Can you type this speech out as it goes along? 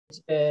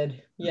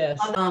Ed, yes.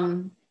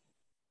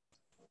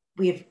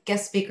 We have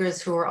guest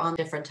speakers who are on a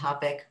different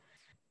topic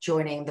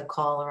joining the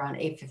call around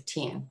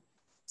 8:15.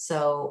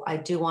 So I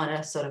do want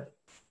to sort of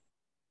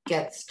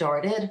get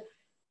started.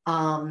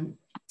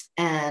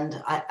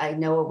 And I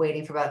know we're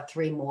waiting for about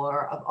 3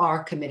 more of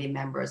our committee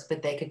members,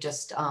 but they could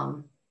just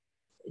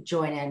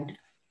join in,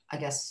 I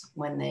guess,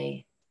 when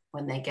they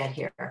get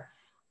here.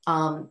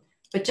 But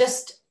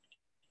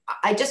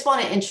I just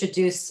want to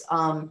introduce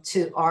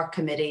to our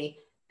committee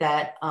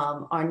that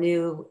our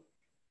new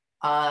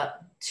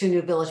 2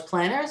 new village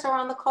planners are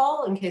on the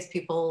call in case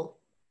people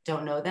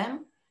don't know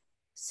them.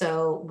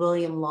 So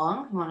William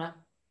Long, you want to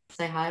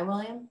say hi,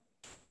 William?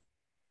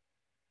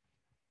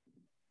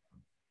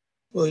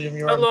 William,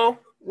 you're Hello, on.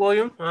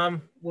 William.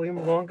 I'm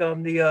William Long.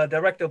 I'm the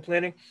director of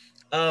planning.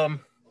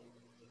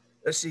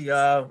 Let's see.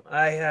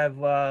 I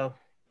have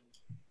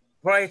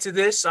prior to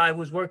this, I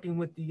was working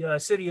with the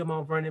city of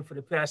Mount Vernon for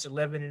the past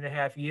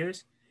 11.5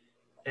 years,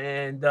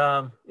 and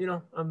you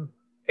know, I'm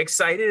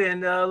excited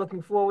and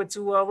looking forward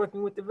to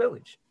working with the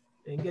village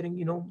and getting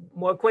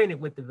more acquainted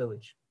with the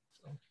village.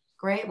 So.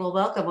 Great. Well,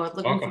 welcome. We're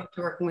looking forward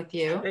to working with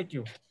you. Thank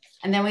you.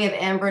 And then we have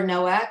Amber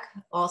Nowak,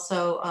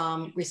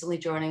 also recently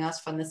joining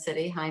us from the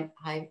city. Hi.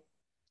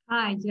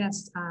 Hi,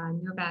 yes,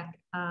 Novak,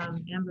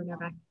 Amber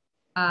Novak.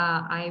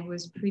 I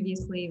was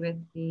previously with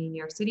the New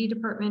York City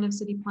Department of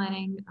City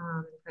Planning.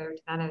 Prior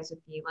to that, I was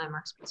with the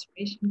Landmarks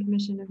Preservation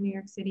Commission of New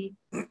York City.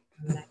 And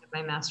I have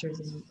my master's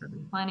in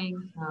urban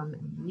planning at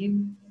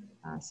NYU.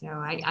 So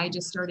I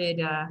just started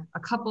a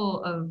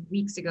couple of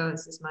weeks ago.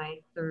 This is my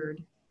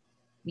 3rd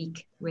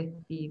week with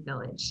the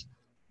village.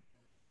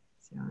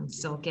 So I'm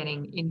still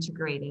getting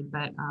integrated,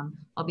 but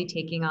I'll be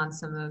taking on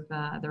some of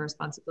the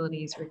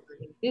responsibilities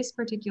regarding this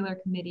particular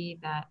committee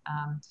that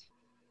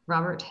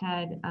Robert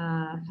had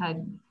as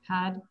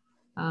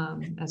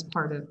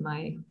part of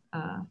my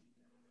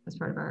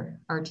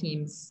our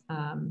team's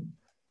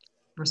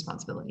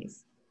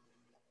responsibilities.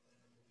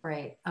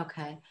 Right.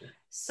 Okay.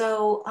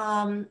 So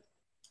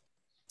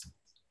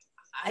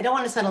I don't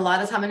want to spend a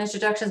lot of time on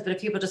introductions, but if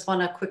people just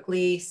want to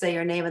quickly say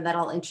your name, and then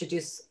I'll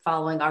introduce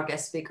following our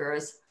guest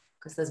speakers,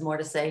 because there's more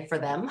to say for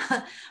them.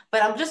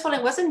 But I'm just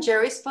wondering, wasn't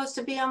Jerry supposed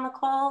to be on the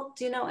call?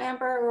 Do you know,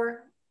 Amber?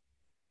 Or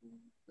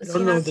I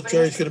don't know that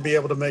Jerry's going to be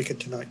able to make it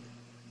tonight.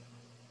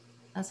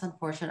 That's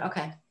unfortunate.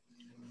 Okay.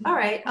 All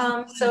right.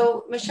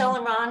 So Michelle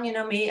and Ron, you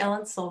know me,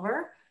 Ellen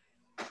Silver.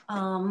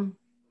 Everyone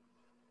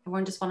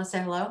just want to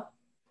say hello?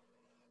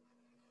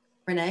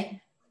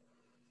 Renee?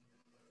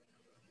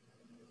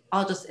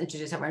 I'll just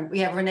introduce everyone. We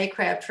have Renee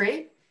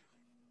Crabtree.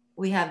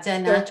 We have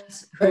Dan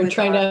Natchez. I'm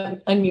trying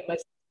to unmute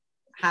myself.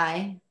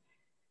 Hi.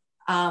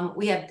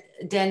 We have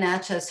Dan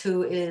Natchez,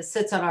 who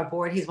sits on our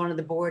board. He's one of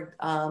the board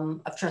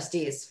of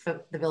trustees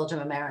for the Village of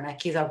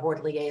Mamaroneck. He's our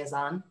board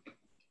liaison.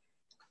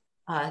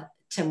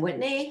 Tim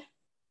Whitney,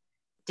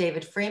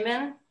 David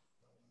Freeman,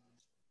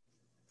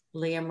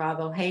 Liam Rob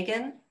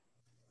O'Hagan,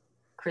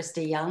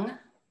 Christy Young,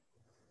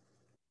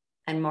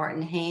 and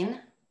Martin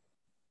Hain.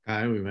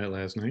 Hi, we met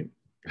last night.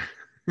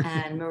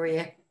 And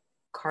Maria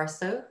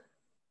Carso.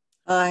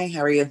 Hi,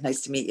 how are you?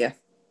 Nice to meet you.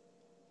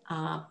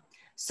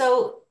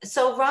 So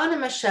Ron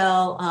and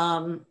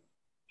Michelle,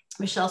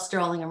 Michelle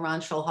Sterling and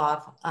Ron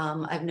Schulhoff,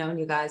 I've known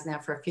you guys now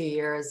for a few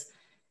years,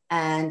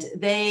 and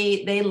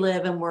they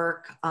live and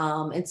work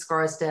in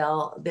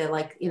Scarsdale. They're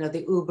like,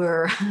 the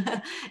Uber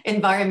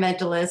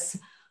environmentalists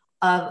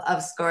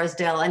of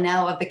Scarsdale and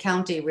now of the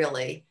county,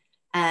 really.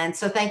 And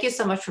so thank you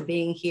so much for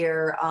being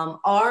here.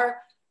 Our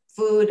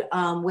food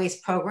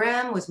waste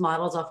program was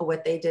modeled off of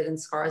what they did in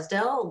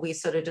Scarsdale. We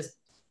sort of just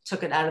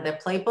took it out of their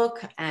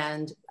playbook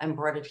and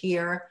brought it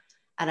here.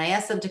 And I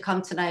asked them to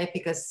come tonight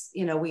because,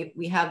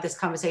 we have this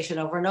conversation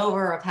over and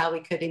over of how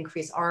we could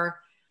increase our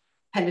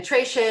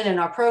penetration in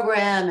our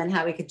program and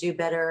how we could do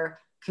better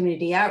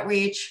community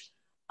outreach.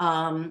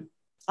 I'm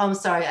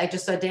sorry, I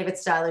just saw David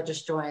Styler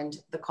just joined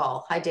the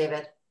call. Hi,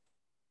 David.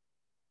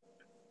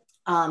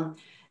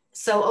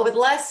 So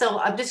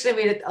I'm just gonna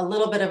read a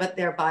little bit of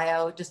their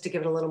bio just to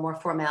give it a little more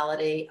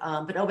formality.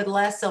 But over the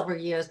last several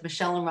years,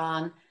 Michelle and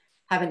Ron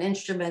have been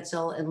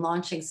instrumental in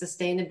launching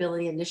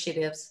sustainability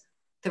initiatives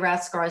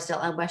throughout Scarsdale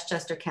and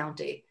Westchester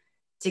County.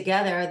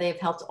 Together, they've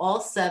helped all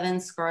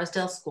 7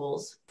 Scarsdale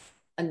schools,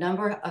 a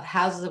number of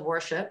houses of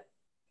worship,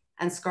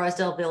 and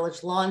Scarsdale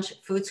Village launch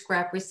food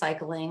scrap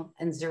recycling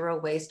and zero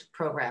waste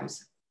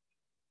programs.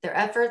 Their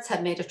efforts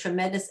have made a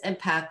tremendous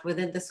impact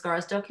within the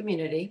Scarsdale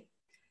community,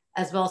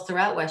 as well as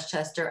throughout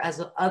Westchester, as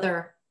well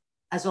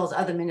as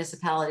other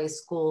municipalities,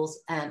 schools,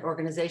 and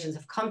organizations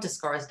have come to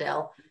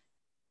Scarsdale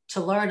to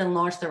learn and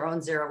launch their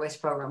own zero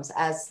waste programs,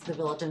 as the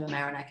Village of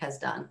Mamaroneck has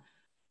done.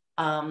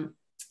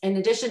 In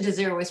addition to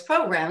zero waste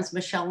programs,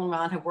 Michelle and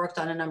Ron have worked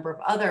on a number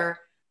of other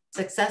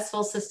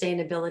successful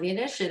sustainability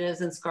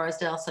initiatives in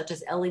Scarsdale, such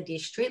as LED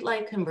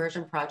streetlight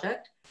conversion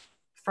project,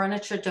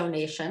 furniture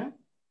donation,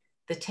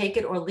 the Take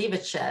It or Leave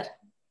It shed,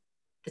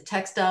 the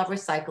textile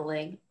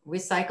recycling,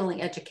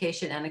 recycling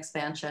education and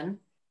expansion,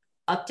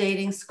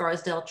 updating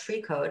Scarsdale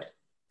tree code,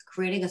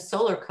 creating a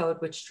solar code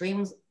which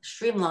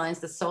streamlines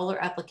the solar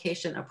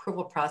application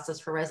approval process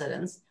for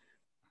residents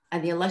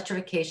and the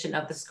electrification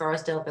of the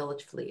Scarsdale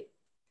Village fleet.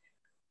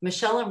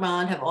 Michelle and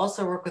Ron have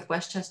also worked with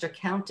Westchester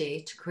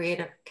County to create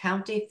a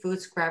county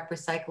food scrap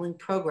recycling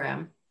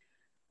program,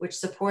 which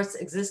supports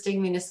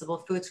existing municipal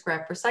food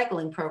scrap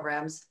recycling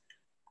programs,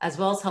 as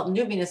well as help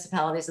new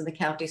municipalities in the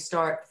county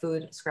start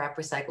food scrap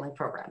recycling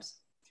programs.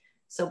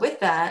 So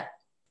with that,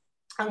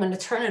 I'm going to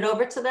turn it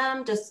over to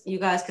them. Just you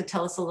guys could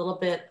tell us a little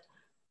bit,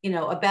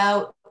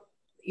 about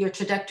your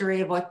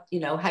trajectory of what,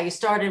 how you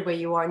started, where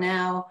you are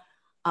now.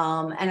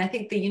 And I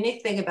think the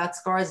unique thing about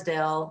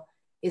Scarsdale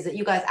is that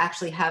you guys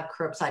actually have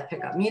curbside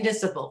pickup,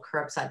 municipal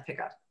curbside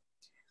pickup.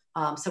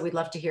 So we'd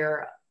love to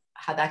hear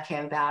how that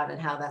came about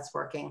and how that's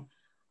working.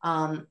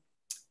 I'm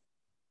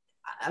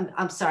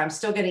sorry, I'm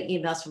still getting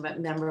emails from a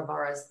member of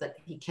ours that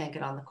he can't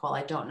get on the call.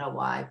 I don't know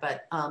why,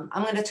 but I'm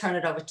going to turn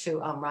it over to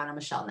Ron and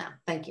Michelle now.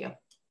 Thank you.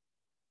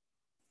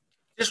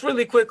 Just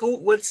really quick,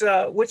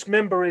 which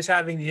member is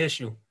having the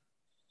issue?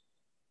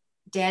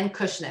 Dan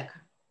Kushnick.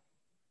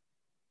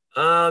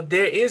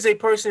 There is a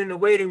person in the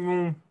waiting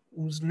room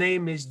whose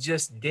name is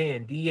just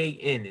Dan,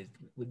 D-A-N.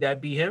 Would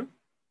that be him,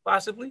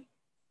 possibly?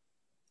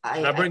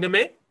 Can I bring him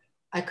in?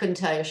 I couldn't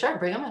tell you. Sure,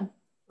 bring him in.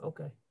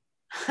 Okay.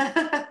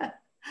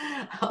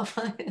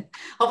 hopefully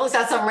it's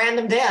not some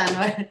random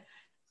Dan.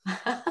 You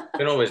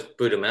can always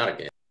boot him out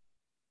again.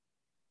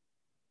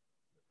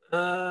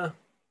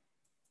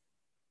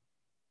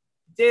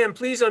 Dan,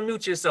 please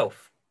unmute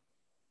yourself.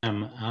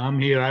 I'm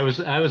here. I was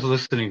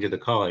listening to the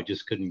call. I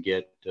just couldn't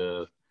get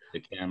the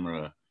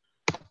camera.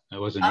 I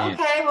wasn't in.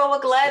 Okay, well,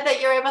 we're glad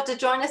that you're able to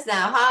join us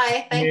now.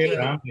 Hi, thank you.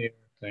 I'm here.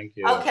 Thank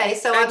you. Okay,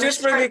 so And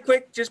just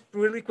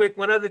really quick,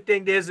 one other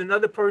thing. There's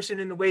another person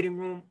in the waiting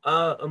room,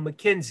 a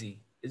Mackenzie.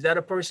 Is that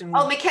a person?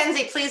 Oh,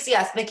 Mackenzie, please,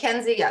 yes.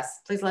 Mackenzie, yes.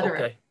 Please let her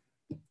in. Okay.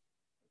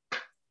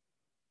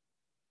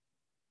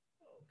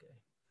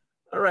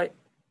 All right.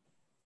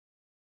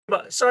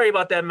 Sorry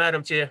about that,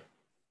 Madam Chair.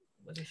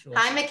 Sure.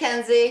 Hi,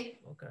 Mackenzie.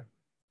 Okay.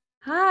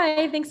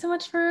 Hi, thanks so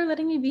much for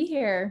letting me be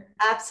here.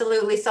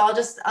 Absolutely. So I'll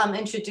just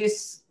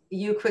introduce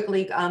you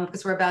quickly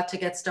because we're about to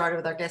get started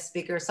with our guest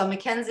speaker. So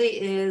Mackenzie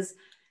is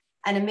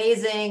an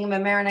amazing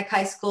Mamaroneck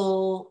High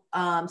School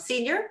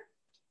senior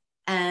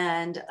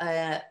and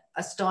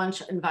a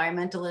staunch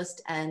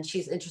environmentalist, and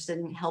she's interested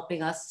in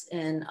helping us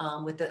in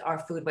with our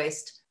food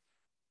waste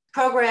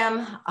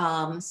program.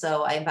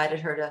 So I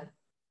invited her to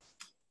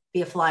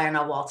be a flyer on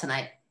our wall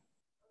tonight.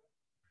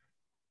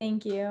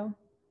 Thank you.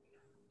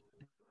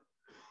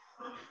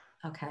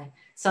 Okay,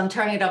 so I'm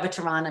turning it over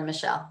to Ron and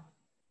Michelle.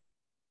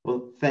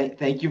 Well,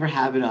 thank you for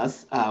having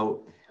us.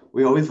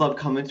 We always love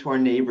coming to our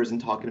neighbors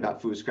and talking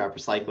about food scrap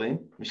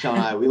recycling. Michelle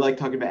and I, we like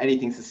talking about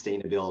anything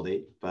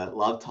sustainability, but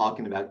love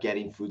talking about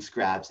getting food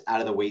scraps out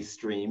of the waste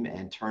stream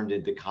and turned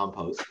into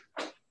compost.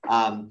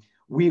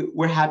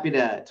 We're happy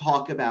to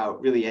talk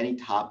about really any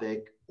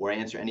topic or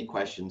answer any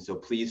questions. So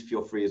please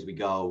feel free as we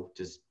go.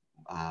 Just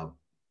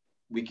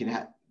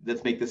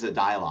let's make this a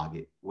dialogue.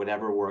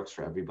 Whatever works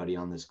for everybody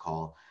on this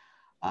call.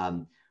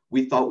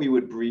 We thought we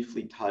would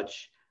briefly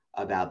touch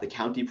about the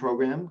county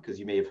program, because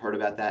you may have heard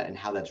about that and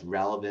how that's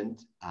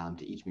relevant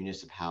to each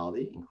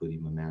municipality,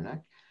 including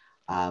Mamaroneck,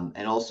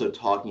 and also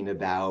talking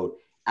about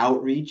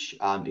outreach,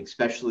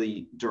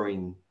 especially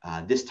during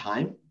this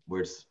time,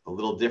 where it's a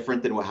little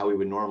different than how we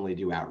would normally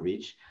do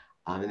outreach,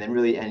 and then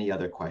really any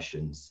other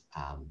questions.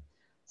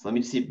 So let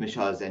me see if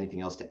Michelle has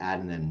anything else to add,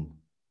 and then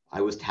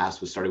I was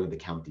tasked with starting with the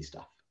county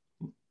stuff.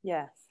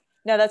 Yes.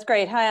 No, that's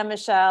great. Hi, I'm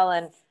Michelle,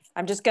 and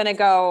I'm just going to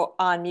go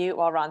on mute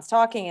while Ron's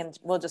talking, and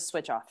we'll just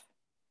switch off.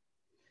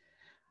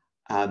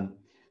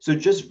 So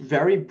just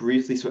very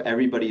briefly, so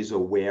everybody is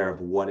aware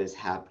of what is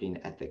happening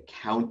at the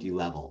county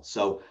level.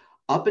 So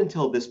up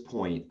until this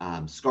point,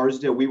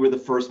 Scarsdale, we were the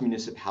first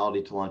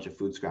municipality to launch a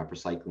food scrap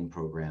recycling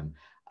program.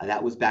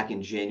 That was back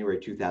in January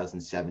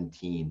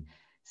 2017.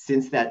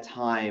 Since that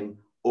time,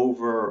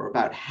 over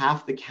about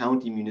half the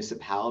county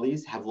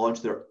municipalities have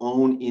launched their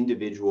own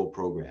individual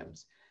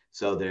programs.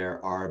 So there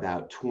are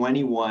about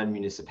 21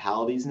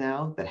 municipalities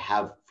now that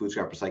have food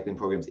scrap recycling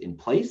programs in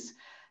place.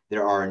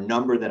 There are a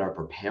number that are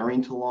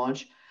preparing to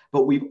launch,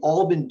 but we've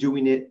all been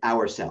doing it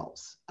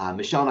ourselves.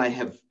 Michelle and I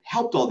have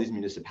helped all these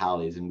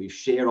municipalities, and we've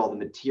shared all the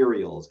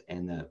materials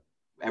and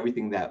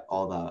everything that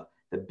all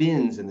the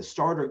bins and the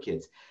starter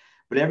kits.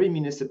 But every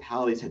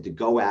municipality has had to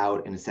go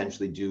out and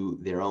essentially do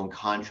their own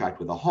contract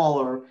with a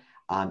hauler.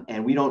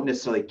 And we don't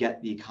necessarily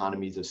get the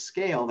economies of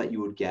scale that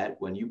you would get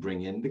when you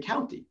bring in the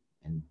county.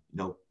 And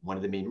one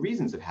of the main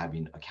reasons of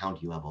having a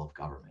county level of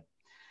government.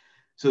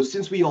 So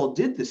since we all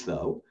did this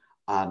though,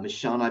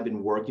 Michelle and I have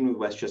been working with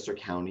Westchester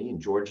County and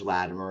George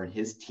Latimer and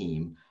his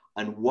team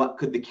on what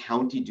could the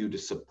county do to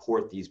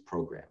support these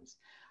programs.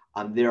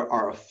 There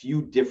are a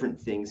few different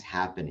things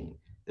happening.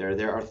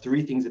 There are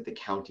three things at the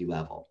county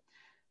level.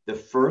 The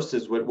first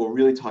is what we'll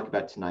really talk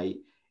about tonight,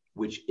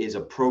 which is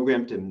a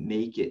program to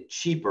make it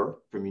cheaper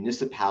for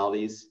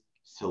municipalities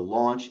to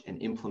launch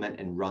and implement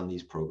and run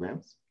these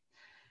programs.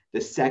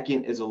 The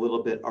second is a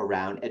little bit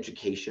around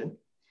education.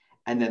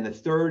 And then the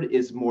third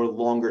is more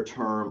longer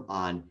term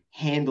on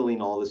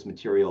handling all this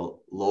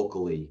material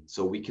locally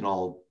so we can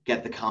all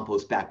get the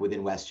compost back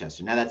within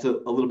Westchester. Now that's a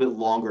little bit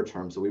longer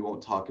term, so we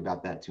won't talk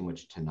about that too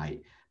much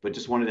tonight, but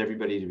just wanted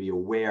everybody to be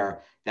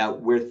aware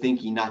that we're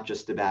thinking not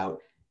just about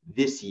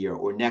this year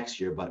or next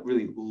year, but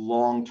really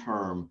long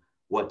term,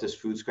 what does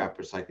food scrap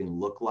recycling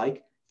look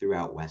like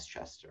throughout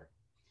Westchester?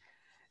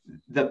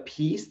 The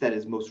piece that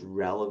is most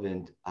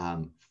relevant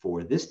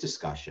for this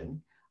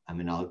discussion,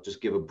 and I'll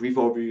just give a brief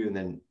overview and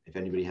then if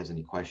anybody has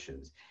any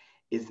questions,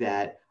 is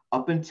that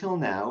up until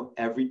now,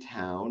 every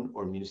town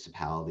or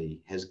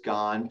municipality has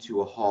gone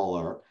to a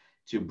hauler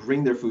to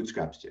bring their food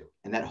scraps to,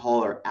 and that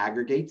hauler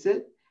aggregates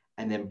it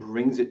and then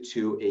brings it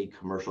to a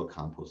commercial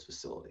compost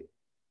facility.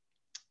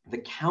 The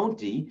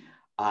county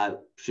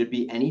should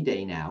be any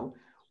day now,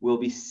 will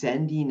be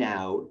sending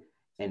out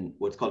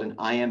what's called an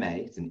IMA,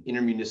 it's an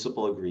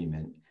intermunicipal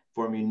agreement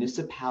for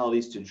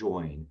municipalities to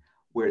join,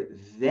 where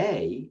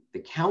they, the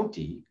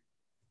county,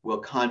 will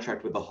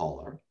contract with the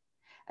hauler.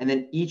 And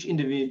then each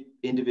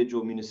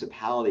individual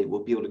municipality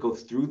will be able to go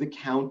through the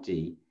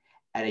county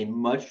at a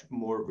much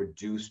more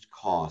reduced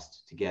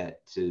cost to get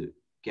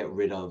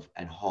rid of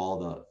and haul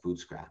the food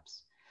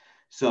scraps.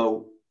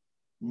 So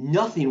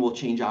nothing will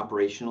change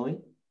operationally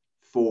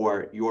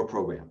for your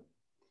program.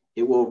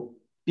 It will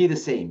be the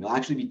same. You'll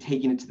actually be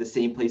taking it to the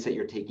same place that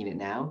you're taking it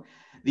now.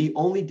 The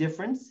only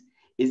difference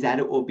is that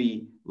it will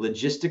be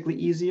logistically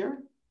easier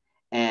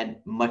and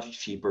much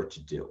cheaper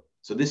to do.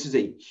 So this is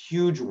a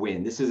huge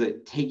win. This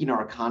is taking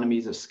our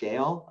economies of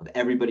scale of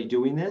everybody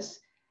doing this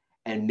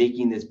and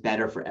making this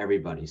better for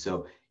everybody.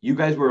 So you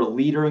guys were a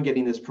leader in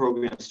getting this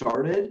program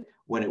started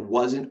when it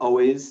wasn't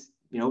always,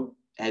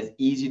 as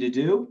easy to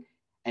do.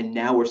 And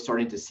now we're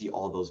starting to see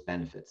all those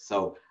benefits.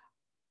 So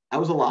that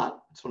was a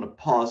lot. I just want to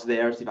pause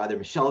there, see if either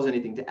Michelle has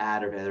anything to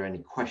add or if there are any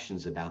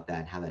questions about that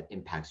and how that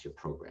impacts your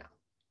program.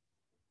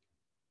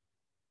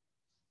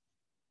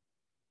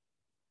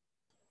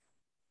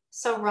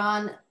 So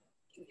Ron,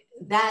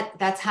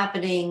 that's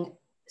happening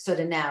sort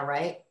of now,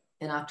 right?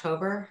 In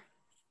October?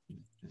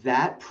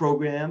 That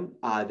program,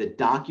 the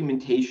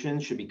documentation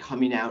should be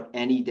coming out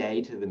any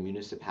day to the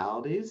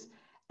municipalities.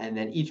 And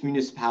then each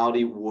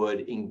municipality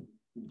would,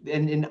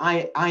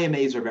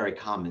 IMAs are very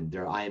common.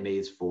 There are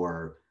IMAs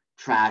for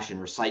trash and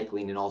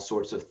recycling and all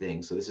sorts of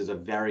things. So this is a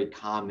very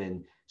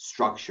common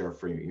structure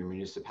for your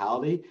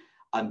municipality.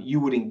 You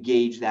would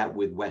engage that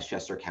with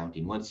Westchester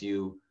County. Once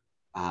you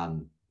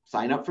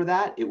sign up for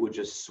that, it would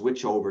just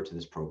switch over to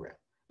this program.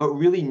 But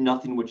really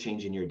nothing would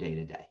change in your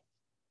day-to-day.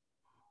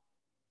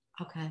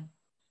 Okay.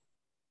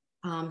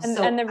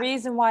 And the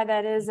reason why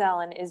that is,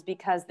 Ellen, is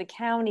because the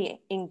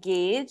county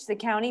engaged, the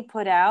county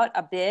put out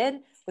a bid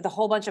with a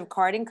whole bunch of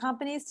carting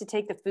companies to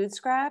take the food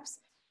scraps.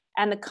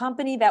 And the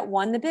company that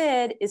won the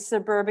bid is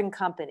Suburban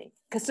Carting,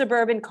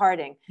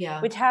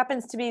 which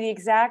happens to be the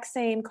exact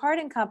same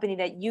carting company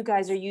that you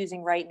guys are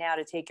using right now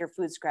to take your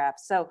food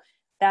scraps. So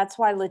that's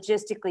why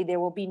logistically there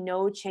will be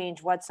no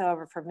change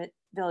whatsoever for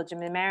Village of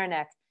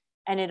Mamaroneck.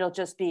 And it'll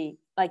just be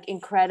like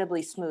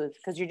incredibly smooth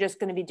because you're just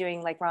going to be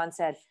doing, like Ron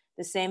said,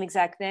 the same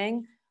exact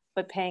thing,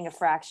 but paying a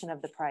fraction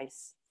of the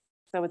price.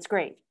 So it's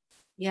great.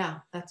 Yeah,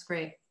 that's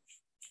great.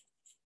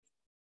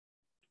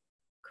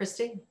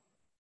 Christy?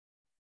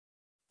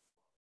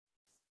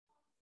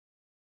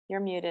 You're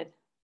muted.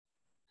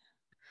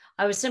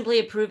 I was simply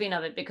approving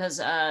of it because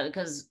I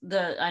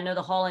know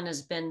the hauling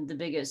has been the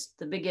big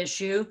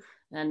issue,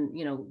 and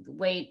the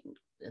weight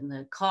and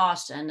the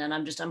cost, and then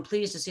I'm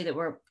pleased to see that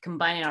we're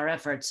combining our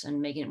efforts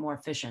and making it more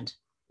efficient.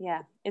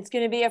 Yeah, it's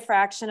going to be a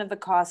fraction of the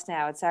cost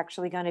now. It's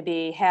actually going to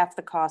be half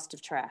the cost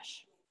of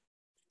trash.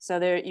 So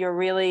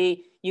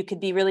you could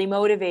be really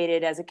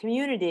motivated as a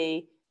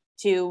community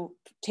to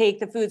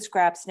take the food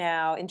scraps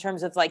now in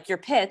terms of like your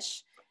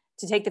pitch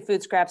to take the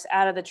food scraps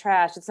out of the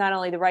trash. It's not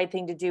only the right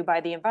thing to do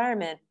by the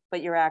environment,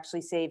 but you'll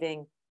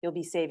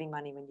be saving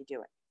money when you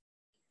do it.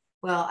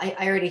 Well,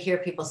 I already hear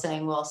people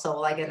saying, well, so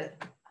will I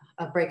get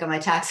a break on my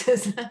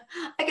taxes?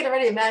 I can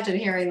already imagine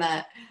hearing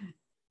that,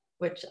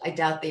 which I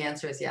doubt the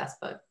answer is yes,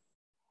 but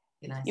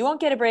nice. You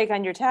won't get a break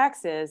on your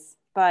taxes,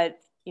 but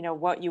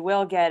what you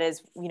will get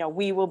is,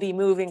 we will be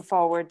moving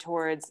forward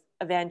towards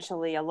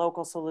eventually a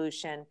local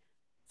solution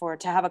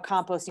to have a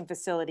composting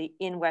facility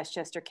in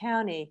Westchester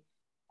County.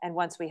 And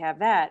once we have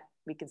that,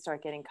 we can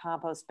start getting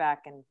compost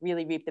back and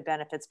really reap the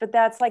benefits. But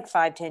that's like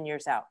 5-10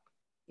 years out.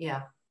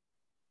 Yeah.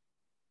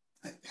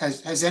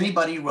 Has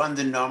anybody run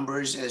the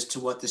numbers as to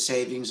what the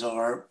savings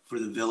are for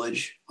the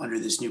village under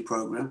this new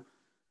program?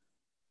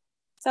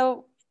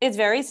 So it's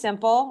very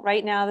simple.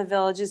 Right now, the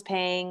village is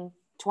paying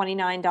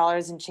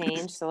 $29 and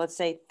change. So let's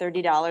say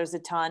 $30 a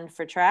ton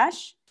for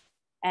trash.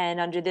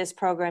 And under this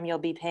program, you'll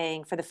be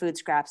paying for the food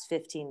scraps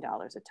 $15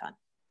 a ton.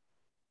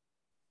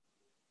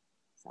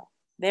 So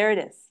there it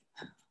is.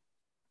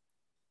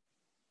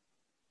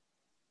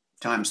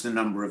 Times the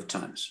number of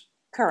tons.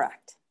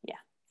 Correct. Yeah.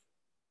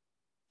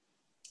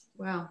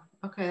 Wow.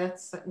 Okay.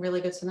 That's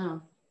really good to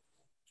know.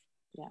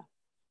 Yeah.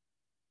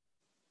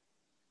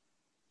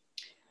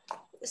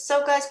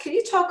 So guys, can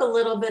you talk a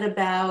little bit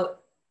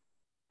about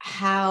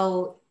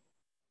how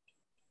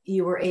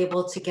you were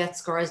able to get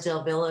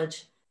Scarsdale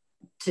Village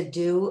to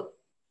do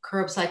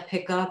curbside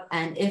pickup,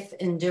 and if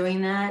in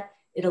doing that,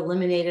 it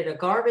eliminated a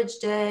garbage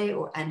day,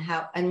 or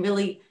and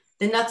really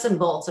the nuts and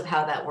bolts of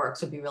how that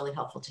works would be really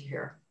helpful to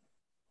hear.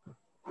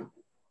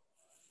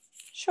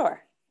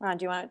 Sure. Ron,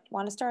 do you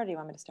want to start, or do you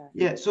want me to start?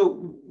 Yeah,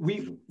 so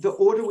the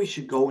order we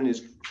should go in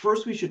is,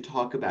 first we should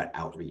talk about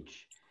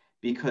outreach,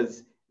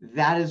 because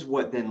that is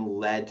what then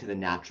led to the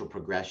natural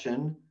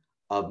progression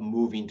of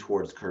moving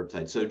towards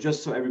curbside. So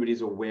just so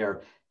everybody's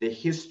aware, the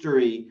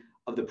history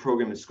of the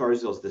program in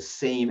Scarsdale is the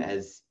same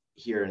as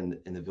here in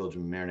the Village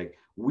of Mamaroneck.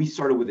 We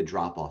started with a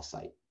drop-off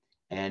site,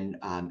 and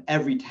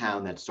every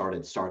town that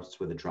starts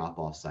with a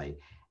drop-off site.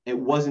 It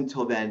wasn't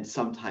until then,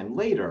 sometime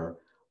later,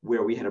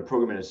 where we had a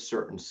program at a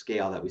certain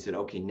scale that we said,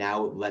 okay,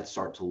 now let's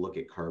start to look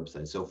at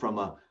curbside. So from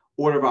a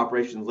order of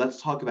operations, let's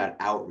talk about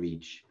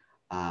outreach,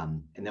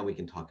 and then we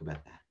can talk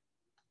about that.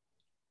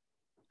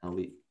 I'll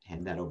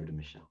hand that over to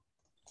Michelle.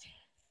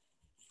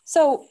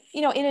 So,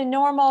 you know, in a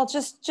normal,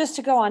 just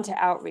to go on to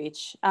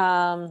outreach,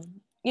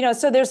 you know,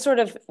 so there's sort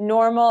of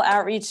normal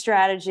outreach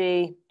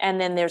strategy, and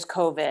then there's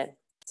COVID.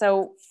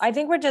 So I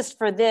think we're just,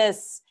 for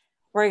this,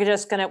 we're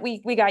just gonna,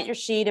 we got your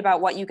sheet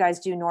about what you guys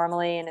do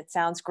normally, and it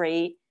sounds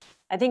great.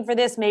 I think for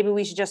this, maybe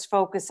we should just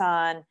focus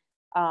on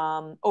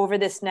over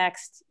this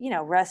next, you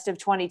know, rest of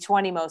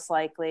 2020, most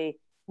likely,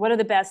 what are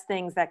the best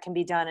things that can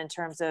be done in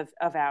terms of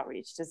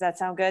outreach? Does that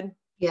sound good?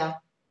 Yeah.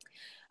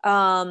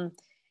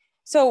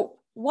 So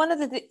one of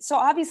the, so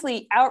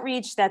obviously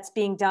outreach that's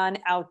being done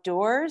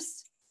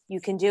outdoors,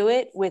 you can do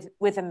it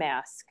with a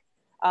mask.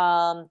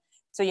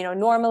 So, you know,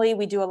 normally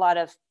we do a lot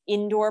of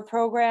indoor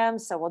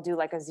programs. So we'll do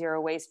like a zero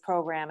waste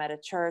program at a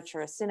church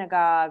or a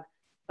synagogue,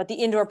 but the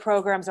indoor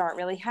programs aren't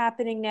really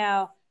happening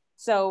now.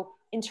 So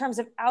in terms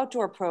of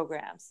outdoor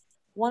programs,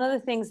 one of the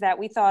things that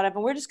we thought of,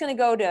 and we're just going to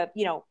go to,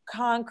 you know,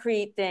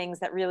 concrete things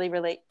that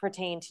really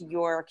pertain to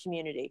your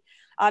community.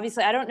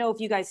 Obviously, I don't know if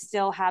you guys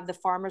still have the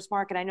farmers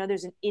market. I know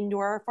there's an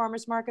indoor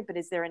farmers market, but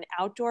is there an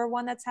outdoor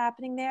one that's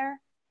happening there?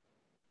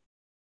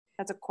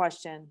 That's a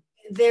question.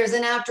 There's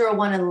an outdoor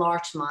one in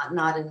Larchmont,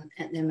 not in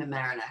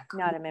Mamaroneck.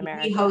 Not in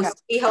Mamaroneck.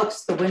 He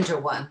hosts the winter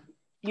one.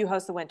 You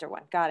host the winter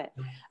one. Got it.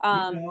 But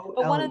Ellen,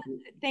 one of the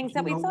things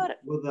that we thought.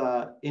 Will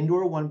the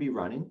indoor one be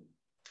running?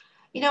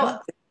 You know,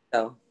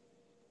 So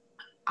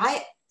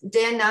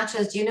Dan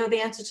Natchez, do you know the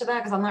answer to that?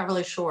 Because I'm not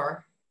really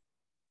sure.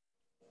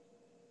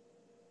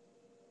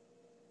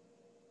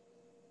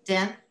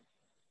 Dan?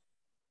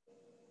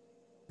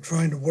 I'm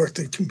trying to work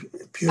the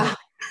computer.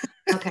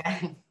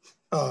 Okay.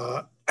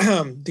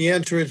 The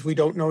answer is we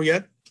don't know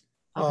yet.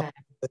 Okay.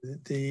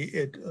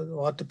 A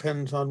lot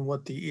depends on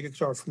what the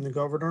edicts are from the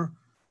governor,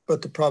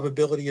 but the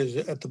probability is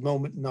at the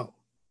moment, no.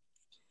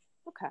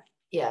 Okay.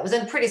 Yeah, it was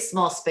in a pretty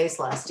small space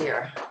last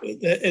year.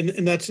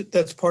 And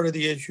that's part of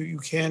the issue. You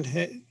can't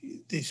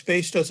the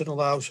space doesn't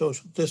allow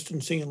social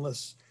distancing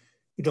unless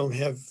you don't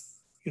have,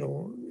 you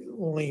know,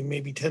 only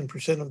maybe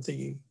 10% of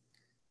the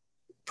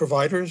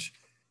providers,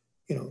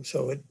 you know,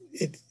 so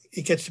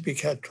it gets to be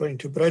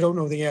catch-22, but I don't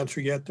know the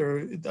answer yet.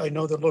 I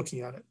know they're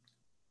looking at it.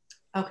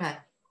 Okay.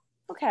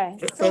 Okay.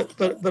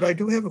 But I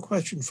do have a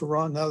question for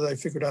Ron now that I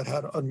figured out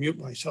how to unmute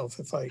myself.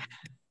 If I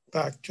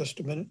back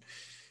just a minute,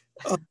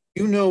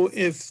 you know,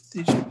 if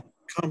the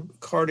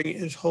carting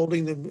is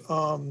holding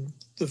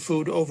the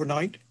food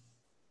overnight?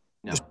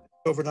 No.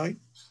 Overnight?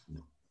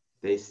 No.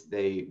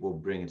 They will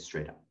bring it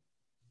straight up.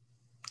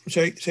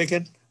 Say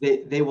again?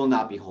 They will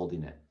not be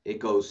holding it. It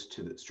goes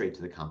straight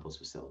to the compost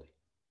facility.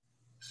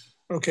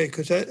 Okay,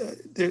 because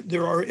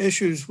there are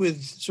issues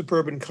with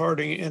suburban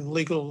carting and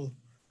legal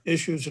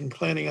issues and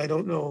planning. I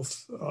don't know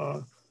if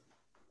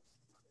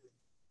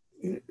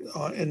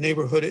and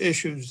neighborhood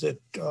issues that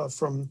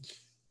from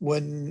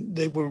when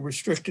they were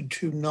restricted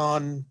to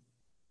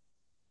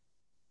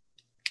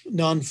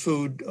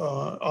non-food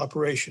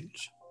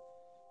operations.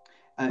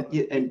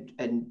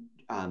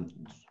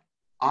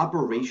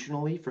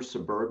 Operationally for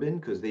suburban,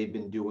 because they've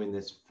been doing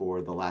this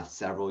for the last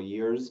several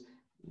years,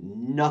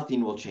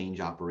 nothing will change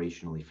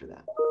operationally for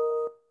them.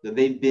 So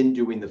they've been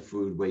doing the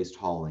food waste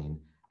hauling,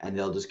 and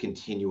they'll just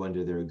continue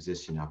under their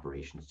existing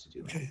operations to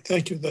do that. Okay,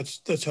 thank you.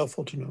 That's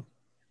helpful to know.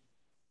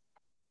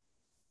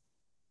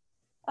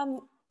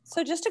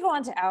 So just to go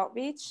on to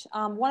outreach,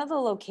 one of the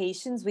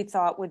locations we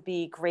thought would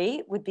be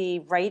great would be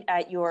right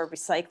at your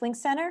recycling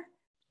center.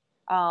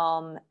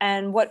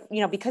 And what,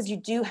 you know, because you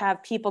do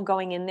have people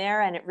going in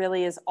there and it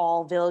really is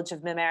all Village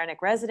of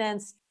Mamaroneck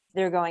residents,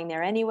 they're going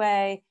there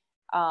anyway.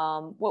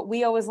 What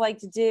we always like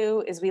to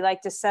do is we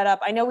like to set up,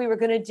 I know we were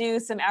going to do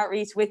some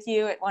outreach with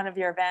you at one of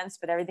your events,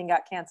 but everything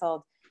got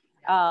canceled.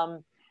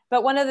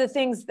 But one of the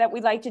things that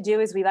we like to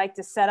do is we like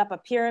to set up a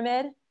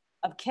pyramid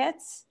of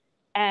kits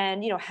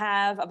and, you know,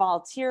 have a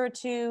volunteer or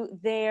two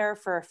there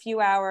for a few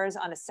hours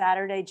on a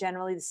Saturday.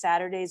 Generally, the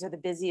Saturdays are the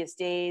busiest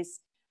days.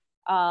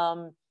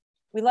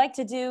 We like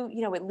to do,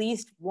 you know, at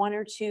least 1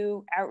 or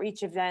 2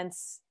 outreach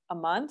events a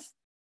month.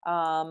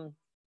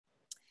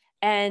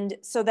 And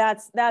so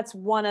that's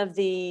one of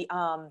the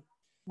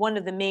one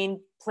of the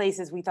main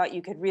places we thought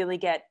you could really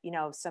get,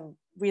 some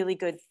really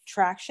good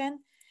traction.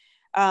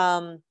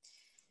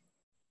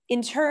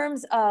 In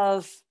terms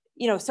of,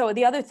 so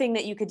the other thing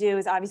that you could do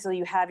is obviously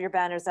you have your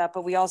banners up,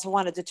 but we also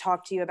wanted to talk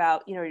to you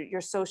about,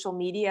 your social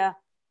media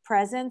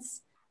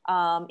presence.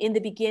 In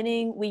the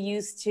beginning, we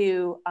used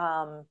to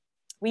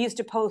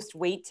post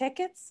weight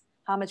tickets,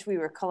 how much we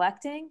were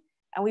collecting,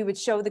 and we would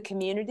show the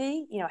community,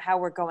 how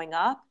we're going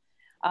up.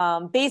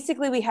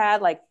 Basically, we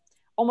had like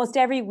almost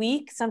every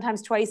week,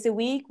 sometimes twice a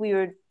week, we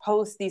would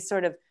post these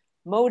sort of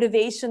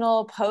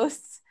motivational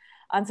posts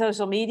on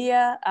social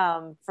media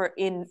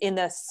in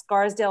the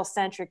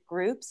Scarsdale-centric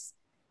groups,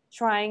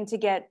 trying to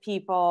get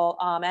people,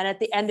 and at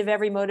the end of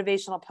every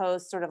motivational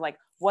post, sort of like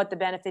what the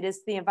benefit is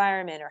to the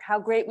environment, or how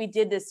great we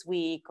did this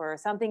week, or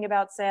something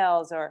about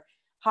sales, or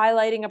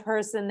highlighting a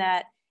person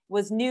that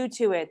was new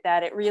to it,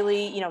 that it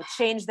really,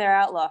 changed their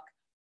outlook.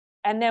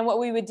 And then what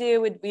we would do,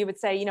 we would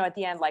say, at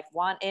the end, like,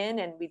 want in,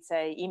 and we'd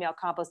say email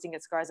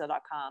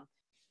composting@scarsdale.com.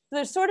 So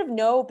there's sort of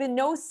been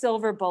no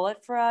silver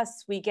bullet for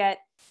us. We get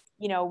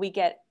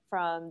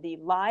from the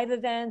live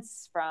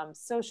events, from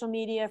social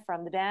media,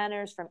 from the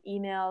banners, from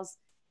emails,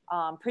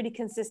 pretty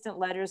consistent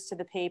letters to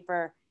the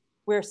paper.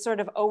 We're sort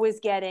of always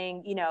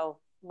getting,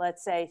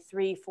 let's say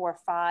 3, 4,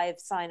 5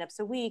 signups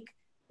a week,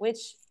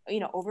 which,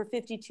 over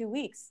 52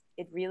 weeks,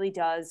 it really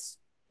does,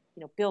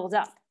 build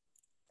up.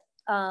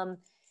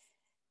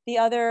 The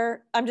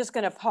other, I'm just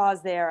going to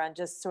pause there on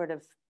just sort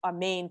of our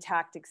main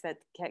tactics that,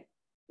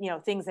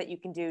 things that you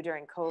can do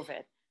during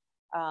COVID.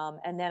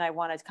 And then I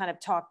want to kind of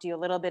talk to you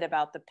a little bit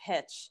about the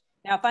pitch.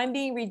 Now, if I'm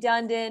being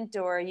redundant,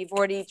 or you've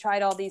already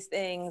tried all these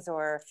things,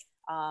 or,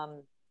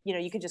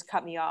 you can just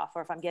cut me off,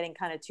 or if I'm getting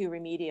kind of too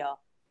remedial.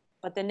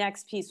 But the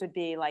next piece would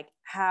be like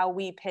how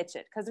we pitch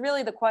it. Because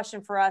really the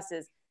question for us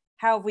is,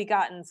 how have we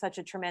gotten such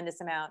a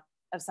tremendous amount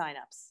of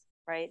signups,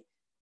 right?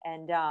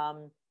 And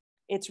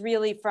it's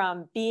really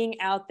from being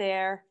out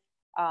there,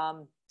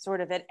 sort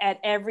of at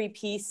every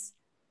piece,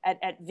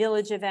 at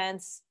village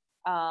events,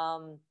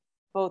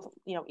 both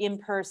in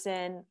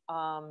person,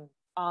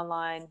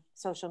 online,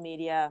 social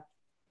media,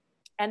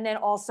 and then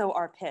also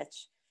our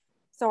pitch.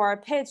 So our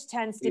pitch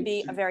tends to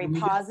be a very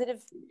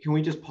positive. Can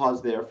we just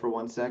pause there for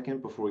 1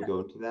 second before we go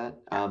into that?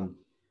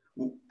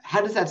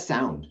 How does that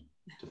sound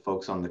to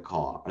folks on the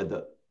call?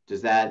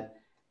 Does that,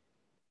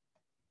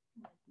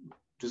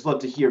 just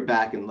love to hear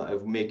back and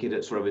make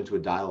it sort of into a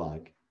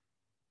dialogue.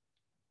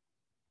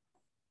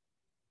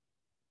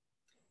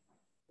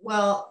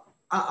 Well,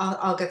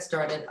 I'll get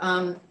started.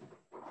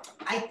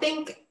 I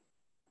think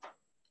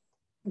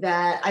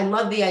that I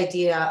love the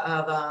idea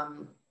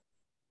of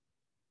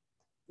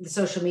the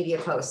social media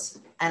posts,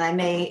 and I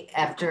may,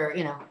 after,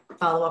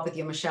 follow up with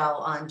you, Michelle,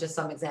 on just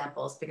some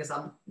examples, because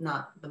I'm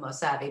not the most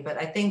savvy, but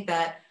I think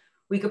that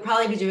we could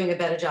probably be doing a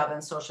better job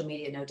on social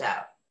media, no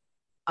doubt.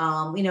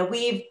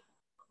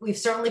 We've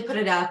certainly put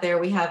it out there.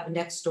 We have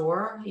next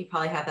door. You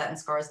probably have that in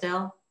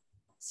Scarsdale.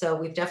 So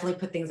we've definitely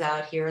put things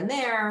out here and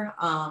there.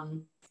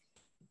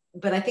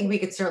 But I think we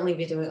could certainly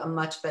be doing a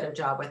much better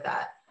job with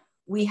that.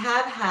 We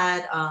have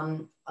had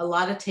a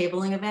lot of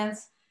tabling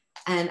events,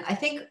 and I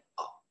think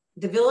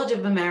the village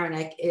of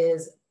Mamaroneck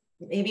is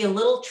maybe a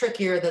little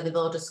trickier than the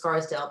village of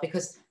Scarsdale,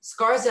 because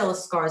Scarsdale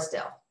is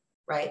Scarsdale,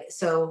 right?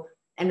 So,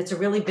 and it's a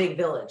really big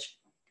village.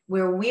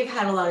 Where we've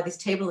had a lot of these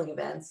tabling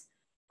events,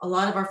 a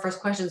lot of our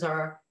first questions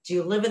are, do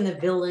you live in the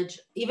village?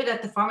 Even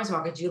at the farmer's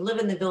market, do you live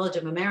in the village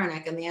of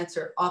Mamaroneck? And the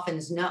answer often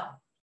is no,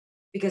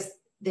 because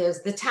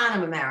there's the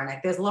town of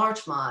Mamaroneck, there's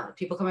Larchmont,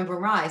 people coming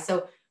from Rye.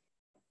 So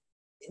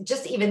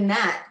just even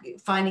that,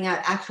 finding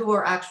out who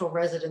our actual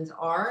residents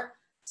are.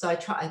 So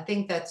I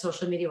think that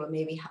social media would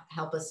maybe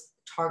help us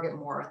target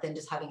more than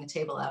just having a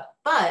table out.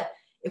 But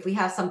if we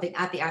have something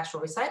at the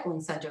actual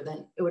recycling center,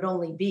 then it would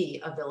only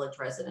be a village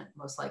resident,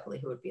 most likely,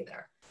 who would be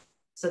there.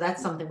 So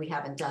that's something we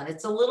haven't done.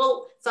 It's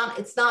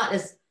not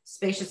as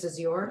spacious as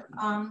your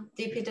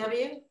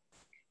DPW.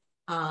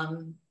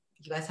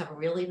 You guys have a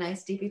really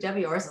nice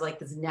DPW. Ours is like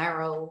this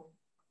narrow,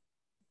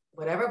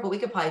 whatever, but we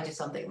could probably do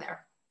something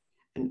there.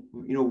 And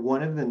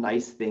one of the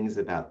nice things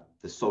about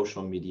the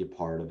social media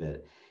part of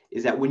it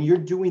is that when you're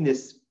doing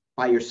this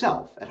by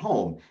yourself at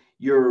home,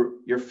 you're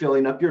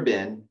filling up your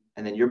bin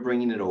and then you're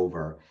bringing it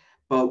over.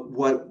 But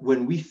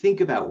when we think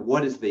about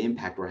what is the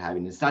impact we're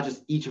having, it's not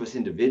just each of us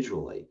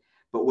individually,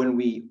 but when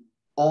we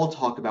all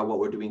talk about what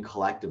we're doing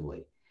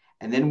collectively,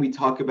 and then we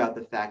talk about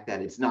the fact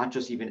that it's not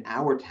just even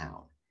our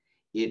town,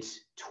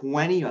 it's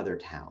 20 other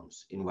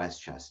towns in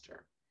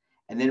Westchester.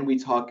 And then we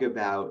talk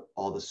about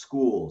all the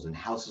schools and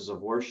houses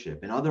of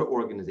worship and other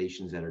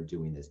organizations that are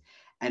doing this.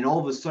 And all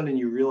of a sudden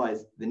you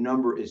realize the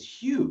number is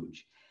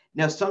huge.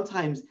 Now,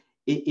 sometimes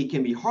it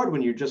can be hard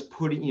when you're just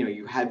putting,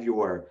 you have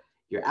your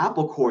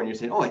Apple Core and you're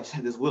saying, oh, I just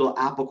have this little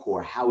Apple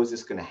Core. How is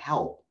this going to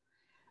help?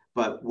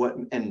 But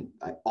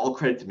all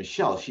credit to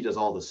Michelle, she does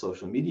all the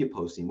social media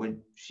posting.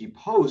 When she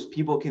posts,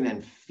 people can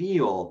then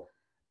feel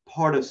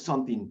part of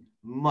something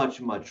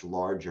much, much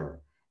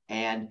larger.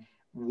 And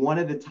one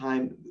of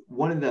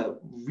the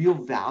real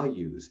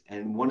values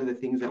and one of the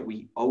things that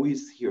we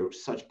always hear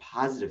such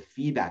positive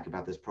feedback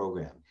about this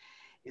program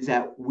is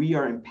that we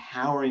are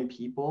empowering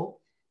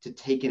people to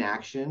take an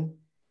action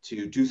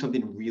to do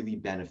something really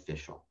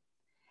beneficial.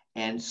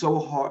 And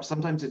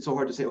sometimes it's so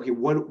hard to say, okay,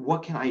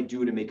 what can I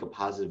do to make a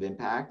positive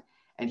impact?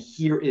 And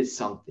here is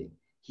something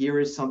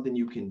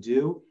you can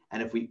do.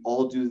 And if we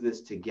all do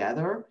this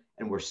together,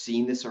 and we're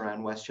seeing this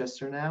around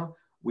Westchester now,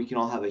 we can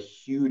all have a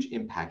huge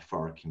impact for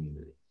our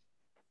community.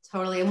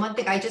 Totally. And one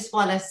thing I just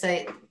want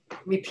to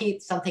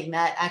repeat something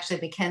that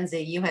actually,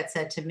 Mackenzie, you had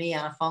said to me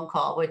on a phone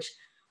call, which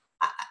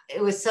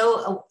it was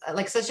so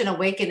like such an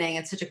awakening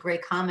and such a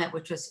great comment,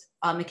 which was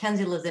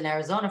Mackenzie lives in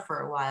Arizona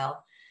for a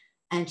while,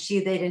 and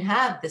they didn't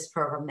have this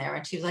program there.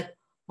 And she was like,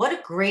 what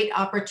a great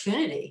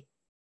opportunity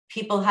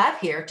people have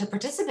here to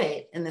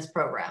participate in this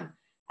program.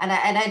 And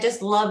I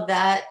just love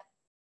that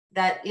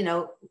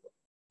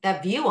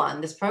view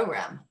on this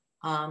program.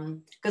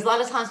 Because a lot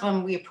of times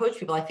when we approach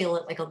people, I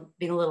feel like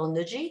being a little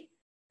nudgy,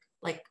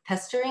 like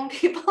pestering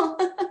people.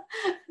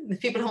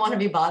 People don't want to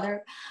be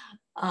bothered.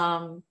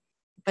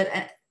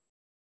 But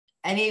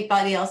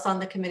anybody else on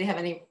the committee have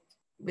any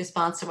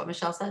response to what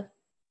Michelle said?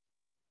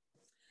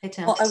 Hey,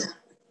 Tim. Well,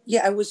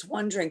 I was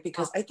wondering,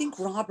 because I think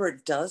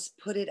Robert does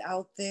put it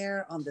out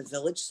there on the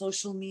village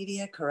social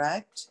media,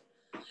 correct?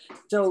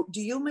 So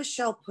do you,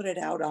 Michelle, put it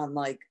out on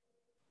like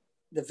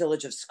the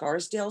Village of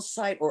Scarsdale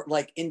site or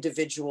like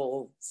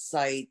individual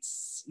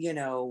sites? You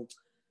know,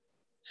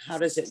 how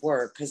does it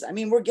work? Because I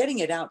mean, we're getting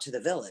it out to the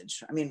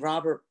village. I mean,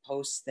 Robert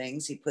posts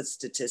things, he puts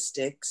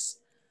statistics.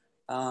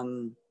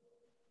 So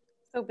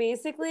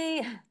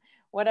basically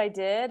what I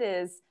did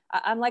is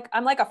I'm like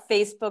a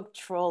Facebook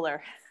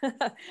troller.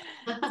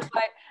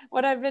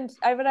 What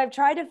I've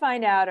tried to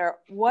find out are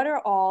what are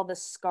all the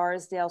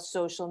Scarsdale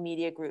social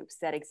media groups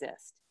that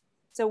exist.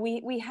 So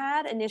we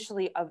had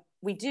initially,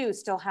 we do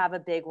still have a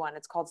big one.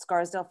 It's called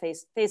Scarsdale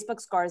Facebook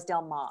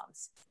Scarsdale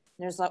Moms.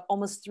 And there's like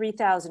almost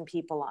 3,000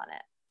 people on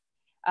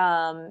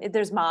it.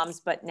 There's moms,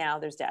 but now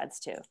there's dads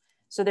too.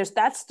 So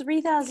that's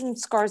 3,000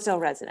 Scarsdale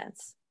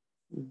residents.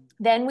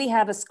 Then we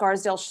have a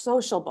Scarsdale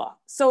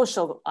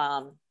social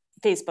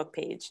Facebook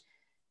page.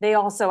 They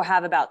also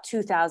have about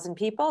 2,000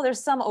 people.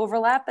 There's some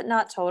overlap, but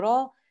not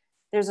total.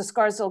 There's a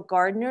Scarsdale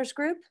Gardeners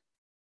group.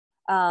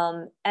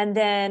 And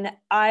then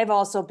I've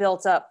also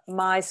built up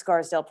my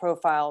Scarsdale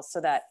profile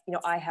so that,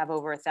 I have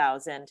over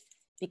 1,000,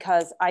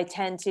 because I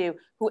tend to,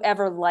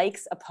 whoever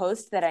likes a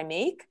post that I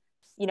make,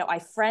 I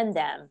friend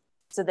them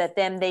so that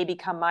then they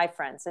become my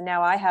friends. And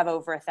now I have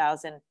over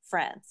 1,000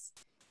 friends.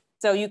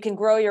 So you can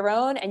grow your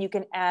own and you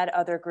can add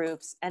other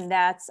groups. And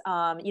that's,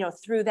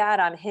 through that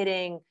I'm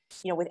hitting,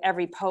 with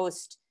every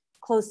post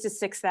close to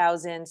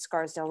 6,000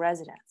 Scarsdale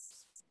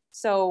residents.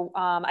 So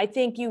I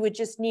think you would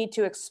just need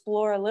to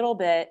explore a little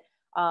bit.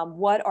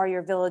 What are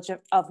your Village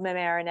of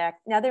Mamaroneck?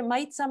 Now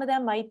some of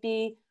them might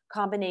be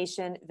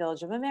combination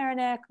Village of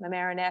Mamaroneck,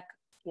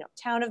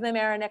 Town of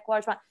Mamaroneck,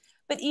 Larchmont.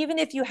 But even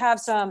if you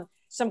have some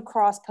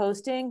cross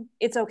posting,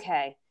 it's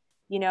okay.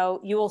 You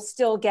will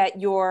still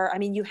get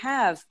you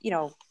have,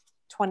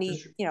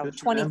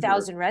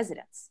 20,000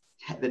 residents.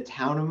 The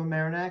Town of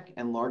Mamaroneck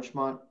and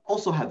Larchmont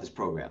also have this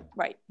program.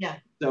 Right. Yeah.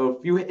 So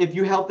if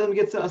you help them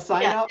get a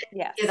sign up,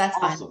 yeah, that's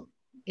awesome. Fine.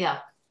 Yeah,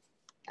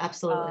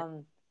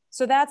 absolutely.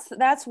 So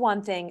that's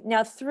one thing.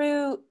 Now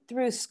through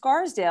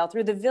Scarsdale,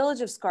 through the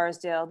Village of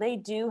Scarsdale, they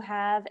do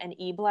have an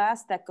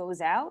e-blast that goes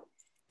out.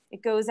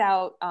 It goes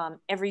out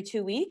every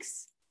 2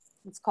 weeks.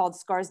 It's called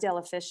Scarsdale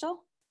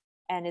Official.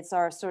 And it's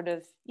our sort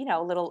of,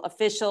 little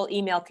official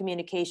email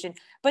communication,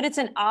 but it's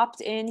an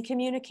opt-in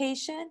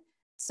communication.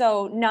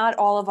 So not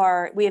all of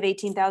we have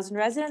 18,000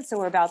 residents, so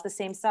we're about the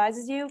same size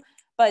as you,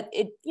 but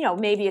it,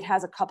 maybe it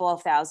has a couple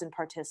of thousand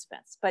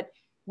participants, but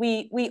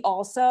we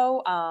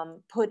also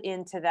put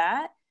into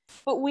that,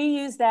 but we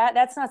use that.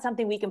 That's not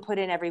something we can put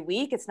in every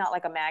week. It's not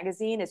like a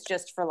magazine. It's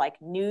just for like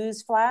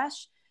news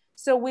flash.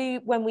 So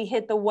when we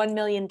hit the 1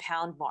 million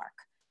pound mark,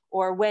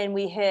 or when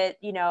we hit,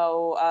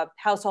 a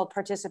household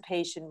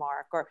participation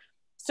mark, or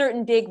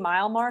certain big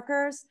mile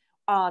markers,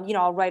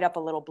 I'll write up a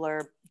little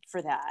blurb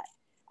for that,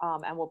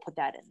 and we'll put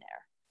that in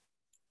there.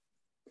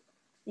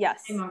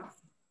 Yes.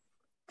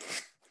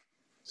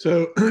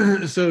 So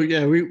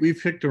yeah, we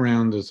picked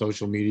around the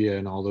social media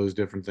and all those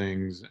different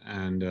things,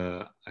 and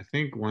I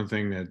think one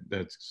thing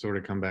that's sort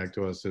of come back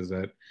to us is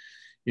that,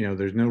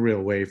 there's no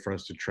real way for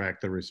us to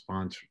track the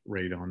response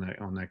rate on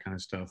that kind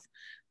of stuff.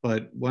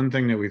 But one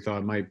thing that we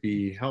thought might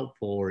be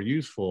helpful or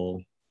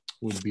useful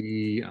would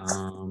be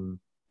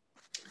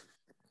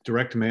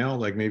direct mail,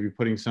 like maybe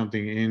putting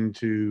something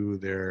into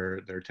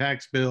their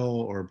tax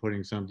bill, or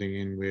putting something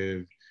in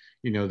with,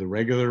 the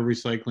regular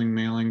recycling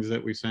mailings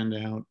that we send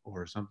out,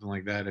 or something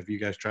like that. Have you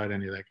guys tried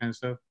any of that kind of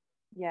stuff?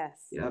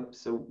 Yes. Yep.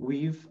 So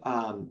we've,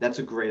 that's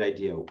a great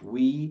idea.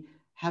 We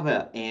have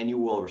an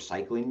annual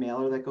recycling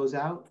mailer that goes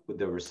out with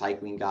the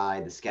recycling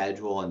guide, the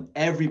schedule, and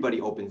everybody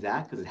opens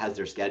that because it has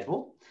their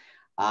schedule.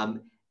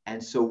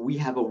 And so we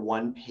have a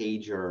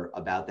 1-pager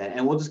about that,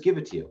 and we'll just give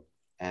it to you,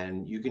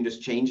 and you can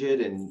just change it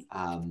and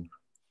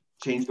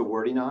change the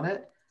wording on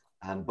it.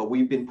 But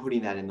we've been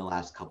putting that in the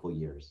last couple of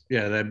years.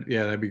 Yeah,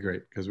 that'd be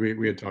great, because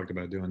we had talked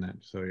about doing that.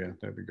 So yeah,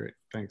 that'd be great.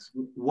 Thanks.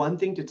 One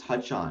thing to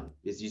touch on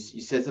is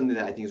you said something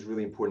that I think is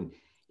really important.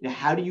 You know,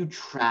 how do you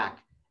track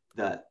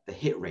the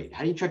hit rate?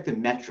 How do you track the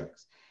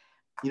metrics?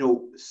 You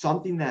know,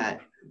 something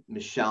that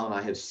Michelle and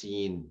I have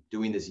seen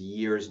doing this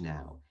years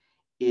now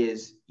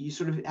is you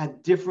sort of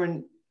have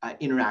different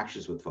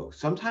interactions with folks.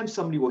 Sometimes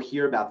somebody will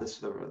hear about this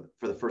for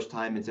the first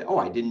time and say, oh,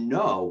 I didn't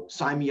know,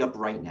 sign me up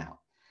right now.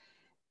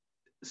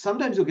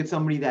 Sometimes you'll get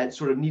somebody that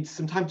sort of needs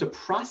some time to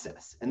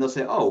process, and they'll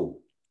say, oh,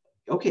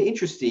 okay,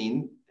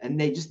 interesting. And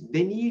they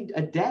need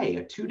a day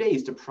or 2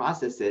 days to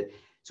process it.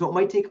 So it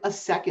might take a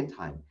second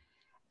time.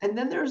 And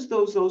then there's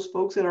those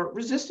folks that are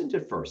resistant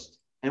at first.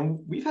 And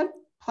we've had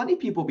plenty of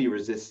people be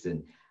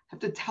resistant. I have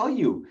to tell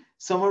you,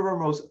 some of our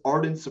most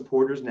ardent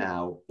supporters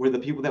now were the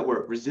people that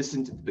were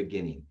resistant at the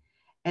beginning.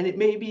 And it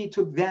maybe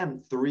took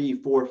them 3,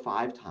 4,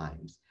 5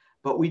 times,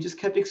 but we just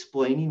kept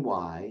explaining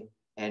why.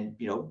 And,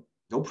 you know,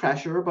 no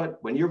pressure,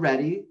 but when you're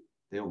ready,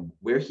 you know,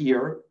 we're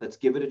here, let's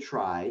give it a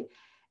try.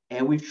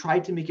 And we've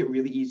tried to make it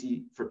really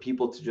easy for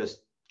people to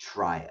just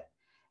try it.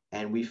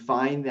 And we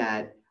find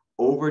that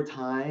over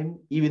time,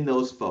 even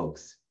those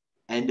folks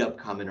end up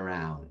coming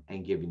around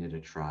and giving it a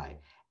try.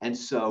 And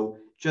so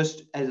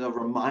just as a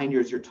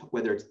reminder,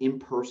 whether it's in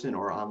person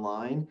or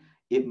online,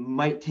 it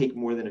might take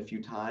more than a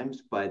few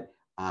times, but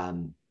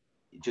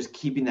just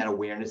keeping that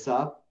awareness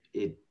up,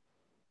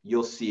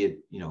 you'll see it,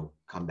 you know,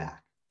 come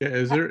back. Yeah,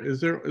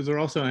 is there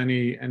also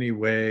any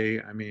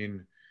way? I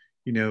mean,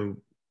 you know,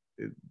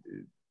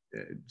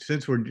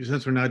 since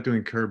we're not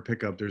doing curb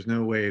pickup, there's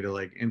no way to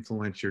like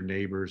influence your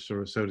neighbors,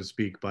 so to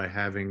speak, by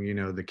having, you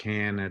know, the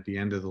can at the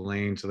end of the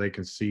lane so they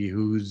can see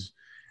who's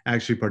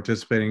actually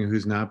participating and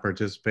who's not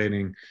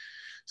participating.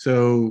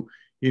 So,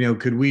 you know,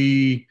 could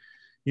we,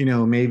 you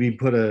know, maybe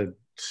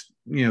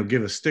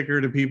give a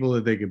sticker to people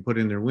that they could put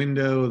in their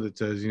window that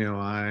says, you know,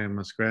 I'm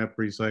a scrap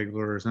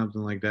recycler or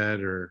something like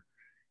that, or,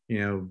 you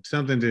know,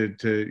 something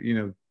to you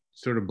know,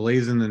 sort of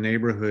blazon the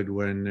neighborhood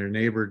when their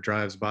neighbor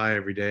drives by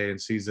every day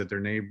and sees that their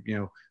neighbor, you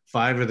know,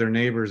 5 of their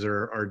neighbors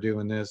are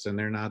doing this and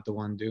they're not the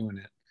one doing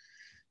it.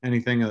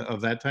 Anything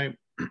of that type?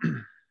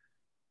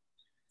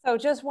 So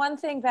just one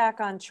thing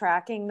back on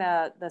tracking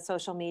the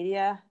social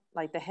media,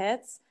 like the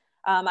hits.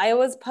 I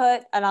always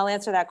put, and I'll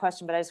answer that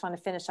question, but I just want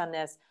to finish on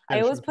this. I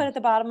always put at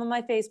the bottom of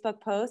my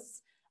Facebook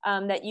posts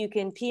that you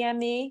can PM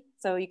me.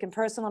 So you can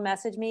personal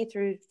message me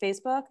through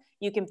Facebook.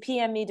 You can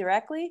PM me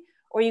directly,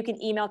 or you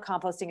can email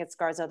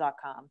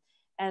composting@scarsdale.com.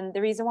 And the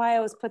reason why I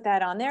always put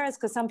that on there is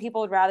because some people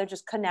would rather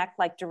just connect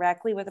like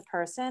directly with a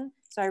person.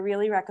 So I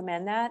really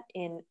recommend that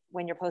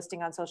when you're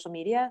posting on social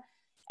media.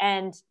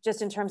 And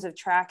just in terms of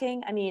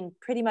tracking, I mean,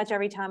 pretty much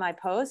every time I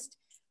post,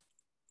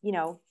 you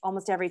know,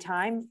 almost every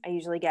time I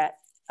usually get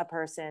a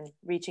person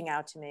reaching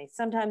out to me,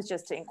 sometimes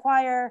just to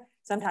inquire,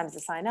 sometimes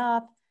to sign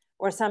up,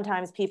 or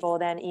sometimes people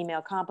then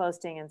email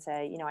composting and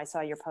say, you know, I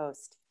saw your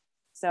post.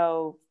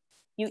 So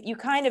you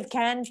kind of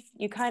can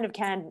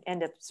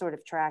end up sort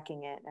of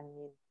tracking it. I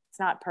mean, it's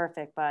not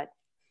perfect, but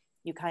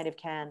you kind of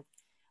can.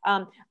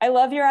 I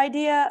love your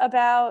idea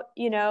about,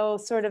 you know,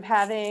 sort of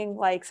having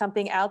like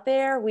something out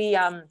there. We,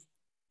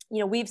 you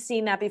know, we've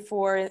seen that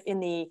before in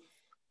the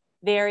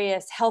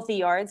various healthy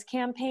yards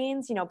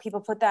campaigns. You know,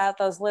 people put out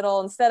those little,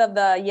 instead of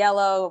the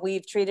yellow,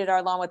 we've treated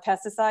our lawn with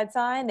pesticide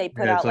sign, they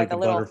put out like a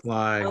little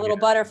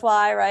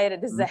butterfly, right?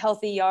 This is a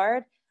healthy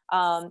yard.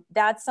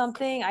 That's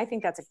something, I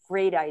think that's a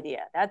great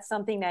idea. That's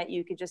something that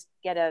you could just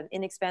get an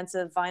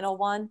inexpensive vinyl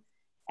one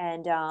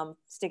and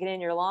stick it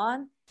in your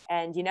lawn.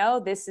 And, you know,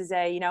 this is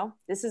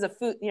a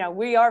food, you know,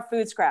 we are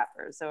food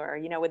scrappers, or,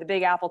 you know, with a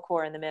big apple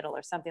core in the middle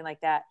or something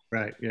like that.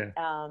 Right. Yeah.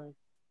 I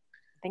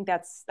think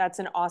that's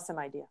an awesome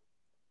idea.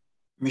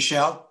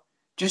 Michelle,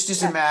 just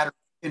as a matter of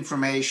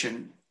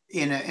information,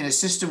 in a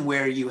system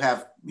where you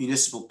have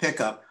municipal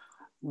pickup,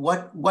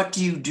 what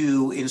do you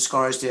do in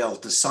Scarsdale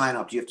to sign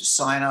up? Do you have to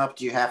sign up?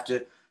 Do you have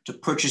to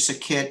purchase a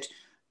kit?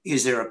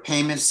 Is there a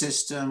payment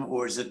system,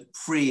 or is it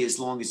free as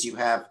long as you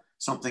have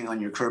something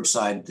on your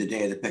curbside the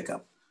day of the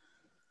pickup?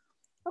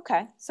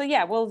 Okay, so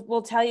yeah,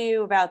 we'll tell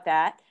you about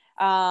that.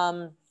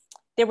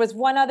 There was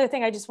one other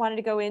thing I just wanted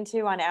to go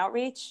into on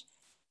outreach,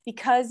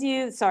 because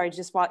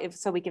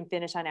so we can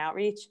finish on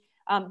outreach.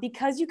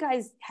 Because you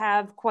guys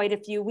have quite a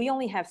few, we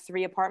only have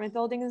 3 apartment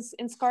buildings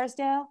in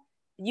Scarsdale.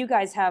 You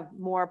guys have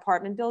more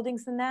apartment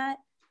buildings than that.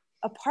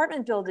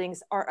 Apartment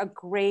buildings are a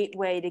great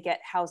way to get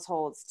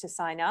households to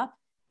sign up,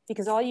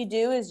 because all you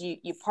do is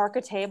you park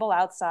a table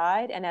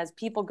outside, and as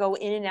people go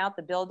in and out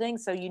the building,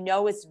 so you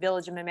know it's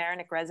Village of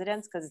Mamaroneck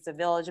residents because it's a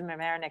Village of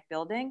Mamaroneck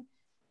building.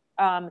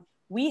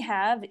 We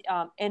have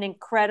an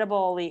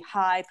incredibly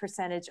high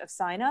percentage of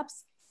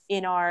signups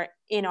in our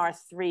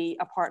 3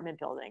 apartment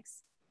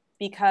buildings,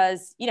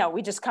 because, you know,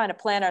 we just kind of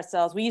plan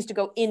ourselves. We used to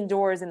go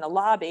indoors in the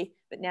lobby,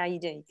 but now you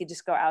could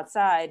just go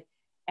outside,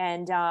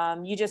 and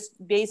you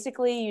just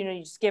basically, you know,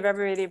 you just give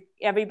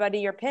everybody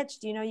your pitch.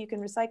 You know, you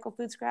can recycle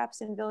food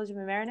scraps in Village of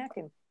Mamaroneck,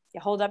 and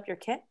you hold up your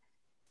kit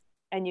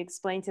and you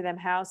explain to them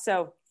how.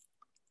 So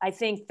I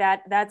think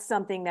that that's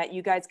something that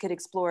you guys could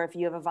explore if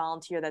you have a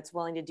volunteer that's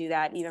willing to do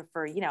that, even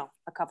for, you know,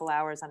 a couple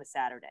hours on a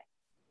Saturday.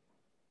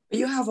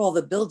 You have all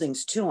the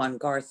buildings too on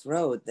Garth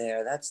Road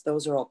there.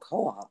 Those are all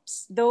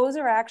co-ops. Those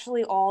are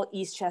actually all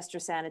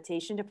Eastchester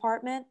Sanitation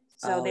Department.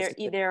 So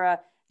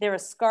they're a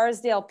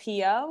Scarsdale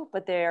PO,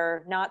 but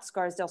they're not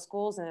Scarsdale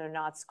Schools and they're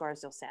not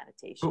Scarsdale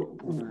Sanitation.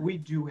 But we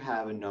do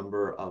have a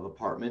number of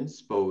apartments,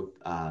 both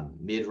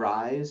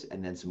mid-rise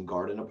and then some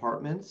garden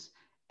apartments.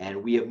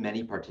 And we have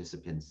many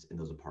participants in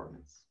those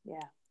apartments.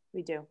 Yeah,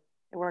 we do.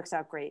 It works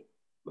out great.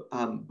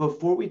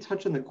 Before we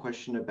touch on the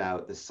question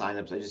about the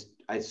signups,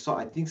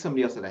 I think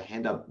somebody else had a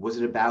hand up. Was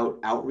it about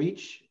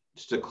outreach?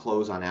 Just to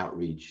close on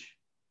outreach.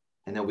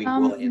 And then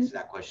will answer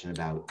that question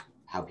about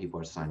how people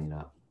are signing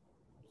up.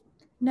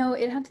 No,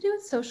 it had to do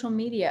with social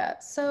media.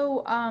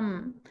 So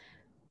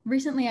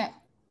recently, a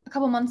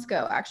couple months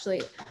ago,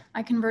 actually,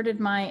 I converted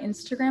my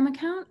Instagram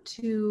account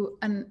to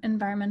an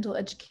environmental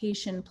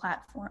education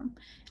platform.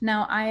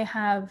 Now I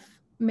have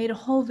made a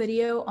whole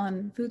video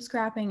on food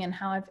scrapping and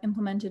how I've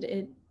implemented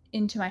it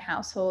into my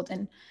household,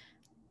 and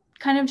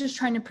kind of just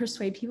trying to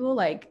persuade people,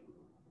 like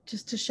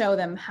just to show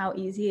them how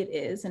easy it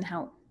is and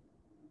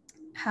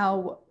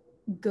how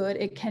good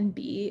it can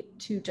be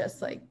to just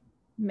like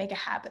make a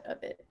habit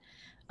of it.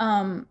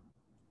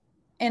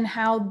 And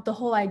how the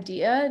whole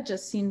idea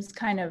just seems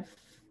kind of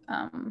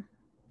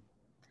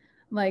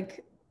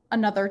like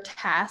another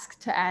task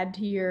to add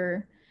to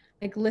your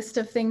like list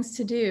of things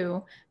to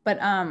do. But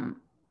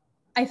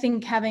I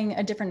think having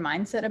a different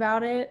mindset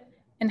about it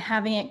and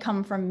having it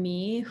come from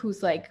me,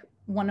 who's like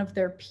one of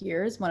their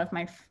peers, one of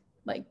my,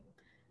 like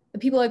the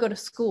people I go to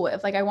school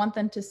with, like I want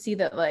them to see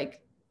that,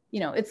 like,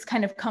 you know, it's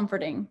kind of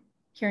comforting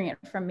hearing it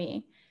from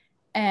me.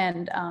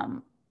 And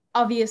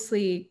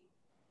obviously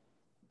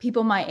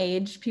people my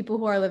age, people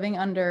who are living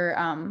under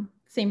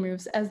same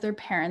roofs as their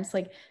parents,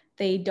 like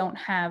they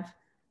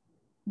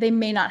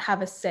may not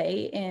have a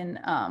say in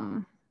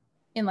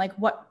like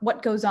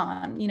what goes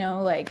on, you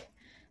know, like,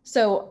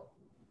 so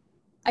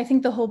I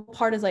think the whole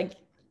part is like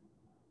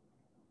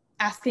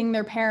asking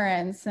their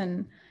parents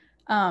and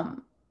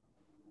kind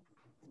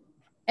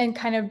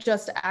of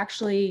just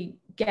actually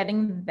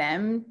getting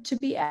them to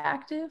be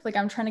active. Like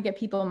I'm trying to get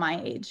people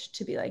my age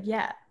to be like,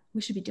 yeah,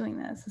 we should be doing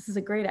this. This is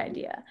a great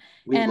idea.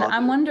 And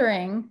I'm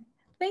wondering,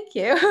 thank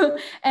you.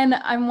 And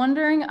I'm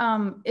wondering,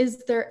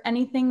 is there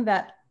anything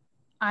that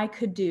I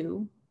could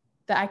do,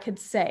 that I could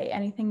say,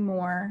 anything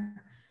more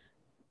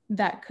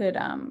that could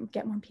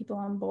get more people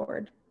on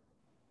board?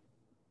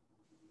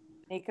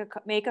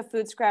 Make a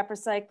food scrap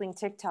recycling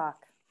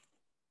TikTok.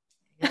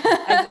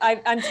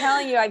 I'm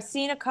telling you, I've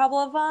seen a couple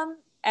of them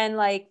and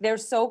like, they're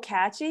so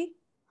catchy,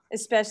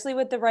 especially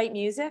with the right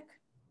music.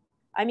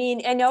 I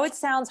mean, I know it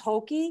sounds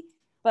hokey,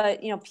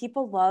 but you know,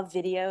 people love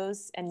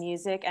videos and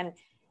music. And,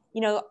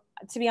 you know,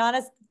 to be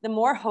honest, the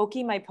more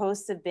hokey my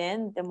posts have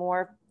been, the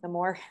more,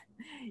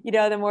 you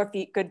know, the more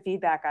good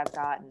feedback I've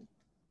gotten.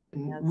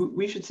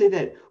 We should say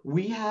that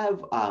we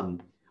have a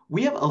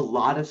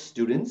lot of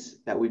students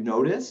that we've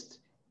noticed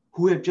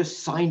who have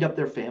just signed up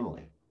their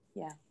family.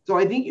 Yeah. So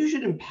I think you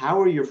should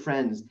empower your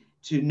friends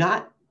to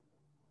not,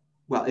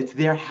 well, it's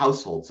their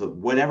household, so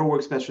whatever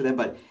works best for them,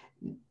 but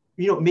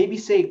you know, maybe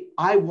say,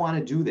 I want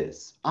to do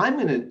this. I'm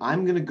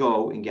gonna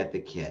go and get the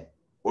kit,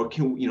 or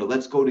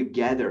let's go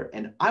together,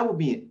 and I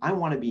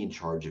want to be in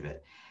charge of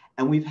it.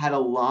 And we've had a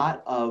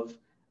lot of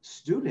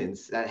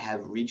students that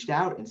have reached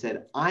out and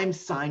said, I'm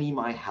signing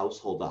my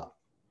household up.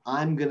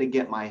 I'm gonna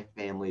get my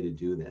family to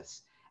do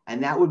this.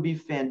 And that would be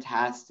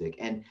fantastic.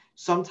 And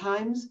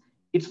sometimes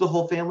it's the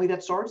whole family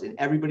that starts and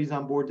everybody's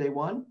on board day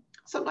one.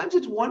 Sometimes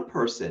it's one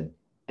person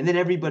and then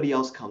everybody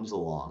else comes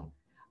along.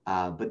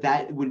 But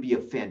that would be a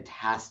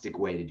fantastic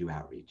way to do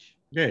outreach.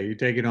 Yeah, you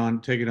take it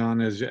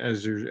on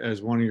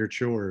as one of your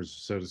chores,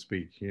 so to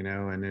speak, you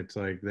know, and it's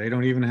like, they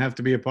don't even have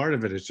to be a part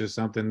of it. It's just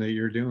something that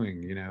you're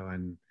doing, you know,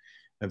 and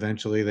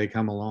eventually they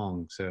come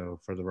along. So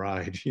for the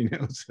ride, you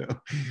know, so,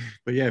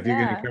 but yeah, if you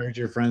can encourage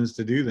your friends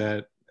to do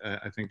that,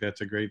 I think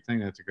that's a great thing.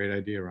 That's a great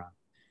idea, Ron.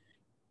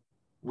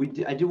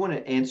 I do want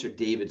to answer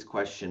David's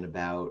question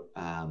about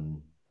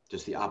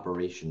just the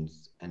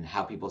operations and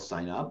how people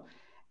sign up,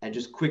 and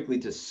just quickly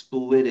to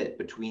split it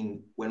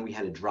between when we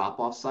had a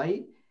drop-off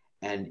site,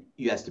 and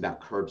you asked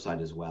about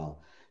curbside as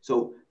well.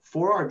 So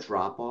for our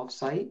drop-off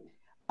site,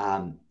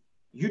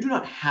 you do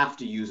not have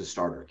to use a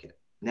starter kit.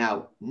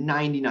 Now,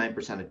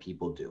 99% of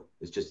people do.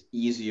 It's just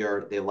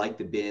easier. They like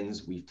the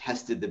bins. We've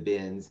tested the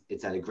bins.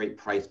 It's at a great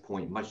price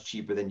point, much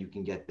cheaper than you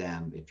can get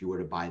them if you were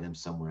to buy them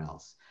somewhere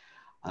else.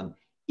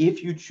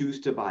 If you choose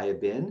to buy a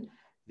bin,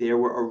 there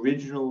were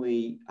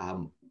originally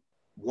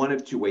one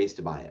of two ways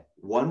to buy it.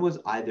 One was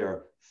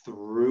either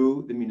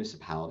through the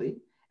municipality,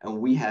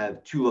 and we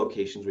have 2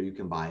 locations where you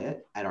can buy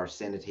it, at our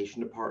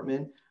sanitation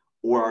department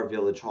or our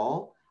village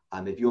hall.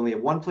 If you only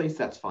have one place,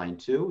 that's fine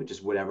too,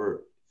 just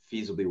whatever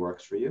feasibly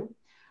works for you.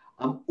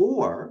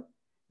 Or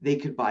they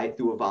could buy it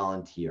through a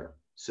volunteer.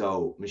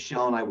 So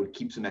Michelle and I would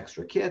keep some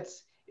extra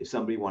kits. If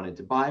somebody wanted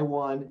to buy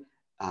one,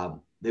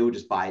 they would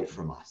just buy it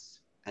from us.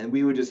 And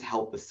we would just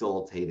help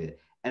facilitate it.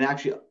 And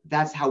actually,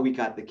 that's how we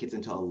got the kits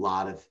into a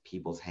lot of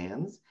people's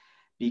hands,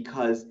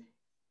 because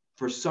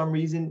for some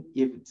reason,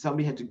 if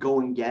somebody had to go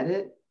and get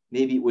it,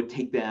 maybe it would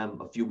take them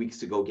a few weeks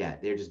to go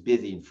get. They're just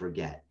busy and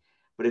forget.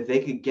 But if they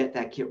could get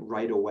that kit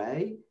right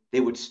away,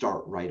 they would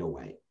start right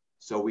away.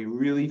 So we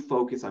really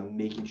focus on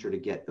making sure to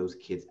get those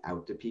kits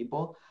out to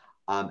people.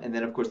 And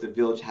then, of course, the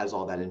village has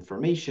all that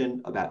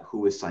information about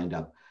who is signed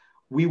up.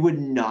 We would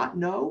not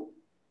know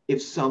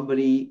if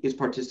somebody is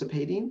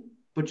participating,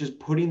 but just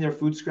putting their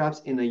food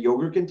scraps in a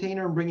yogurt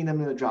container and bringing them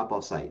to the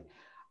drop-off site.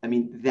 I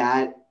mean,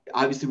 that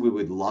obviously we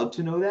would love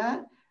to know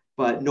that,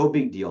 but no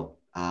big deal.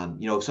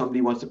 You know, if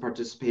somebody wants to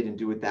participate and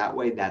do it that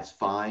way, that's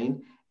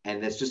fine.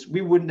 And that's just,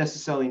 we wouldn't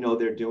necessarily know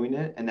they're doing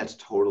it, and that's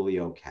totally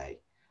okay.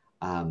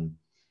 On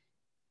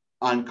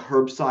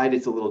curbside,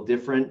 it's a little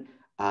different.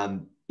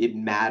 It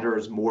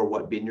matters more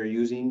what bin you're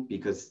using,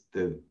 because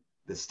the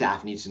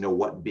staff needs to know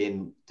what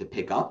bin to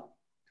pick up.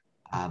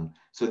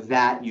 So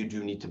that you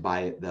do need to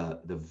buy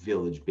the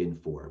village bin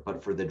for.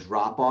 But for the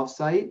drop-off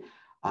site,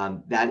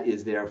 that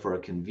is there for a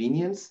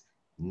convenience.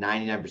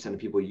 99% of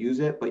people use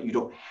it, but you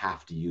don't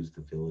have to use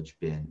the village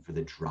bin for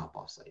the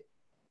drop-off site.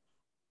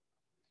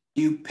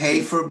 Do you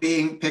pay for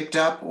being picked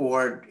up,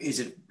 or is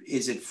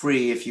it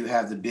free if you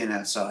have the bin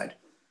outside?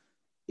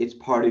 It's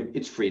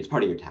free. It's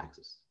part of your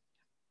taxes.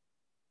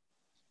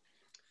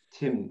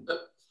 Tim,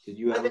 did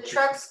you have? Are the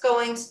trucks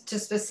going to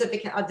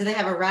specific, do they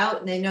have a route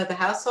and they know the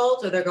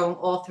households, or they're going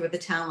all through the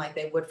town like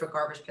they would for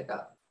garbage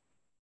pickup?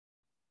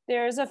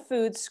 There's a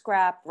food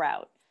scrap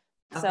route.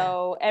 Okay.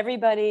 So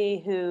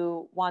everybody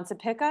who wants a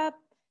pickup,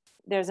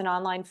 there's an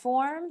online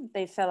form.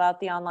 They fill out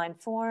the online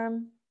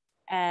form,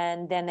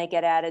 and then they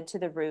get added to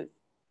the route.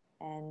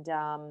 And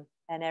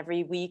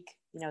every week,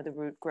 you know, the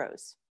route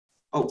grows.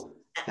 Oh,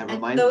 that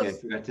reminds me, I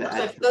forgot to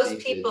add.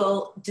 Those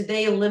people, do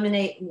they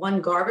eliminate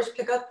one garbage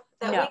pickup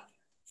that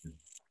week?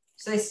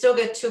 So they still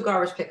get 2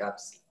 garbage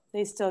pickups?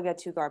 They still get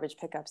 2 garbage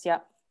pickups,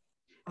 yep.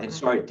 And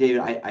sorry, David,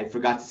 I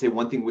forgot to say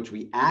one thing which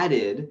we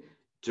added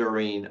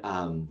during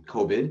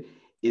COVID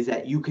is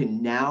that you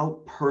can now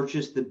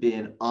purchase the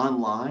bin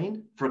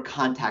online for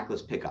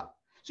contactless pickup.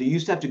 So you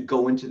used to have to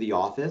go into the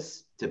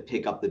office to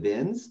pick up the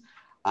bins.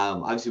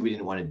 Obviously, we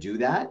didn't want to do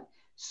that.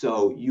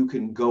 So you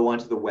can go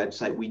onto the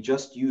website. We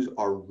just use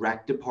our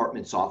rec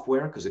department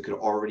software because it could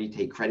already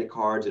take credit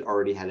cards. It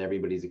already had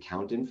everybody's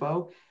account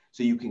info.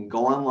 So you can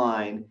go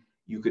online,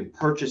 you can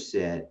purchase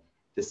it.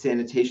 The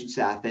sanitation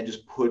staff then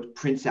just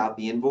prints out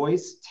the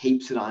invoice,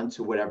 tapes it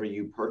onto whatever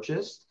you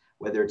purchased,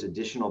 whether it's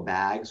additional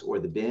bags or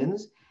the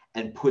bins,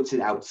 and puts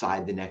it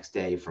outside the next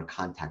day for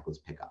contactless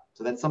pickup.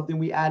 So that's something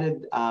we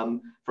added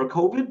for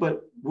COVID,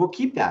 but we'll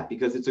keep that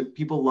because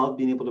people love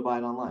being able to buy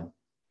it online.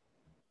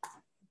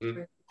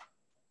 Mm-hmm.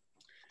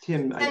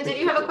 Tim, did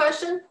you have a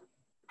question?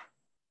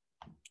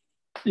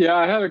 Yeah,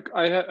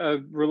 I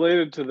had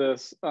related to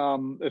this.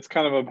 It's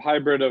kind of a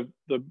hybrid of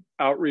the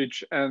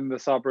outreach and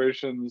this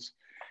operations.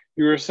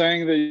 You were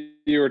saying that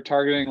you were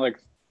targeting like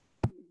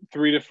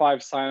 3 to 5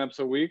 signups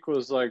a week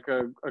was like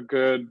a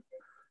good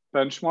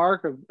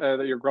benchmark of,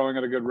 that you're growing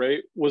at a good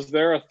rate. Was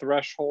there a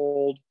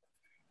threshold,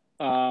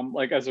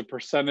 like as a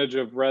percentage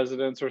of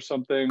residents or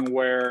something,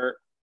 where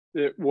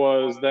it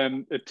was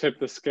then it tipped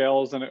the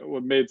scales and it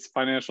made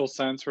financial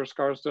sense for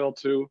Scarsdale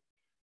to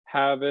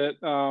have it,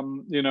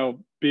 you know,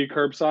 be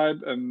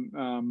curbside?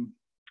 And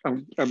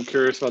I'm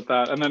curious about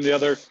that. And then the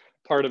other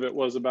part of it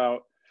was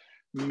about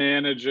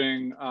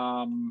managing,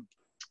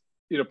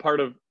 you know, part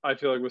of, I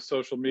feel like with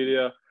social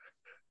media,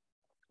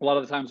 a lot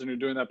of the times when you're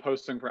doing that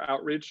posting for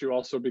outreach, you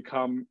also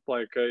become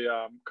like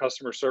a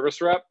customer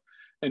service rep,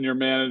 and you're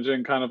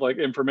managing kind of like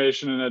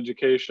information and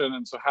education.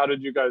 And so how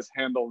did you guys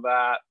handle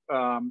that?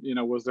 You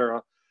know, was there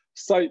a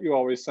site you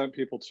always sent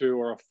people to,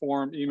 or a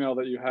form email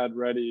that you had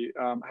ready?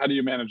 How do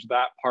you manage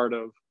that part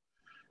of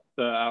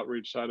the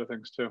outreach side of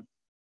things too?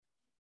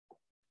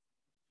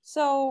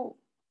 So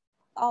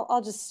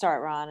I'll just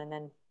start, Ron, and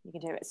then you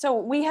can take it. So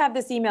we have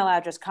this email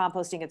address,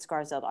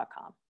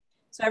 composting@scarsdale.com.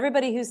 So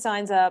everybody who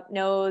signs up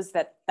knows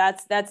that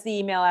that's the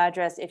email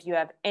address if you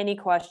have any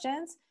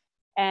questions.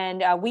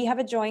 And we have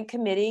a joint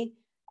committee.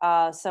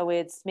 So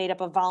it's made up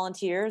of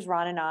volunteers,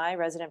 Ron and I,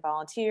 resident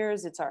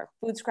volunteers. It's our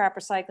food scrap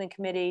recycling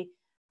committee,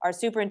 our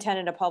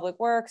superintendent of public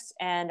works,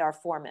 and our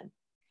foreman.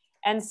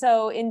 And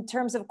so in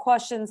terms of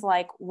questions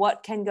like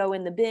what can go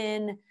in the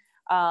bin,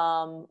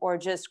 or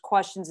just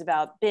questions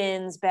about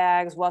bins,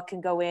 bags, what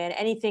can go in,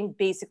 anything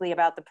basically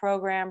about the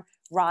program,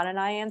 Ron and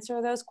I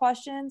answer those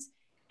questions.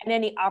 And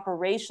any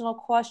operational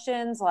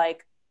questions,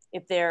 like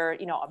if there,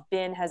 you know, a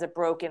bin has a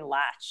broken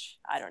latch,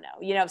 I don't know,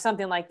 you know,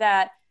 something like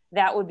that,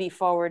 that would be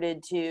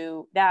forwarded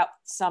to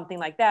something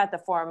like that, the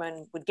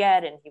foreman would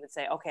get, and he would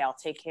say, okay, I'll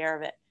take care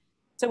of it.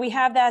 So we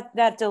have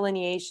that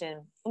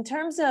delineation. In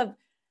terms of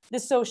the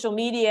social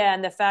media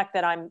and the fact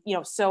that I'm, you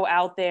know, so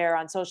out there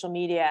on social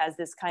media as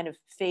this kind of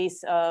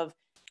face of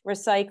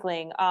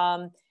recycling,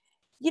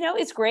 you know,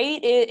 it's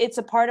great. It's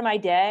a part of my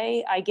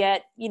day. I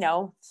get, you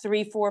know,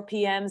 3-4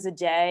 PMs a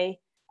day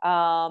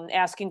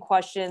asking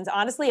questions,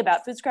 honestly,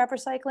 about food scrap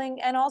recycling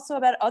and also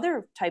about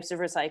other types of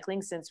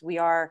recycling, since we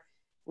are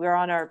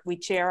we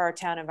chair our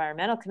town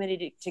environmental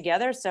committee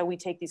together. So we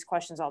take these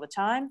questions all the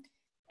time.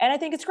 And I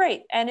think it's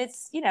great. And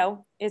it's, you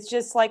know, it's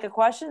just like a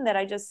question that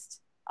I just,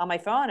 on my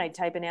phone, I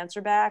type an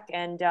answer back.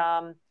 And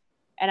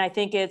I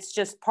think it's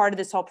just part of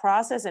this whole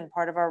process and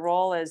part of our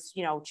role as,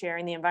 you know,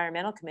 chairing the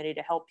environmental committee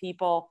to help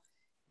people,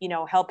 you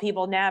know, help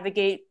people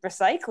navigate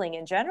recycling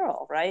in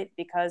general, right?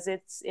 Because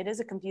it is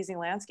a confusing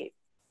landscape.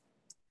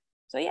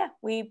 So yeah,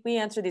 we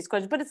answer these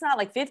questions, but it's not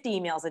like 50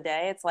 emails a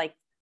day. It's like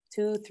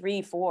 2,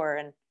 3, 4,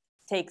 and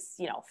takes,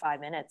 you know, 5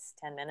 minutes,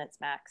 10 minutes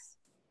max.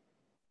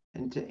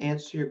 And to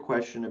answer your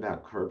question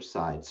about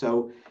curbside,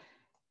 so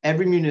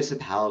every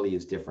municipality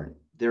is different.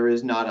 There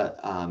is not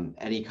a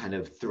any kind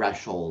of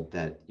threshold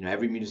that, you know,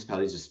 every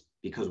municipality is just,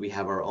 because we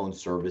have our own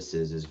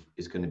services,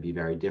 is going to be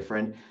very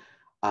different.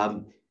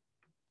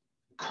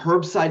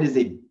 Curbside is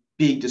a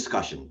big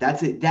discussion.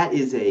 That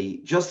is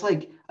just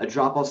like a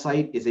drop-off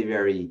site is a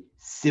very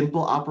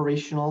simple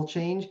operational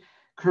change.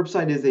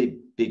 Curbside is a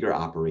bigger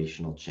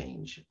operational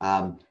change.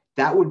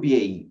 That would be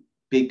a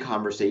big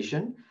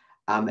conversation.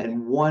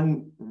 And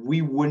one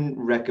we wouldn't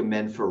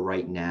recommend for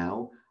right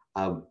now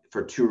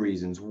for 2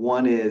 reasons.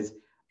 One is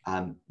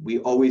we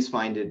always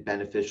find it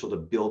beneficial to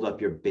build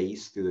up your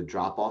base through the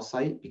drop-off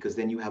site, because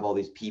then you have all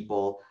these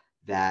people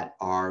that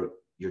are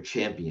your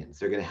champions.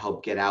 They're going to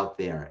help get out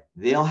there.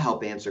 They'll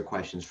help answer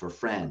questions for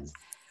friends.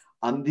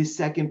 The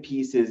second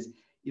piece is,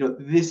 you know,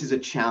 this is a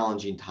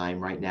challenging time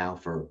right now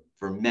for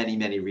many,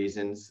 many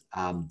reasons,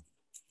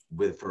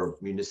 for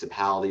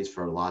municipalities,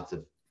 for lots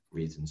of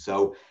reasons.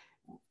 So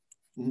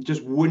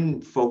just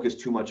wouldn't focus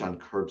too much on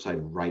curbside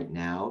right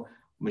now.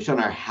 Michelle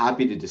and I are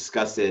happy to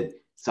discuss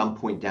it some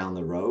point down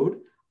the road,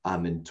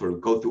 and sort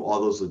of go through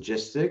all those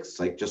logistics,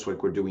 like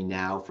we're doing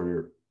now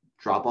for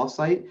drop-off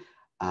site.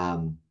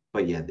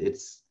 But yeah,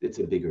 it's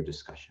a bigger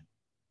discussion.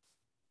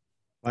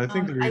 I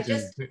think the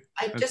reason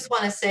I just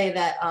want to say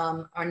that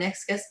our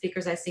next guest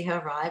speakers I see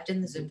have arrived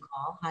in the Zoom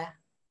call. Hi,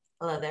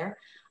 hello there.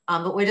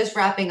 But we're just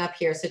wrapping up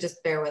here, so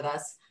just bear with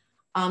us.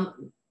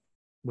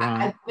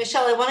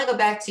 Michelle, I want to go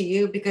back to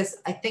you,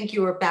 because I think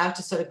you were about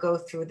to sort of go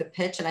through the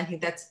pitch, and I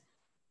think that's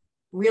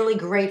really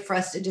great for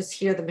us to just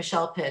hear the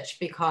Michelle pitch,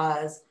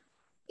 because,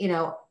 you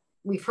know,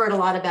 we've heard a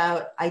lot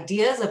about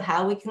ideas of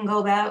how we can go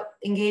about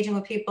engaging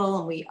with people,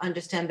 and we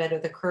understand better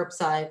the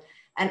curbside.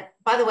 And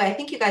by the way, I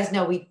think you guys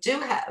know we do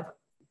have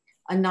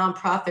a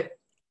nonprofit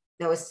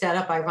that was set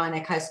up by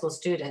Rhinebeck High School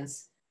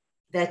students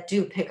that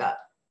do pick up.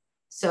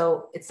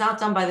 So it's not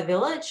done by the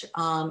village.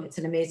 It's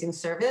an amazing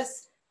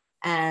service.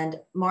 And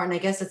Martin, I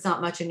guess it's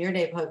not much in your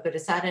neighborhood, but a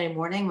Saturday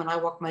morning when I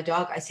walk my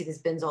dog, I see these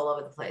bins all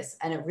over the place,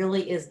 and it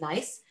really is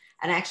nice.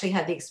 And I actually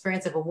had the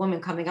experience of a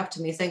woman coming up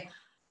to me saying,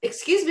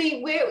 "Excuse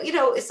me, where, you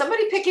know, is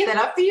somebody picking that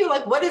up for you?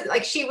 Like, what is,"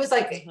 like, she was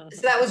like,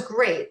 so that was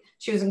great.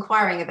 She was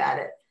inquiring about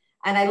it.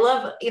 And I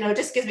love, you know, it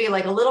just gives me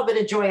like a little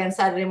bit of joy on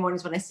Saturday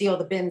mornings when I see all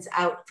the bins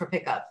out for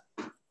pickup.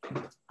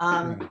 You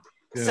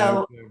know,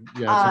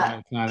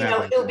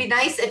 it would be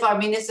nice if our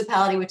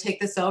municipality would take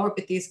this over,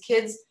 but these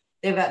kids,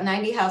 they have about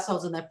 90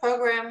 households in their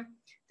program.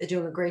 They're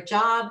doing a great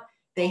job.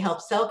 They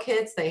help sell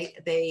kits.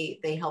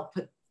 They help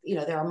put, you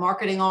know, they're a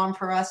marketing arm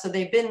for us. So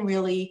they've been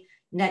really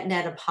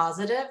net a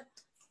positive.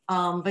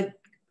 But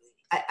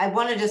I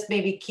want to just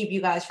maybe keep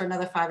you guys for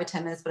another 5 or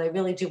 10 minutes, but I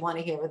really do want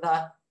to hear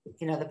the,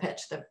 you know, the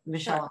pitch, the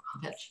Michelle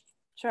pitch.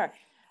 Sure.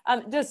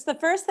 Just the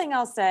first thing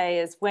I'll say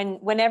is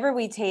whenever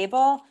we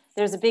table,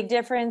 there's a big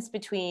difference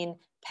between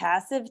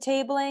passive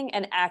tabling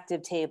and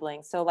active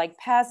tabling. So like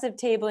passive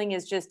tabling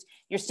is just,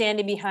 you're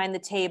standing behind the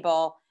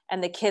table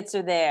and the kits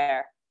are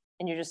there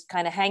and you're just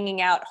kind of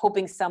hanging out,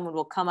 hoping someone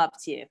will come up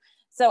to you.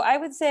 So I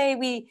would say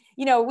we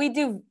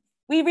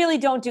really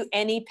don't do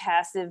any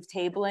passive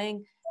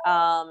tabling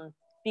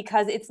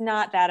because it's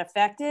not that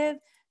effective.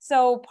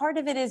 So part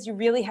of it is you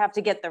really have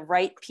to get the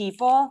right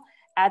people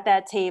at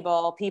that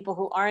table, people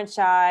who aren't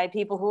shy,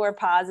 people who are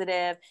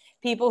positive,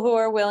 people who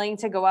are willing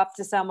to go up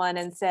to someone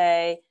and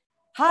say,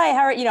 "Hi,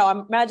 how are you?"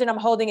 Imagine I'm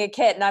holding a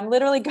kit and I'm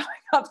literally going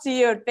up to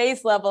you at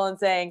face level and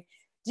saying,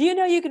 "Do you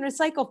know you can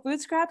recycle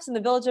food scraps in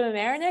the village of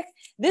Mamaroneck?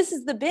 This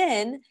is the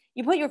bin.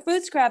 You put your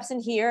food scraps in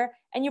here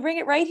and you bring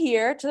it right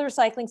here to the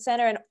recycling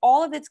center, and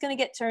all of it's going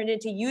to get turned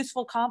into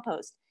useful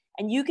compost.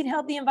 And you can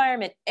help the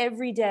environment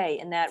every day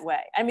in that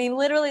way." I mean,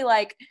 literally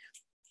like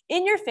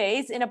in your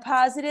face, in a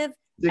positive,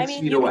 6 I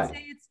mean, feet you away. can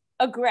say it's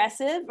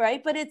aggressive,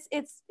 right? But it's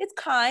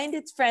kind,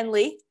 it's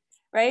friendly,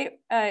 right?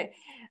 And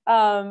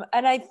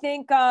I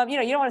think, you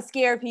don't want to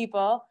scare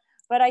people,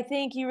 but I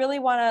think you really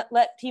want to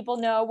let people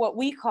know what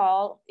we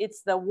call,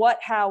 it's the what,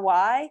 how,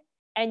 why.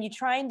 And you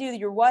try and do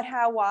your what,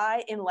 how,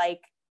 why in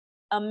like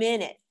a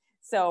minute.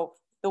 So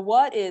the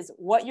what is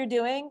what you're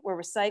doing. We're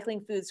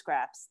recycling food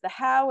scraps. The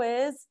how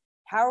is,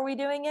 how are we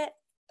doing it?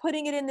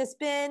 Putting it in this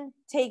bin,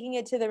 taking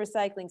it to the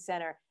recycling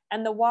center.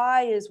 And the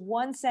why is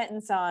one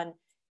sentence on,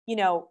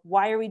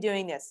 why are we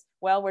doing this?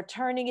 Well, we're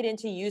turning it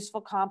into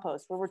useful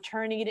compost. We're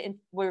returning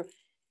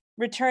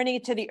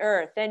it to the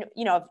earth. And,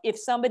 if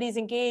somebody's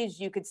engaged,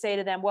 you could say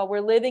to them, well,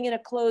 we're living in a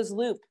closed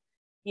loop.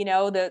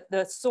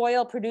 The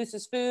soil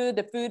produces food,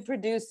 the food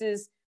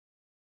produces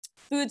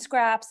food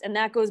scraps, and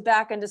that goes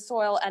back into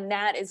soil, and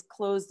that is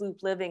closed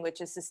loop living,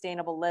 which is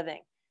sustainable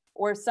living.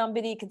 Or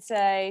somebody could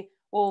say,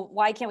 well,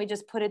 why can't we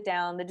just put it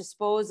down the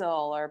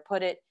disposal or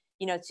put it,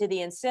 you know, to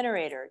the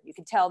incinerator? You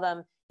could tell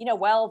them, you know,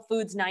 well,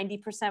 food's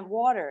 90%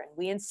 water and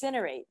we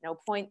incinerate. No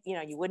point, you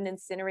know, you wouldn't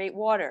incinerate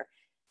water.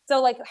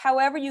 So like,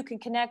 however you can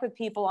connect with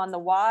people on the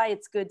why,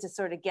 it's good to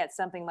sort of get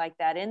something like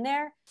that in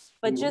there.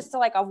 But just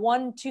like a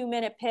 1-2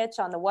 minute pitch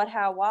on the what,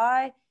 how,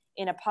 why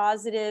in a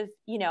positive,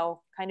 you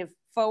know, kind of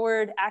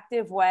forward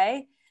active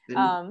way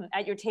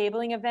at your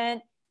tabling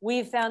event,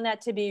 we've found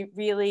that to be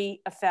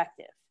really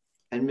effective.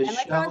 And Michelle,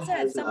 like Ron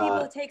said, some people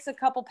it takes a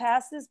couple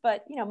passes,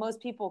 but you know, most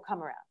people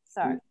come around.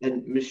 Sorry.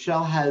 And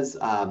Michelle has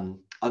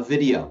a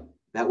video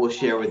that we'll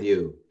share with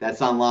you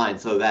that's online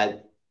so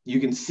that you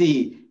can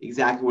see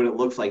exactly what it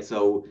looks like.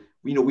 So,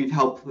 you know, we've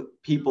helped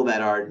people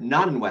that are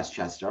not in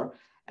Westchester.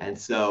 And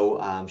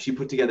so she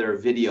put together a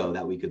video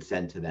that we could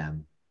send to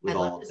them. With I'd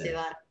all love to see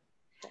that.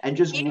 And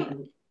just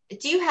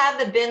do you have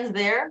the bins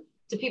there?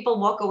 Do people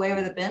walk away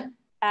with a bin?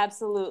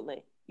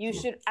 Absolutely. You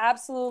should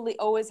absolutely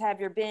always have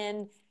your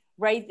bin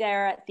right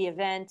there at the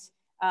event.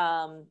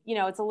 You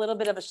know, it's a little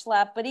bit of a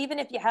schlep, but even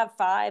if you have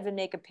 5 and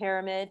make a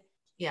pyramid,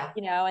 yeah,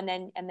 you know, and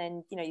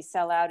then, you know, you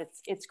sell out,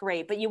 it's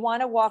great, but you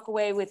want to walk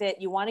away with it.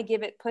 You want to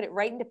give it, put it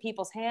right into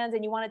people's hands,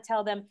 and you want to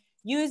tell them,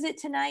 use it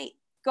tonight,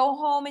 go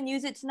home and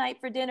use it tonight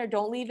for dinner.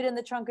 Don't leave it in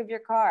the trunk of your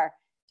car.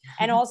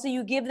 And also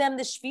you give them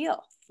the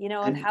spiel, you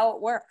know, of how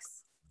it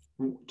works.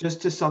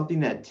 Just to something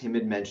that Tim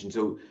had mentioned.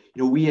 So,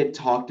 you know, we had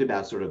talked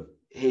about sort of,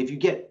 hey, if you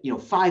get, you know,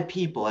 5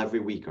 people every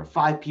week or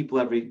 5 people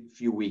every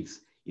few weeks,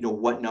 you know,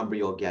 what number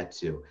you'll get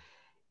to.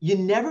 You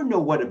never know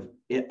what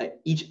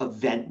each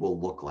event will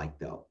look like,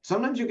 though.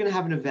 Sometimes you're going to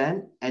have an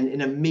event and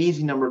an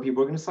amazing number of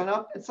people are going to sign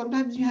up. And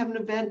sometimes you have an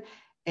event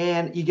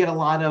and you get a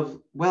lot of,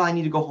 well, I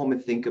need to go home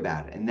and think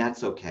about it. And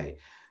that's okay.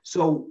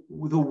 So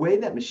the way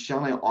that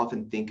Michelle and I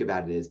often think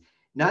about it is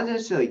not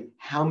necessarily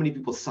how many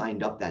people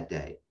signed up that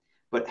day,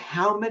 but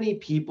how many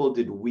people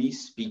did we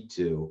speak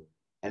to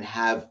and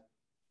have,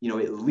 you know,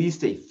 at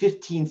least a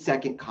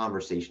 15-second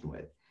conversation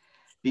with?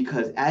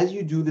 Because as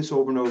you do this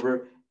over and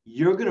over,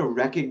 you're going to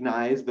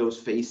recognize those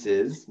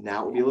faces.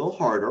 Now it will be a little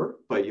harder,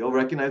 but you'll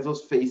recognize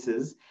those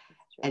faces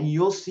and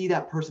you'll see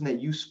that person that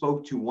you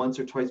spoke to once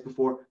or twice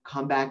before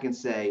come back and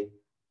say,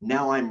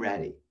 now I'm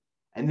ready.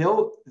 And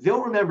they'll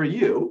remember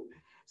you.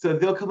 So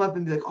they'll come up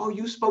and be like, oh,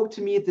 you spoke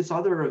to me at this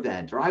other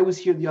event, or I was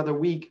here the other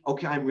week.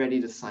 Okay, I'm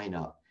ready to sign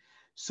up.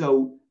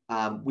 So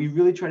we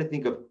really try to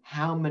think of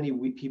how many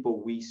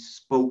people we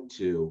spoke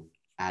to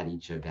at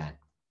each event.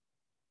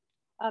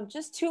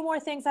 Just 2 more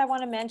things I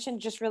want to mention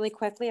just really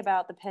quickly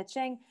about the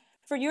pitching.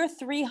 For your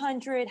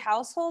 300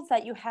 households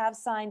that you have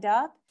signed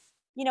up,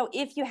 you know,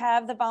 if you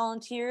have the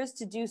volunteers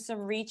to do some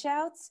reach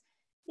outs,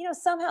 you know,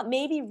 somehow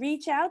maybe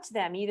reach out to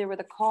them either with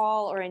a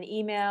call or an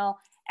email,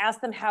 ask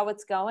them how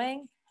it's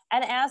going,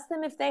 and ask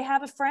them if they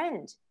have a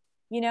friend.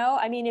 You know,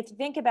 I mean, if you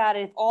think about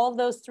it, if all of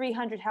those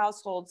 300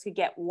 households could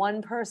get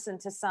 1 person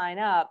to sign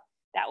up,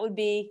 that would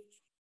be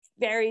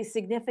very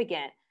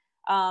significant.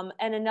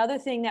 And another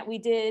thing that we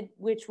did,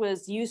 which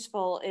was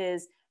useful,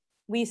 is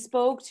we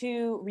spoke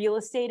to real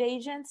estate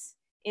agents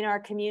in our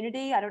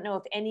community. I don't know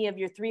if any of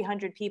your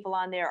 300 people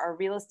on there are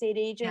real estate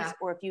agents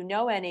or if you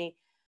know any,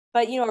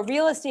 but you know, a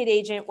real estate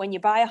agent, when you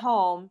buy a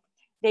home,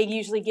 they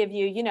usually give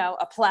you, you know,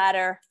 a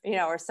platter, you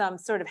know, or some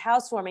sort of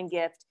housewarming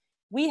gift.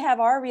 We have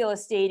our real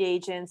estate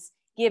agents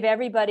give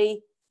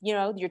everybody, you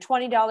know, your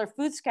 $20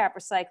 food scrap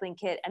recycling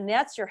kit, and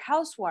that's your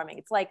housewarming.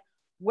 It's like,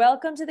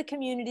 welcome to the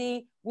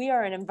community. We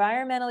are an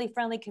environmentally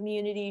friendly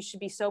community. You should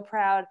be so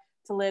proud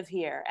to live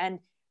here. And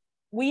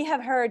we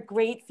have heard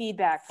great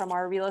feedback from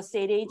our real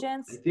estate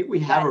agents. I think we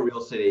have a real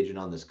estate agent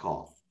on this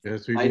call.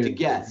 Yes, we I had did. to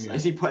guess. Yeah. I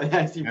see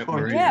points.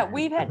 Yeah,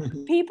 we've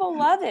had people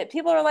love it.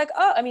 People are like,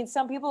 oh, I mean,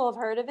 some people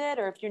have heard of it,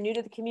 or if you're new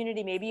to the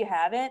community, maybe you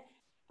haven't.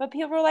 But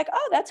people are like,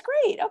 oh, that's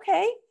great.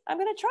 Okay, I'm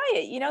going to try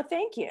it. You know,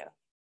 thank you.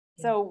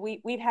 So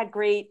we've had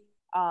great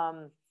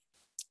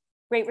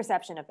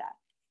reception of that.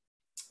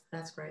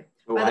 That's great.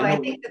 Oh, By the way, I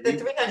know think that the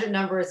 300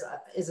 number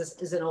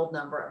is an old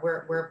number.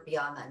 We're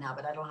beyond that now,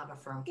 but I don't have a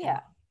firm count. Yeah.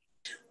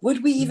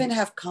 Would we even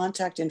have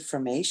contact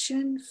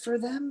information for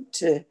them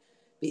to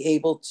be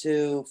able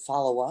to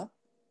follow up?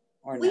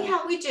 Or We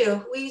no? we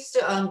do. We used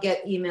to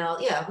get email.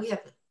 Yeah, we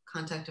have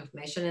contact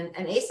information,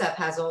 and ASAP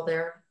has all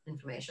their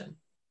information.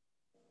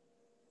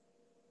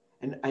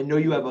 And I know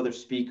you have other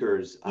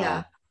speakers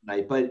tonight,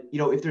 but you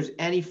know, if there's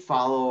any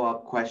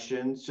follow-up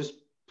questions, just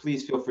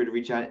please feel free to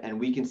reach out and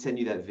we can send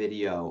you that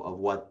video of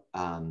what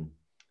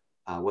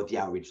the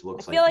outreach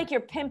looks like. I feel like you're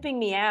pimping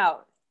me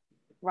out,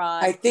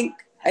 Ron. I think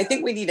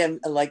we need a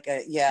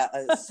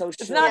social.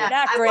 It's not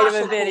that great of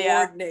a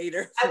video.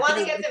 Coordinator. I want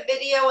to get the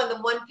video and the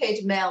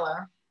 1-page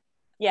mailer.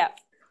 Yeah,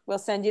 we'll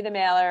send you the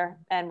mailer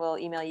and we'll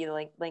email you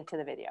the link to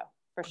the video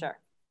for sure.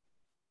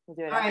 We'll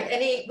do it. All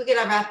right, we're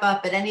gonna wrap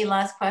up, but any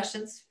last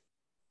questions,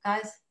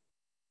 guys?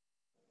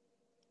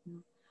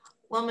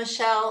 Well,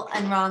 Michelle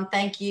and Ron,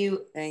 thank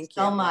you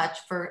so much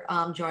for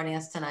joining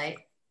us tonight.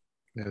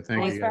 Yeah, thank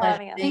Thanks you. for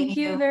having us. Thank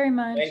you very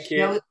much. Thank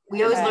you.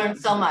 We always Okay. learn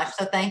so much,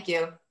 so thank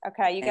you.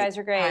 Okay, you guys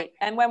are great. right.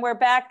 And when we're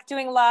back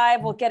doing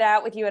live, we'll get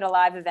out with you at a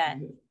live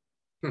event.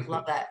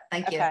 Love that.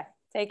 Thank you. Okay,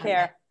 take Okay.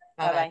 care.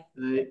 Bye-bye.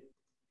 Bye-bye.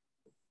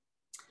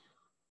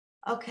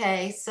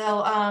 Okay,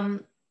 so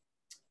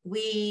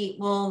we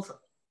will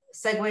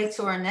segue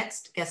to our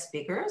next guest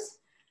speakers.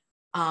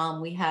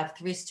 We have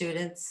 3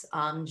 students,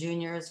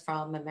 juniors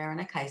from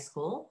Mamaroneck High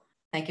School.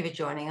 Thank you for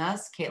joining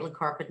us. Caitlin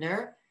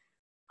Carpenter,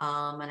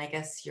 and I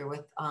guess you're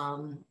with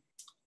Michaela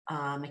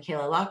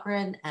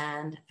Lochran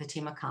and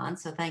Fatima Khan.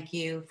 So thank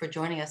you for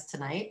joining us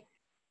tonight.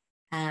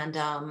 And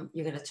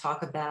you're going to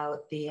talk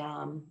about the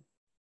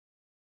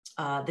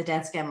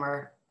dance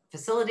scammer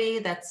facility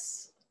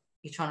that's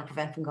you're trying to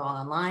prevent from going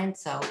online.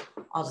 So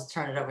I'll just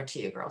turn it over to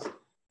you, girls.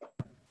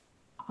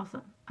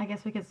 Awesome. I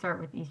guess we could start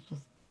with each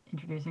just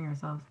introducing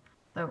ourselves.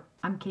 So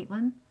I'm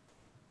Caitlin.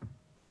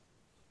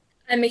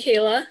 I'm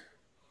Michaela.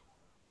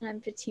 I'm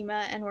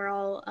Fatima, and we're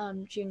all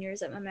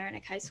juniors at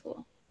Mamaroneck High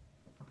School.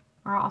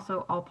 We're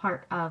also all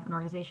part of an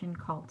organization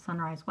called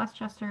Sunrise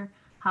Westchester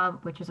Hub,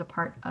 which is a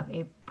part of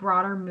a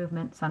broader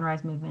movement,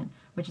 Sunrise Movement,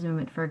 which is a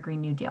movement for a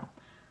Green New Deal.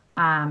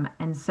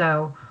 And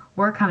so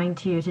we're coming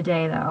to you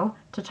today, though,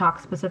 to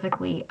talk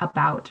specifically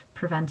about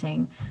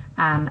preventing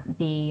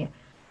the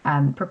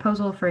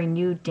proposal for a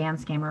new Dan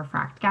Scammer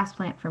fracked gas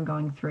plant from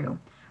going through.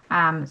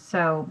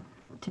 So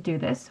to do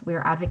this, we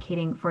are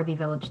advocating for the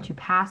village to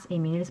pass a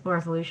municipal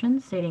resolution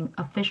stating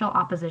official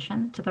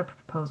opposition to the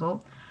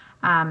proposal.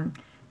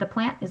 The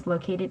plant is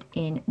located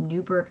in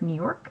Newburgh, New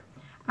York,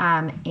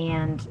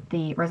 and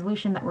the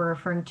resolution that we're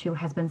referring to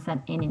has been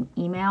sent in an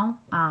email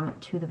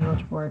to the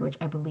village board, which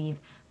I believe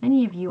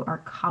many of you are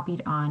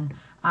copied on.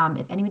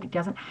 If anybody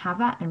doesn't have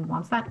that and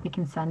wants that, we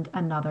can send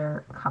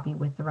another copy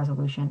with the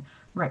resolution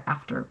right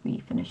after we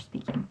finish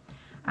speaking.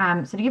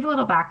 So to give a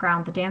little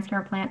background, the Dan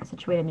Scammer plant is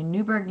situated in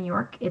Newburgh, New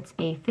York. It's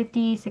a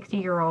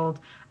 60-year-old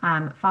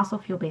fossil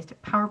fuel-based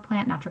power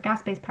plant, natural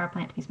gas-based power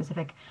plant to be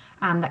specific,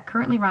 that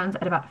currently runs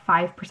at about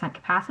 5%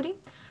 capacity.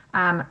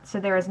 So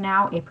there is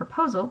now a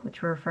proposal,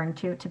 which we're referring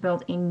to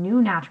build a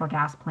new natural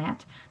gas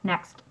plant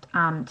next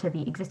to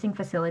the existing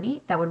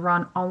facility that would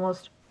run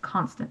almost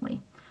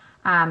constantly.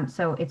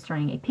 So it's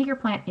turning a peaker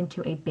plant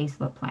into a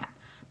baseload plant.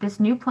 This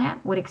new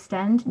plant would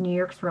extend New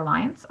York's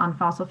reliance on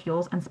fossil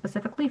fuels and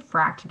specifically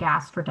fracked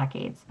gas for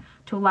decades.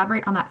 To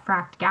elaborate on that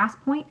fracked gas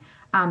point,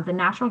 the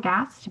natural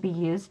gas to be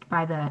used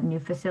by the new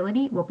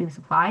facility will be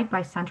supplied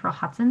by Central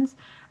Hudson's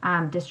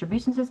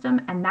distribution system,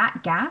 and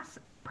that gas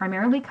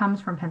primarily comes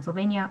from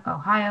Pennsylvania,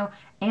 Ohio,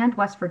 and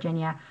West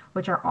Virginia,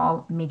 which are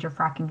all major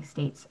fracking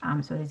states.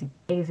 So it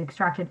is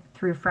extracted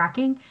through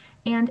fracking,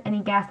 and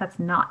any gas that's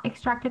not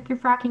extracted through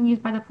fracking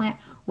used by the plant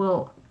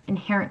will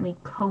inherently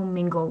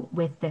commingle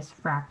with this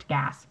fracked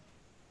gas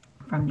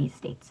from these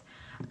states.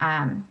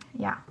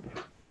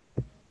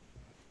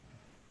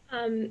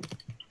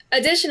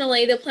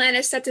 Additionally, the plant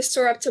is set to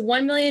store up to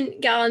 1 million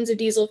gallons of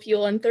diesel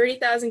fuel and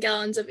 30,000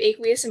 gallons of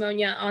aqueous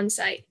ammonia on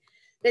site.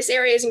 This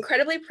area is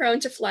incredibly prone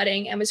to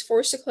flooding and was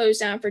forced to close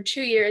down for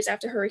 2 years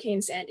after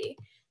Hurricane Sandy.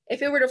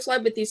 If it were to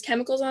flood with these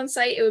chemicals on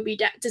site, it would be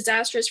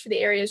disastrous for the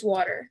area's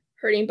water,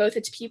 hurting both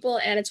its people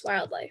and its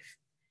wildlife.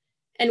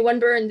 And when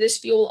burned, this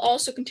fuel will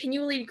also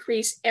continually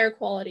decrease air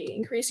quality,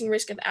 increasing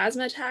risk of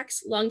asthma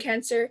attacks, lung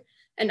cancer,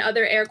 and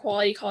other air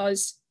quality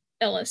caused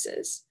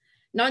illnesses.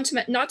 Not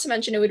to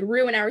mention, it would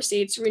ruin our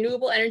state's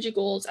renewable energy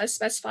goals as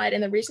specified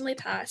in the recently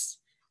passed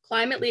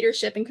Climate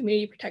Leadership and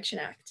Community Protection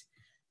Act.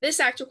 This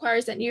act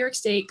requires that New York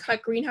State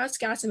cut greenhouse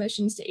gas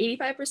emissions to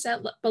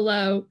 85%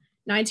 below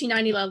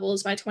 1990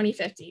 levels by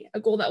 2050, a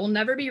goal that will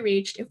never be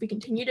reached if we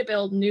continue to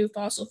build new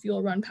fossil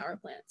fuel run power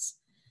plants.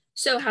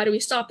 So how do we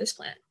stop this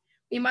plant?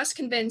 We must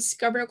convince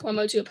Governor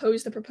Cuomo to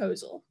oppose the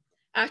proposal.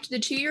 After the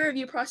 2-year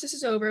review process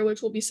is over,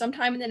 which will be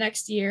sometime in the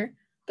next year,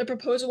 the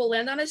proposal will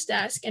land on his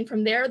desk, and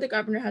from there, the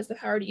governor has the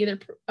power to either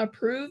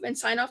approve and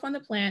sign off on the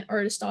plant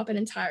or to stop it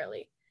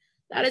entirely.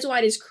 That is why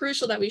it is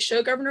crucial that we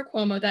show Governor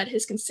Cuomo that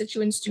his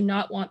constituents do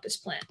not want this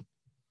plant.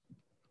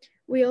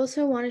 We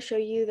also want to show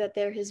you that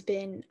there has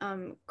been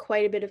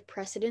quite a bit of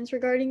precedence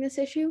regarding this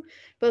issue.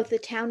 Both the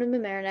town of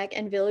Mamaroneck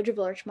and Village of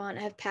Larchmont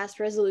have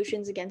passed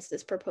resolutions against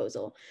this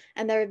proposal,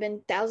 and there have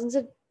been thousands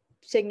of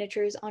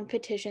signatures on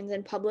petitions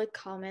and public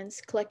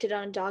comments collected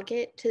on a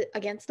docket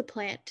against the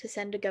plant to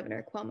send to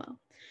Governor Cuomo.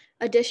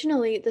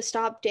 Additionally, the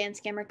Stop Dan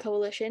Scammer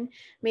Coalition,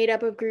 made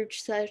up of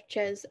groups such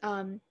as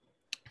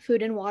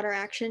Food and Water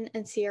Action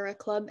and Sierra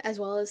Club, as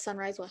well as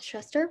Sunrise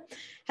Westchester,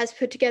 has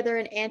put together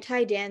an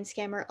anti-Dan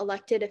Scammer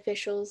elected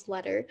officials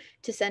letter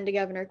to send to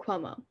Governor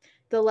Cuomo.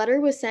 The letter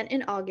was sent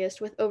in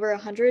August with over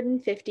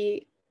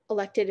 150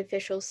 elected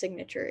officials'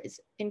 signatures,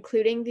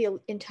 including the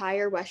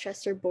entire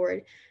Westchester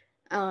board,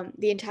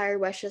 the entire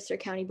Westchester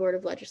County Board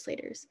of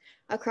Legislators.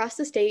 Across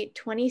the state,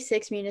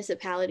 26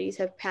 municipalities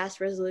have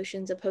passed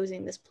resolutions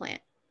opposing this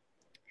plant.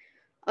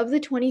 Of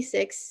the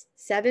 26,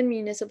 7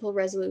 municipal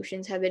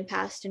resolutions have been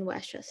passed in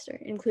Westchester,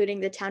 including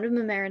the town of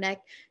Mamaroneck,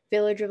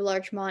 Village of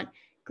Larchmont,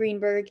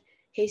 Greenburgh,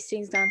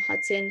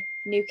 Hastings-on-Hudson,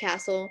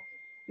 Newcastle,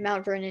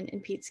 Mount Vernon,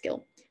 and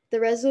Peekskill. The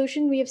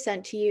resolution we have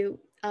sent to you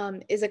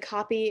is a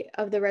copy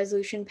of the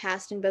resolution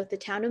passed in both the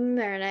town of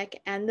Mamaroneck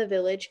and the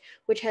village,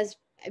 which has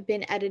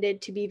been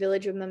edited to be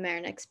Village of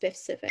Mamaroneck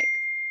specific.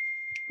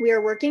 We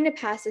are working to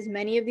pass as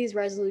many of these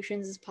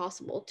resolutions as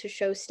possible to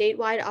show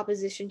statewide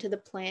opposition to the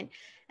plant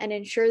and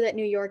ensure that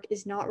New York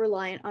is not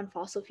reliant on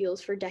fossil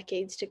fuels for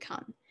decades to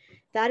come.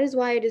 That is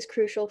why it is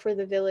crucial for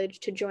the village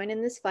to join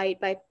in this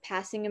fight by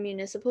passing a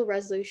municipal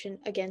resolution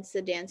against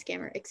the Dan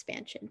Scammer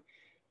expansion.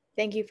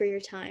 Thank you for your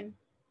time.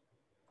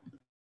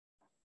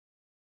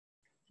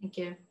 Thank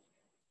you.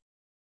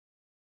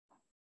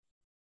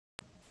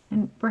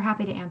 And we're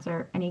happy to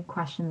answer any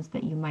questions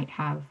that you might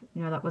have.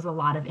 You know, that was a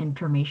lot of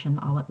information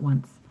all at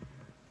once.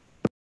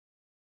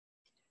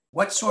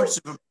 What sorts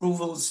of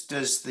approvals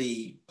does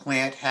the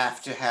plant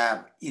have to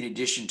have in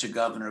addition to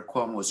Governor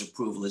Cuomo's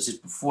approval? Is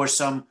it before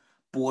some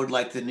board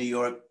like the New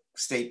York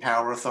State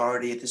Power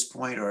Authority at this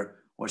point, or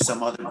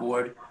some other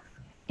board?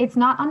 It's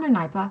not under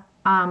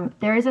NYPA.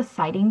 There is a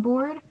siting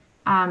board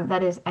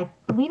that is, I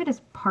believe it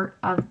is part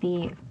of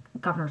the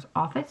governor's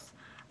office.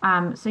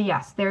 So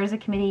yes, there is a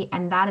committee,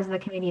 and that is the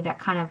committee that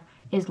kind of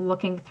is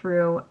looking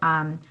through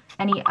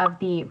any of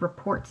the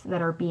reports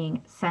that are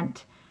being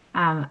sent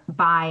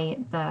by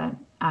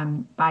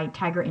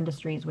Tiger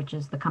Industries, which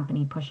is the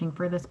company pushing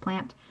for this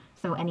plant.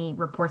 So any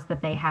reports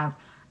that they have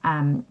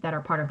that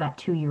are part of that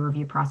 2-year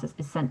review process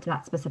is sent to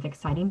that specific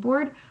siting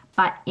board.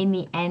 But in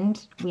the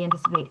end, we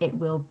anticipate it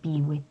will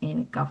be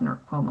within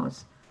Governor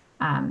Cuomo's,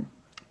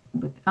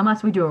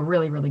 unless we do a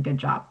really, really good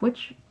job,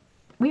 which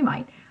we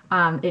might.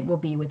 It will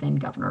be within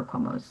Governor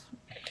Cuomo's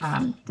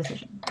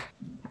decision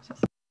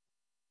process.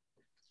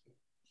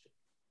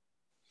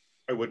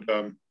 I would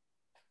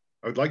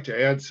like to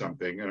add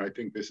something, and I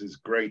think this is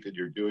great that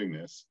you're doing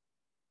this.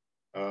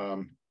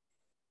 When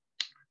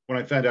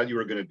I found out you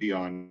were going to be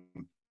on,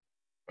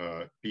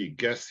 be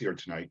guests here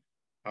tonight,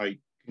 can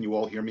you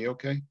all hear me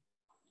okay?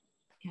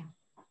 Yeah.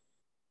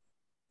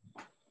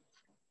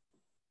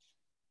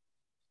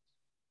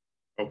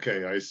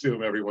 Okay, I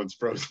assume everyone's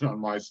frozen on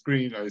my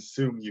screen. I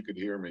assume you could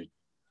hear me.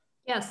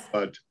 Yes.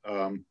 But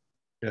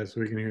yes,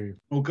 we can hear you.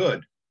 Oh,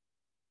 good.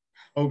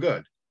 Oh,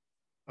 good.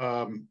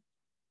 So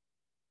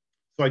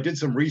I did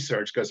some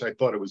research because I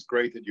thought it was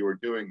great that you were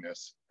doing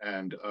this.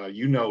 And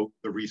you know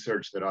the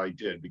research that I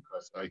did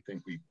because I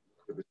think we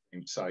go to the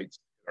same sites,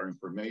 our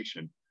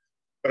information.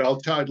 But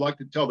I'd like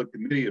to tell the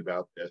committee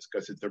about this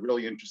because it's a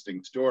really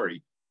interesting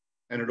story.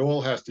 And it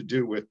all has to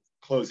do with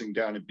closing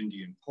down of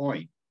Indian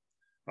Point.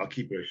 I'll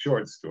keep it a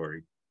short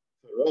story.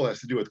 So it all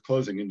has to do with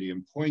closing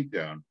Indian Point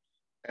down.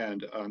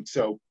 And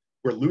so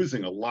we're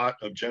losing a lot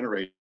of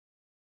generating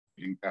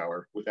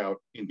power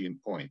without Indian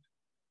Point.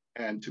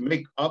 And to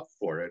make up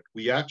for it,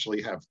 we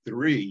actually have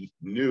 3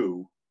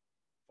 new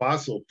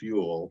fossil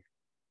fuel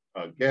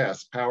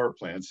gas power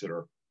plants that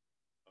are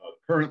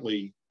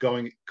currently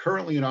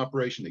in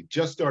operation. They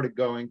just started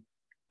going.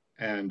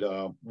 And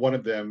one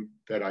of them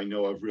that I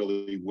know of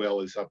really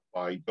well is up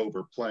by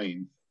Dover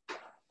Plains,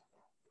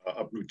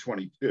 up Route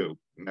 22,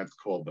 and that's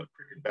called the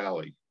Cricket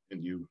Valley,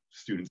 and you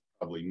students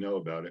probably know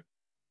about it.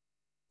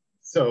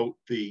 So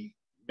the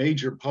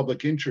major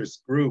public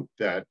interest group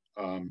that,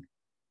 and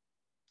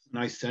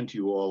I sent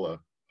you all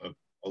a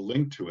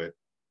link to it,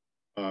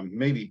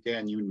 maybe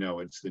Dan, you know,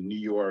 it's the New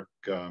York,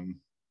 I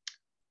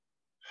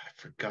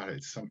forgot,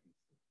 it's something,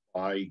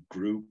 I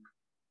group,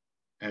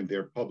 and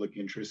their public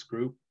interest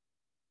group,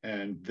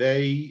 and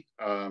they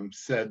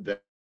said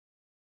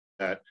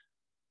that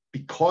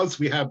because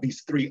we have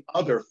these 3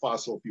 other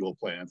fossil fuel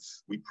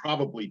plants, we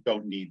probably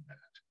don't need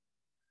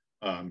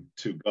that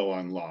to go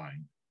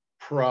online.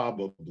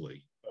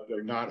 Probably.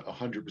 They're not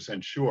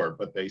 100% sure,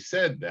 but they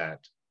said that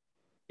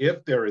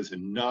if there is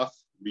enough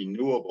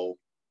renewable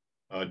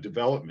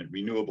development,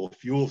 renewable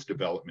fuels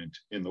development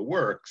in the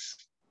works,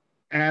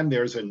 and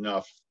there's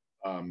enough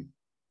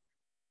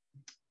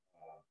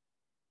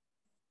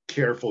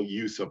careful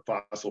use of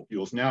fossil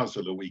fuels now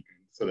so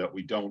that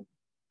we don't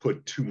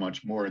put too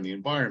much more in the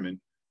environment,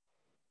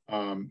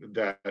 and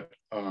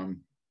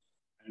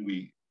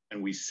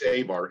we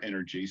save our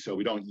energy so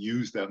we don't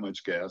use that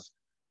much gas,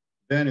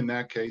 then in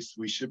that case,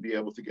 we should be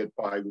able to get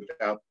by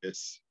without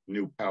this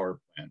new power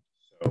plant.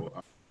 So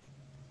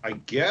I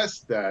guess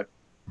that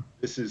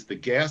this is the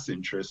gas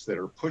interests that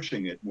are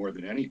pushing it more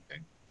than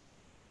anything.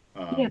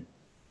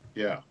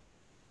 Yeah.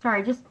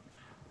 Sorry, just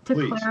to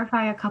Please.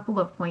 clarify a couple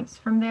of points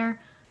from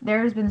there.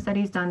 There's been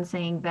studies done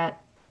saying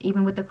that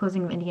even with the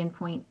closing of Indian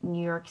Point,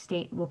 New York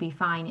State will be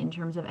fine in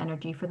terms of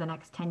energy for the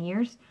next 10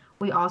 years.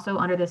 We also,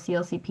 under the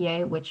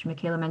CLCPA, which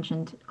Michaela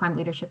mentioned, Climate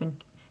Leadership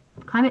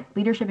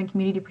and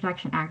Community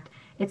Protection Act,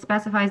 it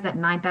specifies that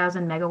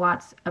 9,000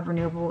 megawatts of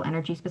renewable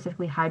energy,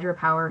 specifically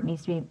hydropower,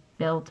 needs to be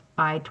built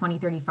by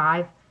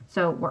 2035.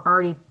 So we're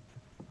already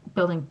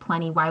building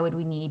plenty. Why would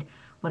we need,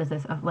 what is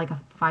this, like a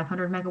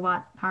 500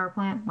 megawatt power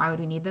plant? Why would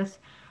we need this?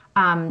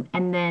 And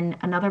then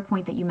another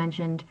point that you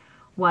mentioned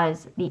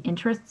was the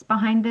interests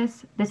behind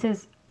this. This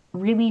is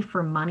really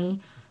for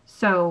money.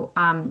 So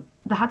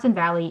the Hudson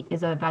Valley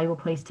is a valuable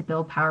place to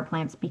build power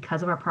plants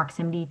because of our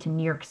proximity to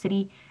New York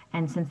City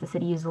And since the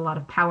city uses a lot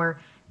of power,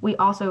 we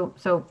also,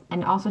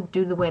 and also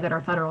due to the way that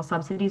our federal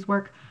subsidies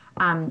work,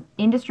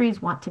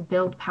 industries want to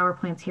build power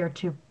plants here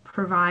to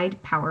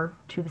provide power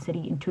to the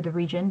city and to the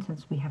region,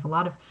 since we have a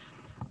lot of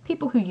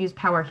people who use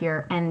power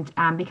here. And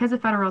because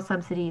of federal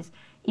subsidies,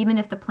 even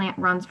if the plant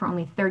runs for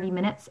only 30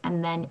 minutes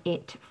and then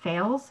it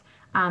fails,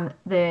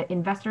 the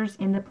investors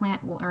in the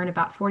plant will earn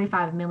about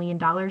 $45 million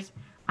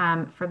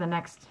for the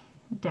next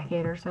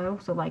decade or so.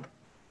 So like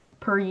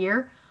per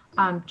year,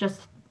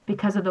 just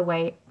because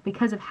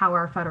of how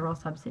our federal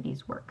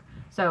subsidies work.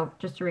 So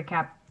just to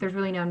recap, there's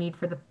really no need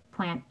for the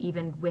plant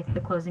even with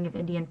the closing of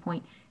Indian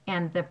Point,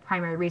 and the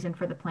primary reason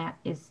for the plant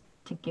is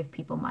to give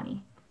people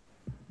money.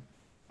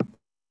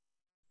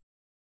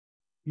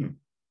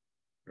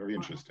 Very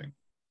interesting.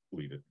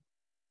 Believe it.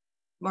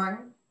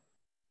 Martin?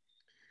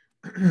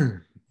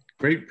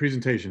 Great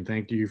presentation.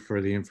 Thank you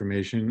for the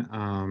information.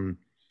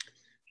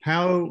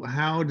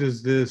 How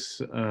does this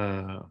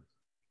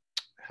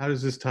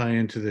tie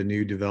into the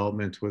new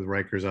developments with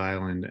Rikers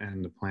Island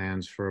and the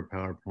plans for a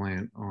power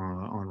plant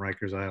on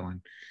Rikers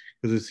Island?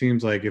 Because it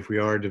seems like if we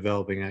are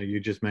developing it, you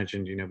just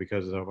mentioned,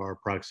 because of our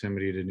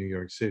proximity to New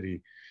York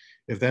City,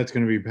 if that's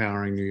going to be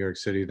powering New York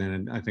City,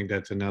 then I think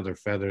that's another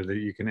feather that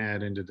you can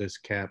add into this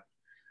cap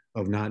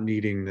of not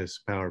needing this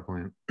power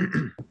plant.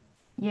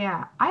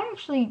 Yeah, I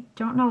actually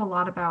don't know a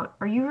lot about,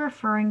 are you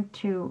referring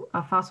to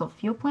a fossil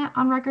fuel plant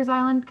on Rikers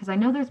Island? Because I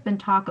know there's been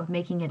talk of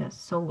making it a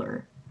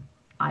solar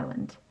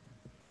island.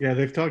 Yeah,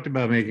 they've talked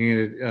about making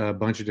it a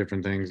bunch of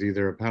different things,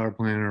 either a power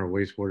plant or a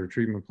wastewater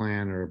treatment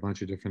plant or a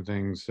bunch of different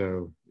things.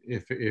 So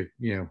if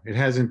it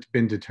hasn't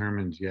been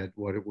determined yet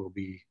what it will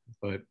be,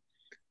 but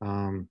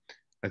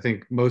I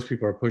think most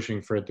people are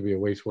pushing for it to be a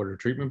wastewater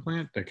treatment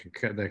plant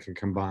that can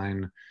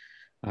combine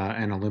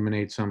and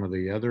eliminate some of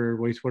the other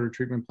wastewater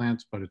treatment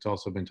plants, but it's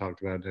also been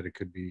talked about that it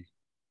could be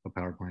a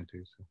power plant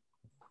too. So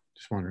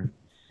just wondering.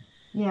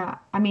 Yeah,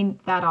 I mean,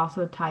 that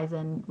also ties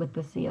in with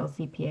the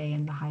CLCPA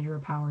and the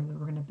hydropower that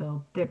we're going to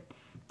build.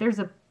 There's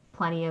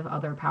plenty of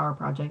other power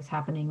projects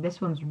happening.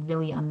 This one's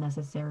really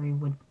unnecessary,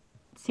 would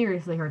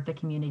seriously hurt the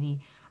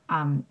community,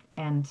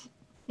 and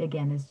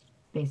again, is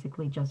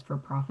basically just for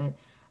profit.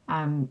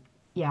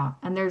 Yeah,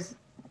 and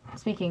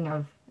speaking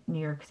of New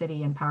York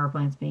City and power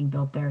plants being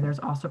built there, there's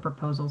also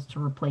proposals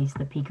to replace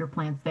the peaker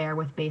plants there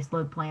with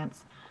baseload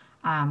plants.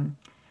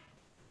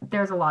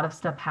 There's a lot of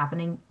stuff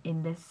happening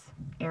in this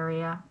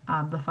area,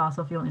 the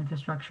fossil fuel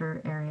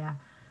infrastructure area.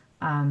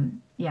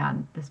 Yeah,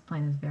 this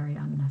plan is very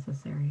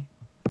unnecessary.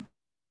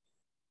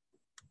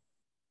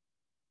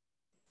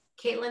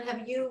 Caitlin,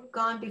 have you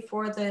gone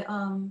before the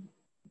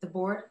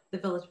board, the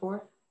village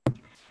board?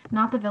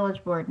 Not the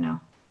village board, no.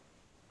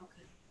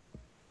 Okay.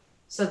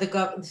 So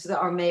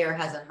our mayor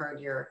hasn't heard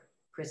your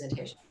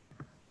presentation?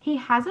 He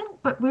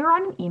hasn't, but we were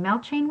on an email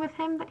chain with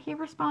him that he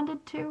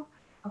responded to.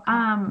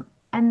 Okay.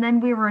 And then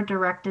we were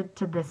directed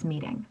to this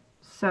meeting.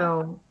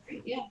 So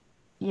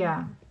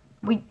yeah,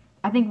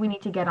 I think we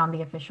need to get on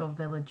the official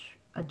village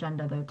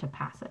agenda though to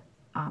pass it,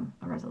 a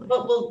resolution.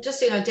 Well, just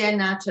so you know, Dan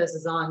Natchez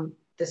is on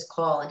this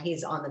call and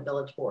he's on the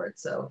village board,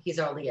 so he's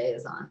our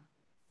liaison.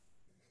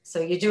 So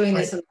you're doing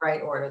this in the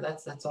right order.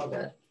 That's all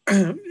good.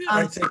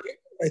 I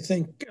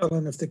think,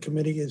 Ellen, if the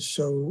committee is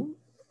so,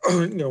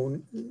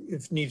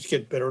 if it needs to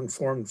get better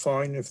informed,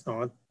 fine. If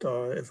not,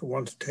 if it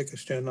wants to take a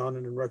stand on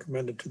it and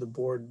recommend it to the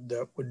board,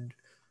 that would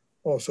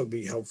also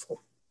be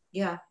helpful.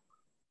 Yeah.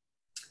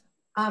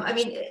 I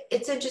mean,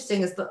 it's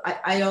interesting.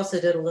 I also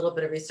did a little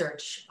bit of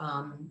research,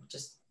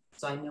 just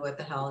so I knew what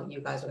the hell you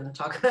guys were going to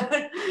talk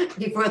about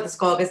before this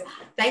call. Because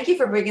thank you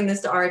for bringing this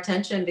to our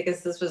attention,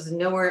 because this was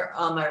nowhere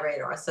on my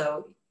radar.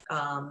 So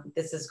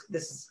this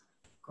is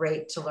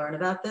great to learn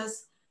about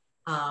this,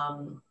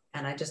 and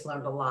I just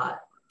learned a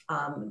lot.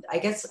 I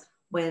guess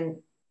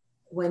when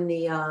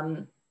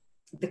the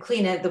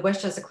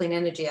Westchester Clean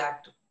Energy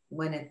Act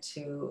went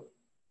into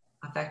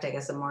effect, I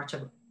guess in March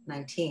of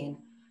 19,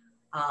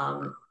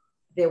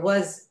 there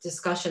was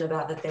discussion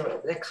about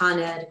that Con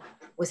Ed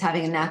was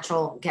having a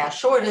natural gas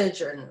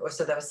shortage, or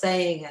so they were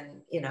saying,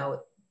 and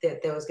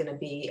that there was going to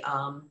be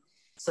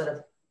sort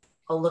of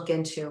a look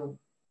into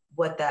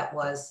what that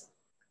was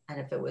and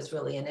if it was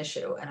really an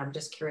issue. And I'm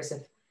just curious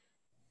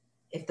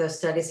if those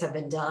studies have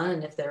been done,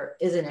 and if there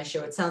is an issue.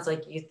 It sounds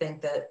like you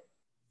think that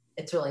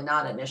it's really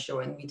not an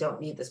issue and we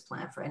don't need this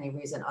plant for any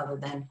reason other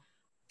than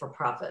for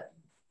profit.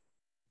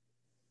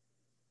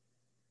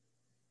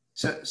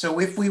 So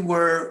if we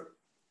were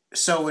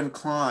so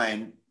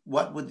inclined,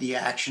 what would the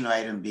action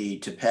item be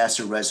to pass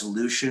a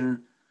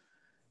resolution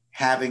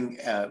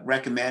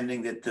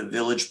recommending that the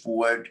village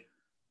board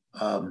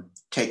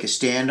take a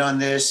stand on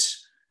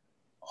this,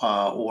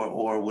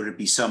 or would it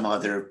be some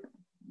other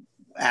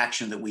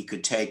action that we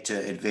could take to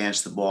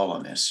advance the ball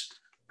on this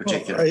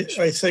particular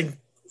issue? I think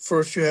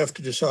first you have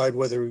to decide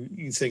whether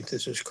you think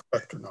this is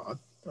correct or not.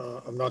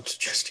 I'm not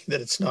suggesting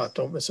that it's not,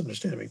 don't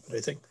misunderstand me, but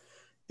I think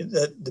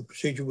that the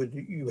procedure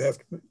you have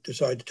to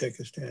decide to take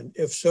a stand.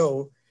 If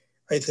so,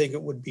 I think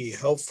it would be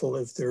helpful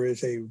if there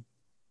is a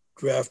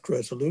draft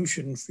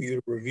resolution for you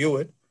to review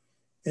it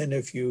And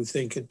if you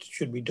think it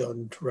should be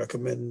done, to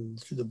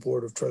recommend to the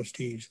Board of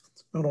Trustees,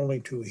 not only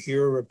to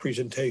hear a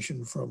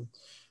presentation from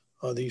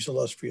these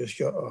illustrious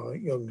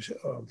young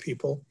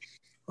people,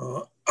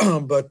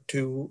 but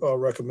to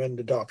recommend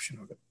adoption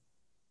of it.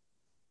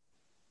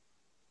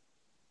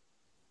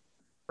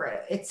 Right.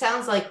 It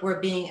sounds like we're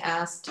being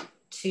asked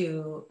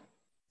to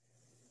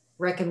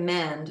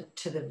recommend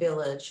to the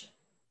village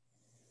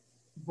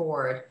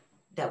board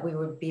that we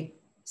would be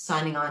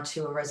signing on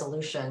to a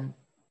resolution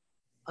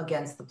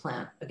against the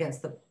plan,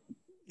 against the.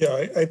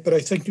 Yeah, but I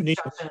think you need.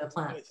 The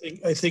plan.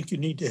 I think you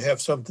need to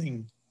have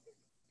something,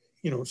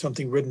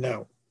 something written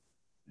out.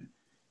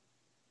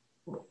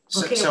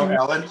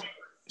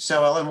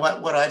 So Ellen,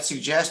 what I'd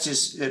suggest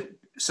is that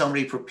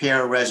somebody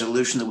prepare a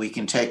resolution that we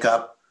can take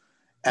up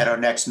at our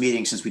next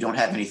meeting, since we don't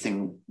have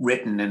anything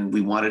written, and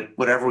we want it,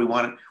 whatever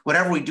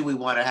we do, we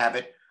want to have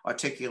it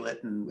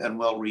articulate and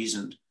well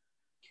reasoned.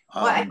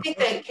 Well, I think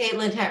that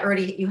Caitlin had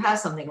you have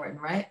something written,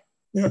 right?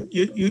 Yeah,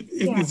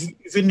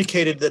 you've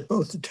indicated that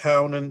both the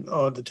town and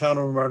the town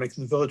of Mamaroneck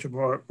and the village of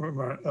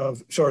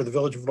the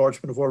village of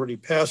Larchmont have already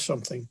passed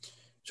something.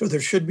 So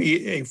there should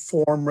be a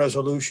form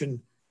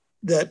resolution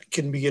that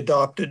can be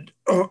adapted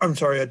to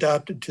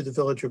the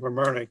village of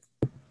Mamaroneck.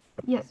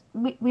 Yes,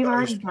 we've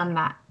already done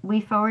that.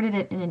 We forwarded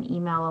it in an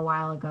email a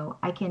while ago.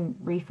 I can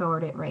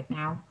re-forward it right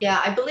now.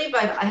 Yeah, I believe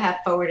I have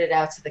forwarded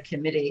out to the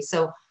committee.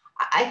 So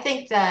I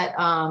think that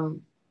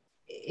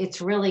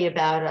it's really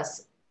about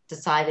us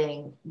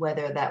deciding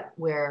whether that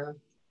we're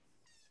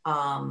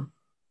Alan,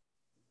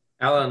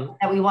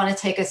 that we want to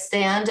take a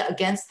stand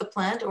against the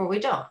plant or we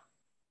don't.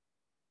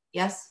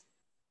 Yes.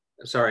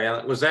 Sorry,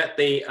 Alan, was that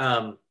the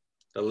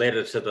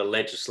letter to the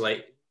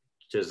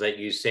legislators that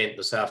you sent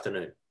this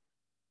afternoon,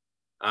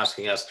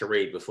 asking us to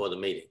read before the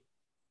meeting?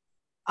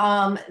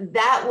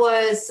 That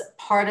was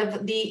part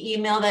of the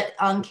email that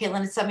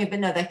Caitlin had sent me, but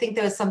no, I think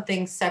there was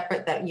something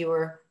separate that you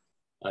were.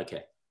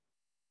 Okay.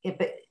 Yeah,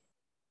 but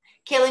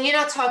Caitlin, you're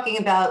not talking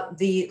about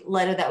the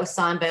letter that was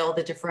signed by all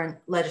the different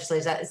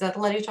legislators. Is that the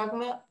letter you're talking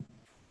about?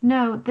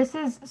 No, this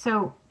is,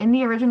 so in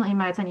the original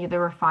email I sent you, there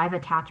were 5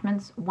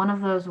 attachments. One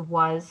of those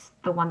was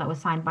the one that was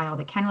signed by all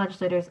the county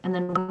legislators, and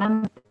then one of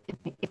them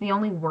is the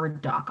only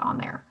Word doc on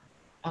there.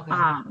 Okay.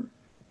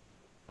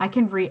 I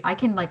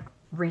can like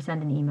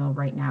resend an email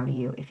right now to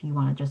you if you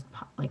want to just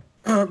like.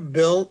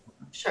 Bill.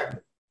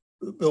 Sure.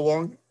 Bill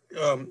Wong,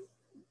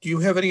 do you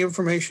have any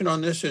information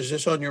on this? Is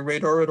this on your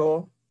radar at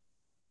all?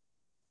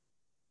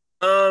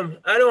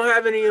 I don't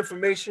have any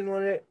information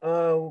on it.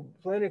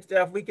 Planning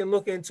staff, we can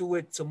look into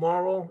it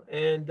tomorrow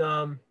and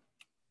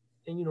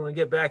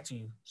get back to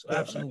you. So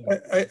absolutely.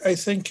 I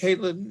think,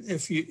 Caitlin,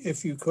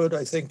 if you could,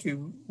 I think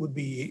you would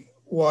be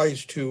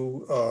wise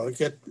to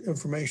get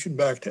information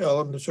back to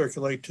Ellen to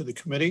circulate to the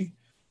committee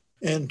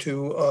and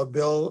to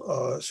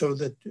Bill so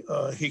that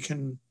he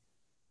can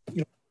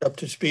up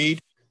to speed,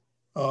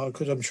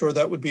 because I'm sure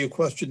that would be a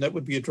question that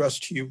would be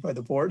addressed to you by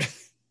the board.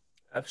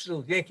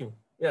 Absolutely. Thank you.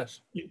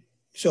 Yes.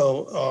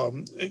 So,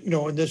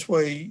 in this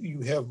way,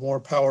 you have more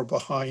power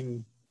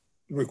behind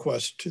the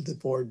request to the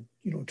board,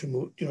 to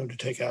move, to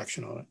take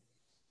action on it.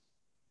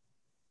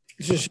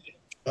 It's just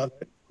not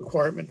a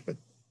requirement, but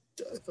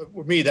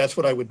for me, that's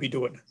what I would be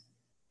doing.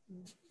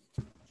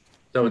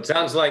 So it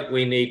sounds like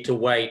we need to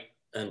wait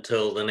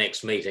until the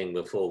next meeting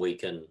before we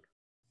can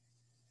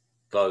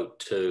vote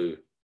to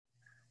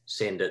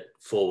send it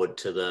forward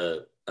to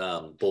the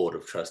Board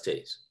of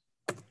Trustees.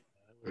 I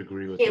would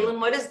agree with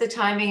Caitlin, what is the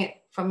timing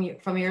from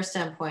your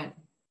standpoint?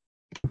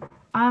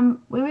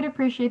 We would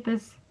appreciate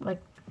this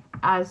like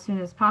as soon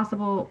as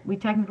possible. We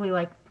technically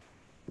like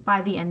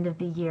by the end of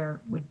the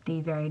year would be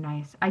very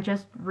nice. I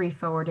just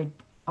re-forwarded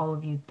all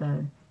of you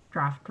the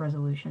draft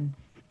resolution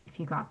if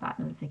you got that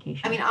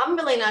notification. I mean, I'm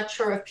really not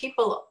sure if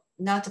people,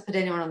 not to put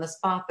anyone on the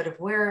spot, but if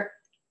we're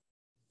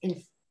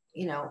in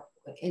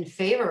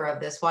favor of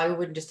this, why we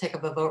wouldn't just take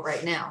up a vote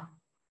right now?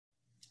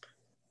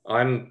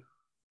 I'm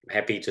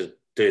happy to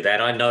do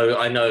that. I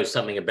know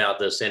something about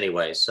this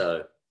anyway,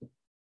 so.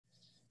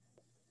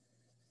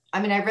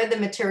 I mean, I read the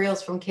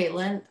materials from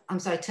Caitlin. I'm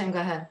sorry, Tim, go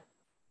ahead.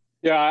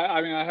 Yeah,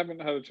 I mean, I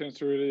haven't had a chance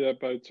to read it yet,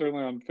 but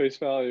certainly on face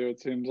value,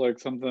 it seems like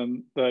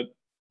something that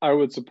I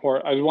would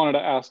support. I wanted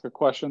to ask a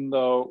question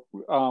though.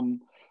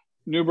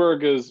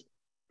 Newburgh is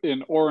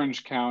in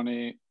Orange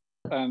County,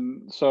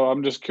 and so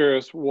I'm just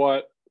curious,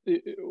 what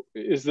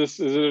is this?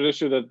 Is it an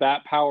issue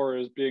that power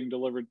is being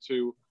delivered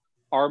to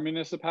our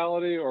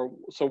municipality, or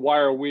so why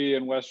are we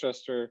in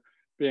Westchester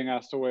being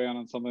asked to weigh in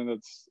on something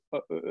that's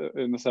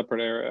in a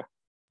separate area?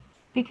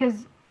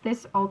 Because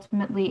this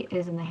ultimately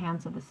is in the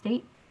hands of the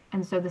state,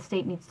 and so the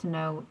state needs to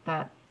know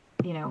that,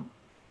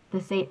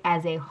 the state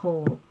as a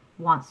whole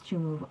wants to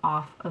move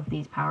off of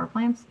these power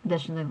plants.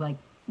 Additionally, like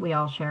we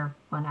all share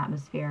one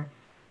atmosphere.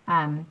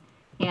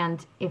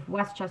 And if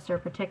Westchester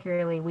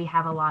particularly, we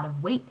have a lot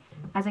of weight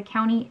as a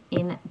county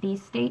in the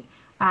state.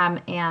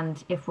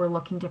 And if we're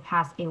looking to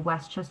pass a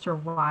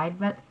Westchester-wide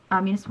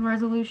municipal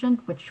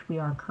resolution, which we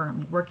are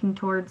currently working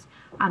towards,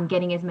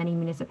 getting as many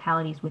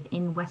municipalities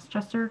within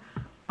Westchester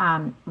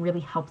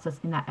really helps us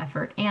in that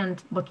effort.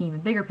 And looking even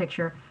bigger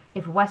picture,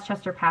 if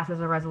Westchester passes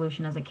a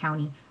resolution as a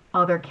county,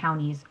 other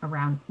counties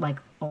around like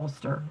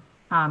Ulster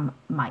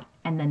might,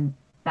 and then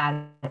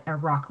that or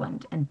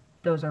Rockland, and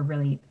those are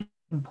really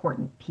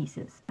important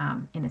pieces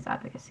in this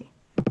advocacy.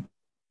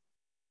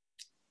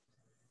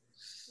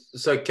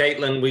 So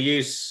Caitlin,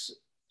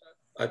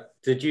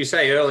 did you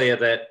say earlier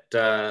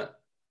that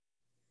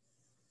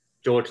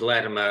George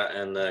Latimer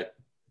and the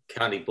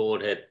county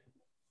board had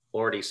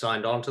already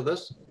signed on to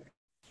this?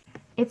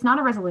 It's not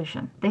a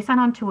resolution. They signed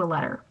on to a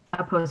letter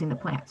opposing the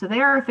plant. So they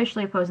are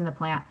officially opposing the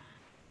plant.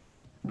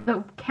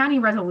 The county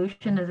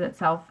resolution as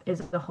itself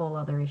is a whole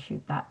other issue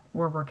that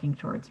we're working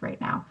towards right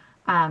now.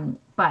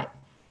 But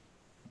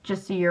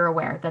just so you're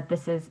aware that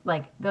this is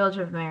like Village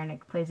of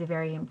Mamaroneck plays a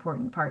very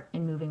important part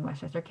in moving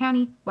Westchester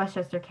County.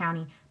 Westchester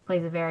County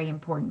plays a very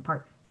important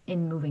part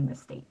in moving the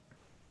state.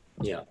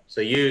 Yeah. So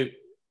you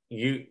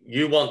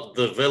want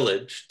the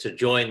village to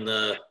join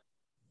the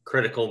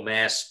critical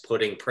mass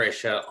putting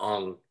pressure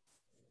on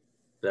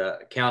the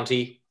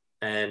county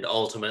and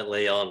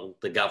ultimately on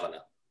the governor.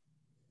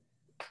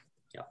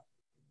 Yeah.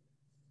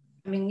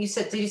 I mean,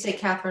 did you say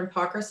Catherine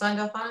Parker signed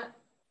off on it?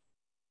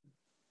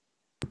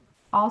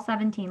 All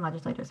 17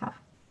 legislators have.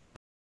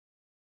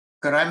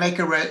 Could I make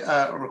a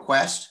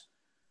request?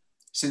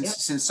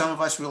 Since some of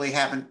us really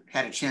haven't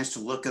had a chance to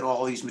look at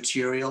all these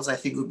materials, I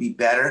think it would be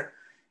better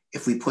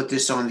if we put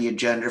this on the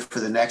agenda for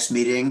the next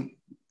meeting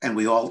and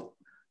we all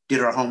did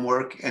our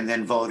homework and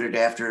then voted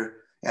after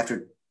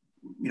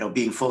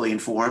being fully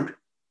informed.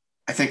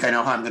 I think I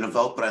know how I'm going to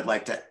vote, but I'd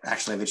like to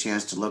actually have a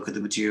chance to look at the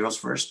materials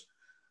first.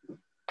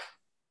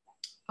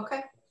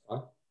 Okay.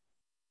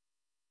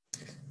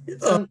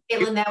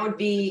 Caitlin, that would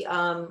be.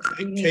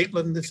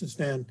 Caitlin, this is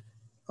Dan.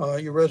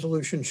 Your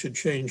resolution should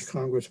change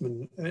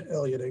Congressman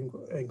Elliot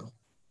Engel.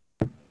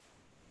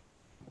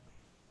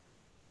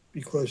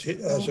 Because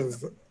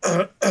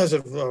as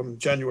of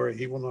January,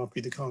 he will not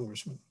be the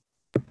congressman.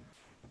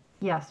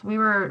 Yes,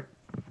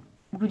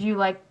 would you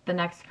like the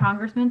next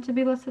congressman to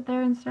be listed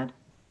there instead?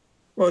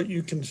 Well,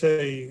 you can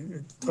say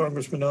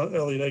Congressman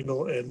Elliot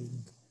Engel and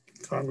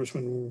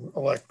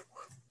Congressman-elect,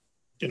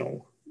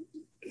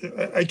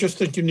 I just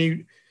think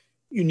you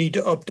need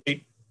to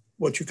update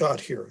what you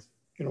got here,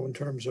 in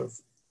terms of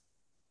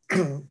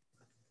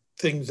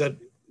things that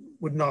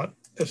would not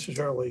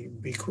necessarily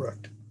be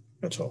correct.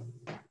 That's all.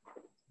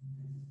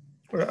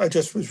 I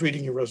just was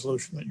reading your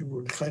resolution that you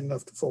were kind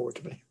enough to forward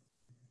to me.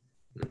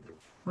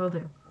 Will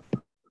do.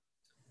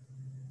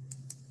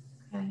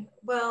 Okay.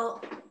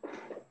 Well,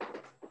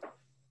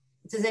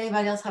 does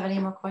anybody else have any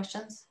more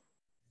questions?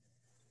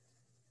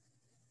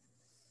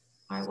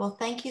 All right. Well,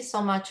 thank you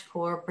so much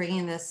for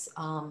bringing this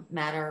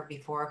matter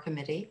before our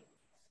committee.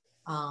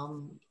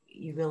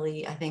 You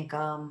really, I think,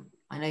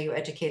 I know you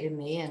educated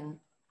me, and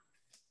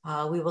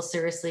we will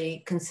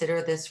seriously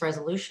consider this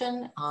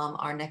resolution.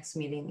 Our next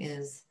meeting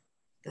is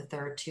the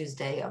 3rd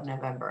Tuesday of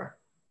November.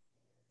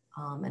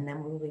 And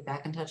then we'll be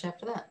back in touch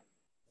after that.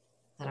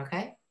 Is that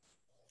okay?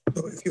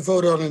 So if you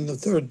vote on it the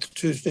 3rd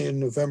Tuesday in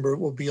November, it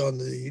will be on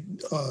the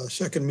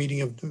second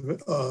meeting of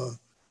the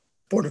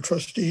Board of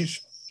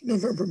Trustees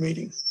November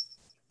meeting.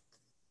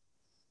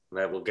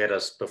 That will get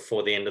us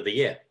before the end of the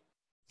year.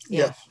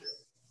 Yes.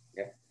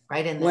 Yeah.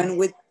 Right in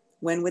there.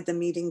 When would the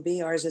meeting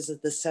be? Ours is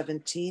the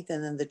 17th,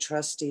 and then the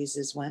trustees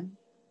is when?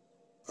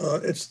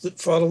 It's the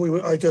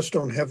following. I just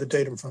don't have the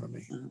date in front of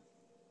me.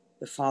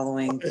 The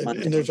following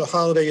Monday. And there's a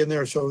holiday in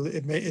there, so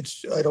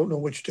I don't know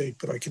which date,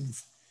 but I can.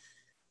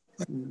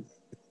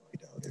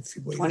 If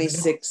you wait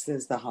 26th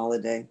is the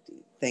holiday,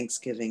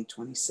 Thanksgiving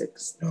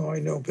 26th. No, I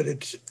know, but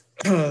it's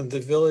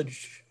the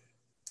village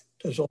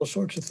does all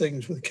sorts of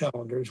things with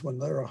calendars when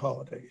there are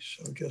holidays.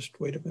 So just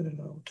wait a minute,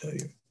 and I'll tell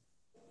you.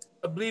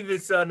 I believe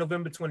it's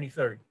November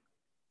 23rd.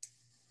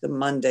 The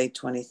Monday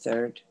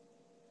 23rd.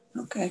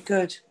 Okay,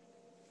 good.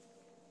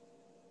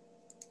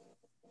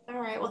 All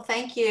right. Well,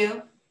 thank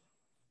you.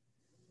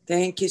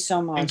 Thank you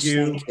so much.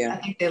 Thank you. I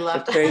think they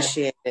loved it.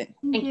 Appreciate it.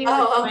 Thank you.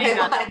 Oh, okay.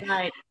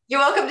 Bye. You're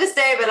welcome to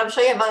stay, but I'm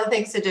sure you have other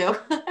things to do.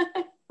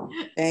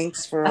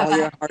 Thanks for all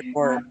your hard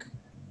work.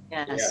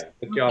 Yes. Yeah,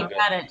 good job.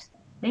 Got it.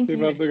 Thank you.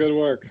 Keep up the good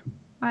work.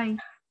 Bye.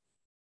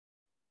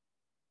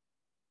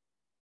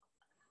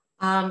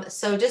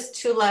 So just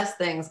 2 last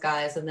things,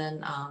 guys, and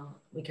then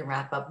we can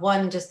wrap up.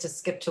 One, just to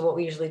skip to what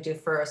we usually do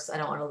first. I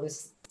don't want to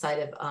lose sight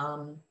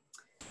of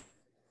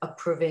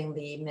approving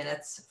the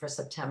minutes for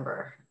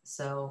September.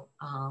 So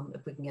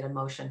if we can get a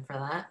motion for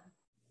that.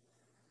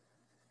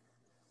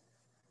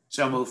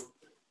 So move.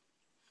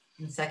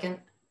 And second?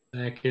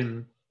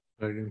 Second.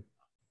 Did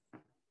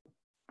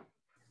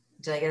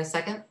I get a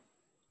second?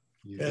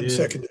 And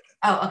seconded.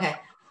 Oh, okay.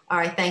 All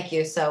right, thank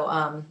you.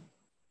 So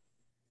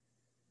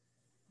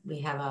we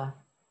have a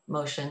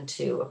motion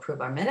to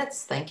approve our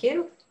minutes. Thank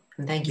you.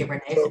 And thank you,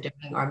 Renee, for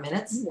doing our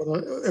minutes. Well,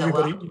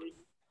 everybody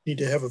need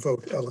to have a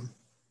vote, Ellen.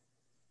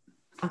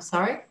 I'm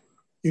sorry?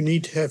 You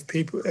need to have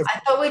people. I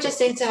thought we just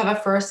need to have a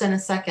first and a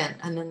second,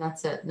 and then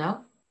that's it.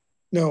 No?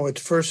 No,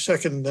 it's first,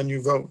 second, then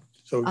you vote.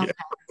 So Okay. yeah,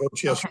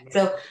 vote yes. Okay.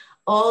 So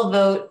all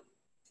vote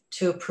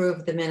to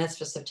approve the minutes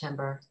for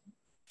September.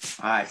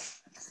 Aye.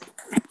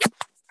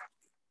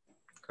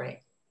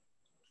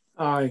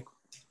 Aye.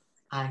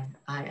 Aye.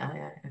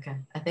 Okay,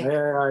 I think.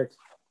 Aye.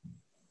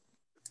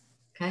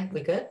 Okay,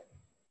 we good?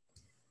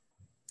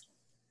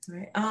 All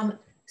right.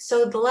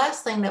 So the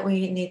last thing that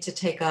we need to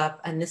take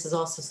up, and this is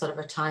also sort of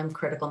a time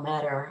critical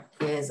matter,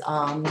 is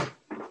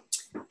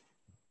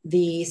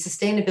the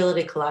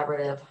Sustainability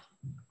Collaborative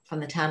from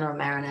the town of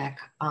Mamaroneck.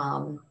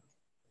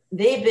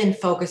 They've been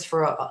focused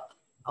for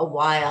a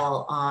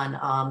while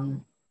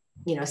on,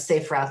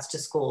 safe routes to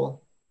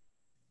school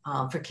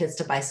for kids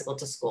to bicycle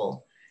to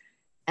school.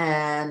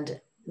 And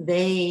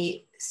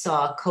they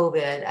saw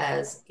COVID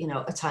as,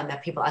 a time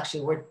that people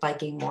actually were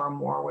biking more and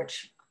more,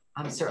 which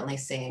I'm certainly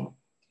seeing.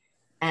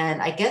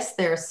 And I guess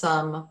there's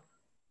some,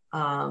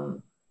 a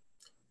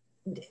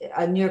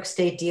New York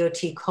State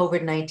DOT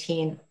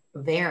COVID-19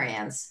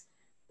 variance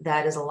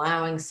that is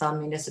allowing some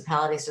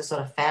municipalities to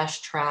sort of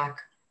fast track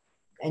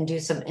and do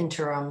some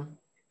interim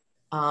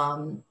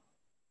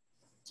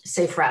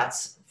safe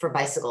routes for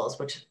bicycles,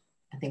 which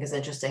I think is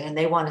interesting. And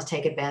they want to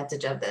take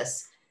advantage of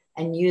this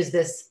and use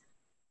this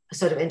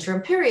sort of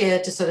interim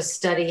period to sort of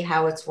study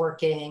how it's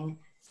working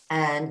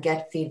and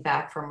get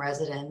feedback from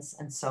residents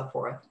and so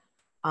forth.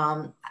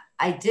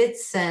 I did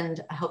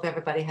send, I hope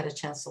everybody had a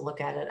chance to look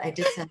at it. I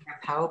did send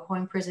a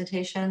PowerPoint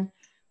presentation,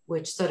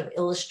 which sort of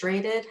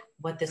illustrated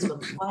what this would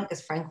look like,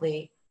 because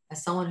frankly,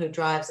 as someone who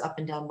drives up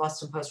and down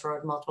Boston Post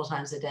Road multiple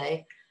times a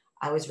day,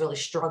 I was really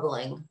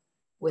struggling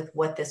with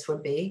what this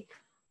would be.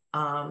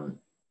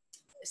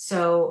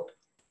 So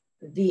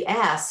the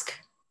ask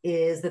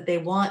is that they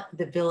want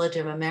the Village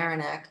of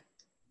Mamaroneck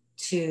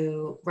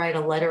to write a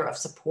letter of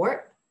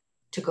support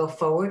to go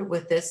forward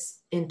with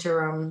this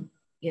interim,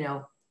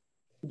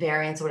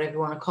 variance, whatever you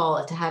want to call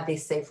it, to have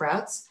these safe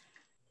routes.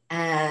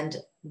 And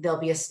there'll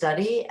be a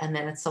study. And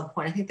then at some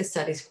point, I think the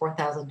study's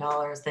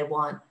 $4,000. They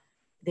want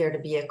there to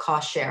be a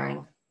cost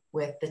sharing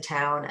with the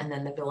town and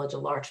then the Village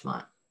of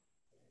Larchmont.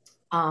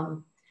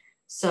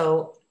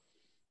 So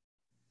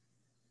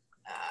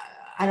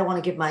I don't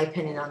want to give my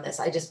opinion on this.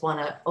 I just want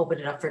to open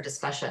it up for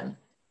discussion.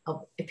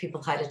 If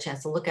people had a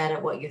chance to look at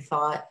it, what you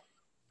thought,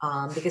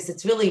 because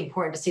it's really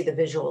important to see the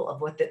visual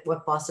of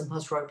what Boston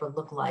Post Road would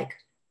look like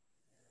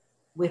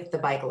with the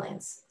bike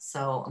lanes.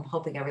 So I'm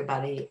hoping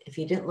everybody, if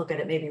you didn't look at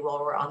it, maybe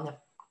while we're on the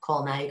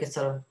call now, you could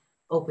sort of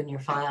open your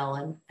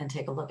file and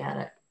take a look at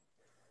it.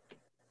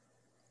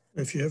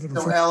 If you haven't.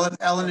 So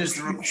Ellen, is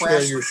the request.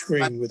 Share your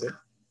screen with it.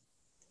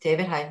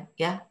 David, hi,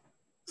 yeah.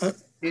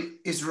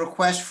 Is the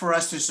request for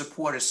us to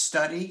support a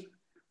study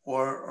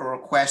or a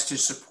request to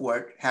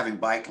support having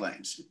bike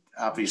lanes?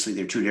 Obviously,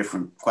 they're two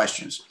different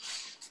questions.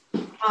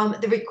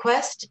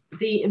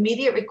 The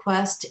immediate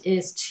request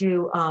is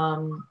to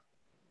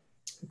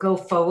go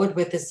forward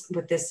with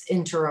this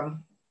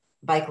interim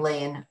bike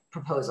lane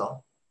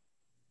proposal.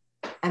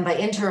 And by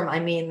interim,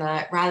 I mean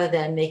that rather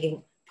than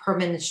making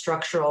permanent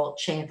structural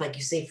change, like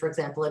you see, for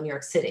example, in New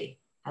York City,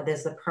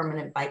 there's the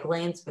permanent bike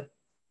lanes, but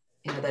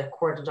the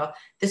cordoned off.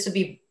 This would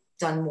be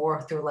done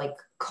more through like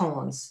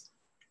cones.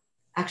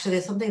 Actually,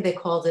 there's something they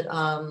called it.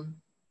 Oh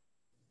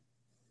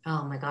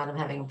my God, I'm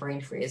having a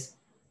brain freeze.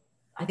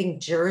 I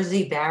think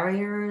Jersey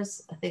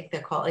barriers. I think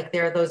they're called, like,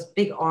 they're those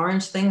big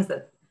orange things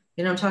that,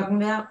 what I'm talking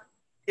about?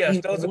 Yes,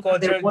 those are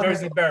called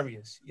Jersey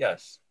barriers.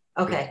 Yes.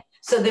 Okay,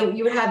 so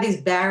you would have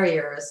these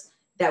barriers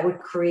that would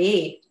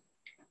create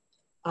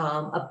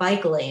a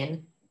bike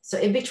lane. So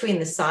in between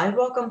the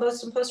sidewalk on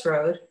Boston Post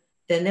Road,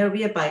 then there would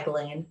be a bike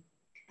lane,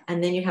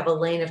 and then you have a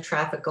lane of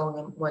traffic going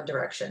in one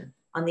direction.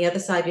 On the other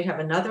side, you'd have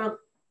another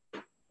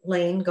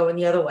lane going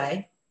the other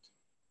way,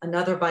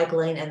 another bike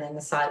lane, and then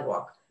the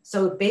sidewalk.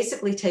 So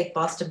basically take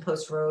Boston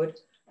Post Road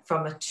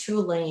from a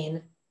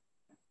 2-lane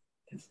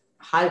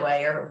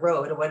highway or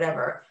road or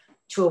whatever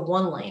to a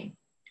 1-lane.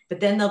 But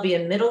then there'll be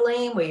a middle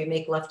lane where you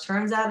make left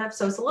turns out of.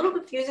 So it's a little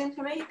confusing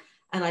for me.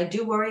 And I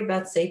do worry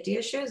about safety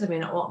issues. I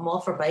mean, I'm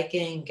all for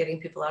biking, getting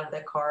people out of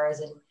their cars.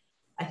 And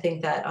I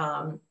think that,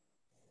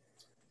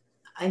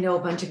 I know a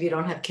bunch of you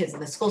don't have kids in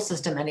the school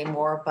system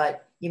anymore,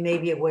 but you may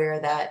be aware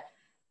that,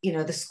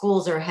 the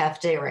schools are a half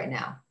day right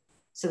now.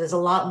 So there's a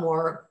lot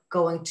more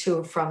going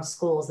to from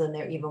schools than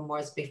there even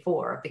was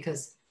before,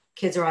 because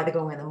kids are either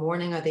going in the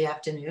morning or the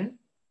afternoon.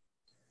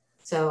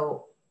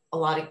 So a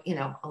lot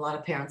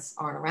of parents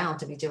aren't around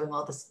to be doing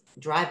all this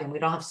driving. We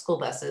don't have school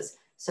buses.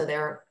 So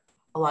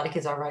a lot of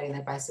kids are riding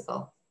their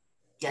bicycle.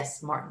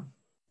 Yes, Martin.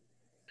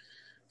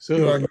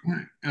 So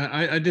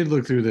I did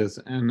look through this,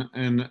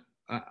 and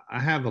I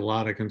have a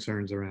lot of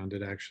concerns around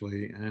it,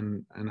 actually,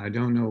 and I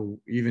don't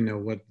even know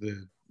what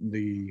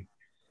the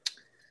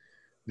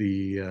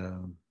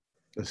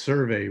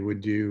survey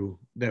would do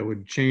that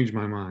would change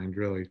my mind,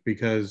 really,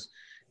 because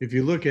if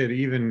you look at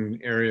even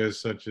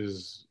areas such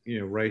as,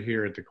 right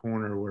here at the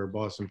corner where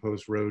Boston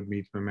Post Road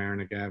meets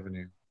Mamaroneck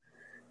Avenue,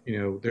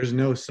 there's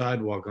no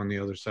sidewalk on the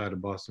other side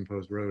of Boston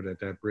Post Road at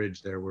that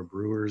bridge there where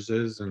Brewers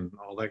is and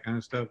all that kind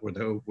of stuff, where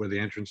the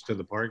entrance to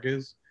the park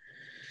is.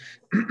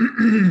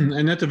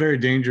 And that's a very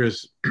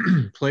dangerous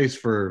place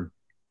for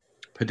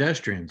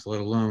pedestrians,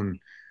 let alone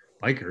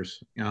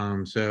bikers.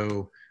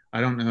 So I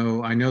don't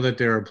know. I know that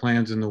there are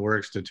plans in the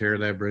works to tear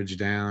that bridge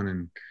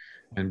down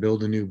and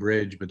build a new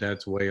bridge, but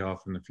that's way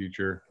off in the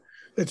future.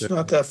 It's So,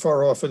 not that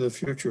far off in the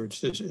future.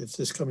 It's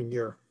this coming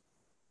year.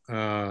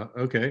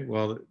 okay,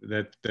 well,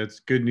 that's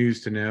good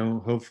news to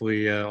know.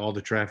 Hopefully all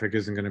the traffic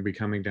isn't going to be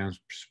coming down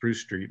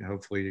Spruce Street.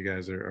 Hopefully you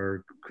guys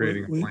are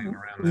creating a plan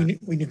around that.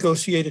 We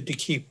negotiated to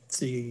keep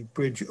the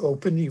bridge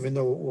open, even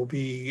though it will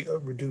be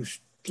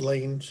reduced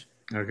lanes.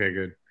 Okay,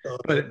 good.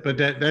 But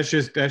that's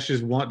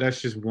just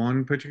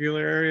one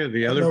particular area.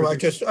 The other. No, I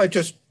just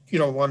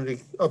wanted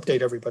to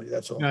update everybody.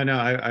 That's all. No,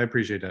 I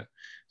appreciate that.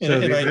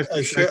 And,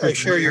 So I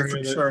share your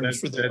concerns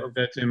for that.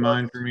 That's in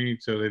mind for me.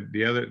 So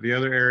the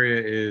other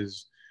area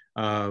is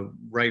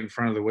right in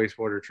front of the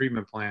wastewater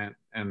treatment plant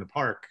and the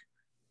park.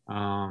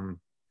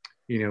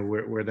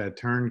 Where that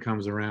turn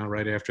comes around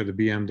right after the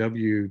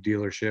BMW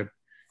dealership.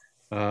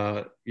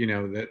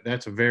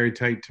 That's a very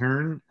tight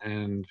turn,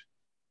 and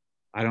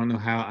I don't know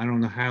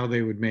how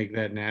they would make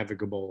that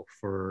navigable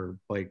for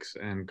bikes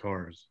and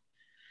cars.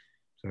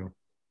 So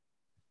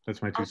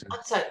that's my 2 cents.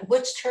 I'm sorry,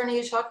 which turn are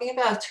you talking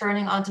about?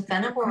 Turning onto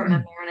Fenimore or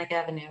Mamaroneck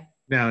Avenue?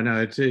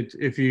 No, it's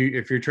if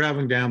you're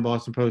traveling down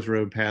Boston Post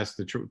Road past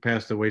the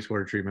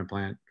wastewater treatment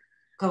plant,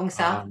 going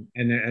south,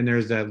 and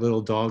there's that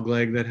little dog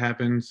leg that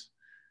happens.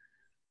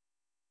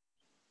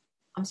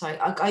 I'm sorry,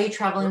 are you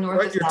traveling north?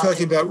 Right, you're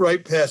talking about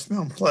right past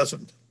Mount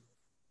Pleasant.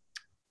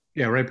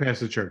 Yeah, right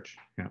past the church.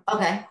 Yeah.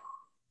 Okay.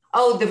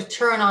 Oh, the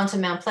turn onto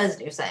Mount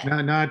Pleasant, you're saying?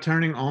 No, not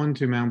turning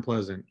onto Mount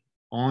Pleasant.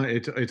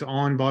 It's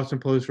on Boston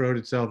Post Road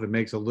itself. It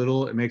makes a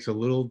little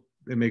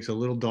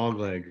dog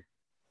leg.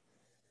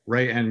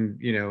 Right, and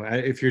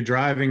if you're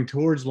driving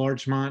towards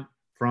Larchmont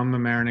from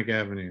Mamaroneck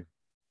Avenue,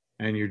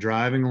 and you're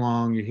driving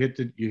along, you hit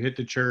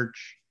the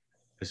church.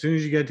 As soon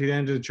as you get to the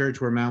end of the church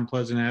where Mount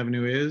Pleasant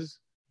Avenue is,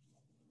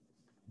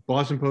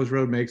 Boston Post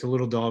Road makes a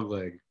little dog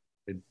leg.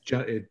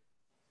 It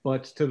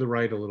butts to the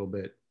right a little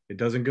bit. It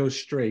doesn't go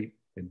straight.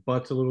 It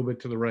butts a little bit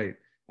to the right,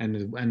 and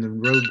the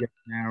road gets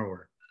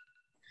narrower.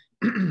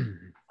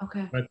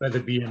 Okay. Right by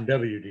the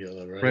BMW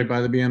dealer, right? Right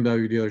by the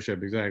BMW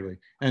dealership, exactly.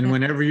 And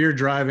whenever you're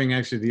driving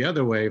actually the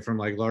other way from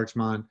like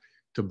Larchmont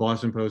to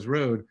Boston Post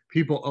Road,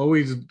 people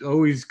always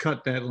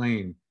cut that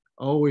lane.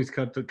 Always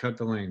cut the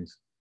lanes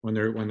when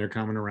they're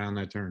coming around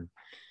that turn.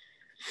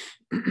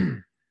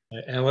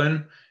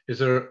 Ellen,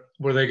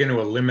 were they going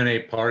to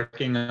eliminate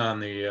parking on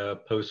the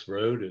Post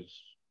Road? Is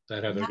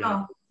that how they're going?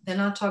 No, they're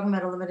not talking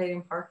about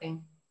eliminating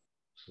parking.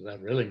 So that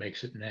really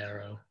makes it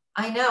narrow.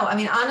 I know. I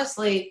mean,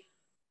 honestly,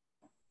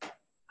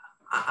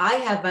 I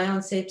have my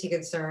own safety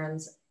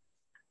concerns,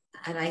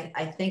 and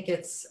I think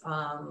it's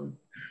a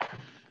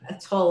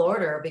tall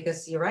order,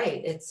 because you're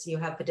right. You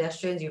have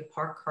pedestrians, you have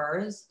parked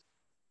cars,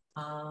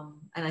 and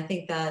I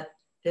think that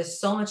there's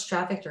so much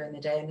traffic during the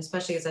day, and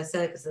especially, as I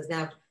said, because there's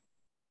now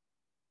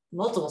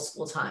multiple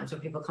school times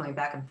with people coming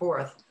back and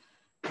forth,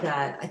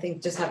 that I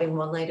think just having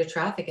one lane of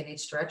traffic in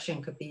each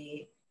direction could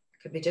be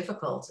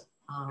difficult.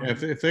 Yeah,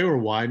 if they were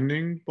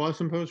widening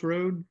Boston Post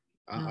Road,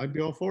 I'd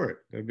be all for it.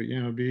 It'd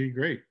be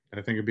great. I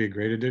think it'd be a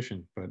great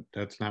addition, but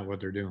that's not what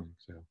they're doing.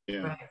 So yeah.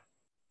 Right.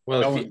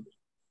 Well, Ellen,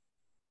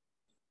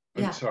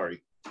 I'm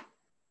sorry,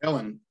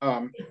 Ellen.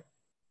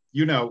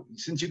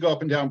 Since you go up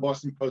and down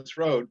Boston Post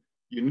Road,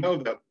 you know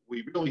that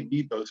we really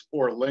need those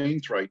 4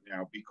 lanes right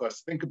now,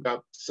 because think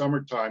about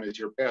summertime as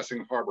you're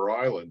passing Harbor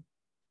Island,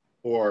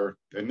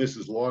 and this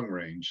is long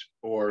range,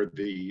 or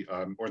the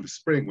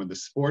spring when the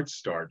sports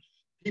start.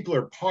 People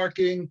are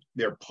parking,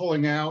 they're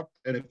pulling out,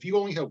 and if you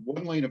only have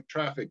 1 lane of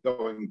traffic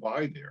going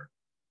by there,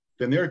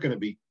 then there are going to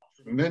be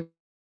tremendous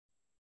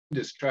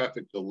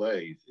traffic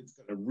delays. It's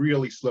going to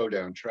really slow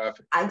down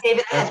traffic.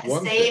 David, I have the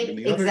same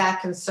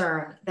exact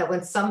concern, that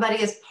when somebody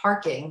is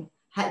parking,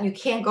 you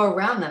can't go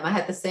around them. I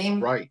had the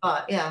same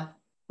thought. Yeah.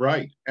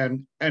 Right,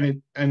 and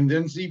then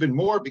it's even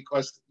more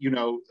because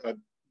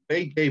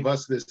they gave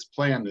us this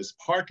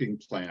parking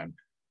plan,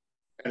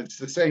 and it's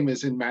the same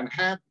as in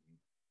Manhattan,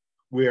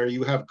 where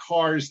you have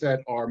cars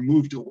that are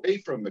moved away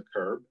from the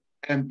curb,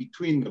 and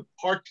between the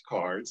parked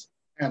cars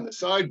and the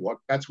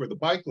sidewalk, that's where the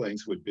bike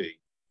lanes would be.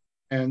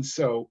 And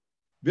so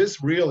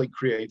this really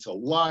creates a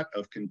lot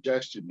of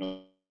congestion,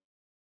 a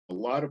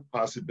lot of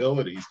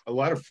possibilities, a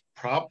lot of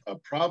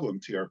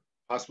problems here,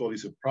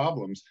 possibilities of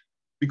problems,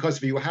 because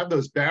if you have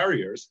those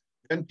barriers,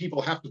 then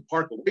people have to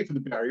park away from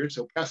the barriers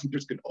so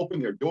passengers can open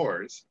their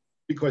doors,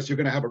 because you're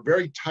going to have a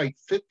very tight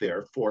fit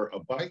there for a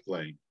bike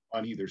lane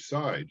on either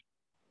side.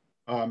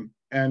 The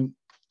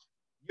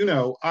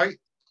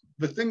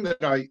thing that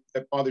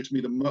bothers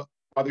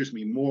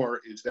me more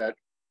is that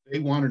they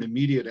want an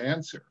immediate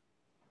answer,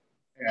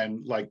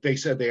 and like they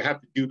said, they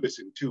have to do this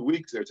in 2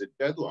 weeks. There's a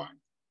deadline,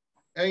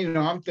 and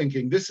I'm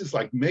thinking this is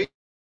like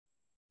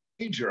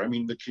major. I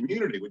mean, the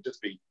community would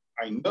just be.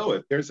 I know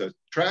if there's a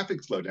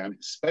traffic slowdown,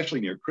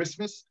 especially near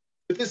Christmas,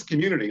 but this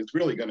community is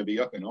really going to be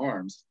up in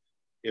arms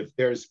if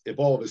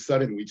all of a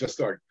sudden we just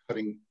start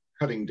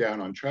cutting down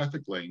on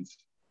traffic lanes.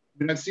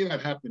 And I've seen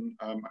that happen.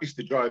 I used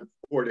to drive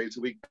 4 days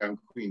a week down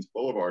Queens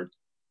Boulevard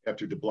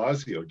after de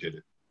Blasio did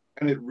it.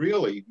 And it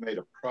really made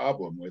a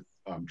problem with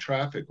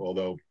traffic,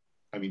 although,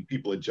 I mean,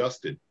 people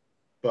adjusted.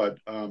 But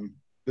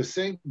the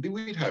same,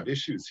 we'd have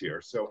issues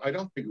here. So I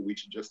don't think we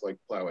should just like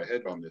plow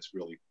ahead on this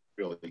really,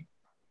 really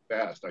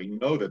fast. I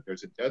know that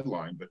there's a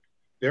deadline, but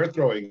they're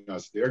throwing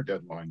us their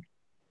deadline.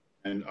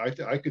 And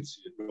I could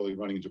see it really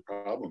running into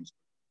problems,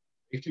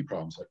 safety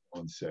problems, like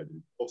Ellen said,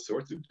 all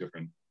sorts of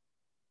different.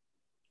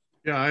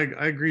 Yeah,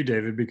 I agree,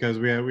 David, because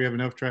we have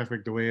enough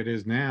traffic the way it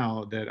is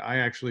now that I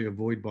actually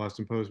avoid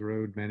Boston Post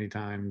Road many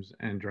times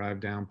and drive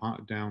down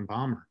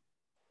Palmer,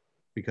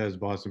 because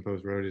Boston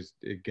Post Road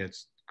it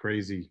gets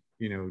crazy,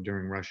 you know,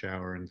 during rush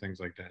hour and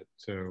things like that.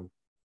 So,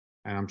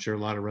 and I'm sure a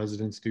lot of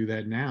residents do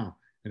that now,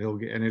 and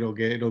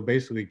it'll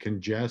basically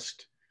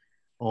congest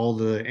all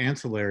the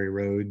ancillary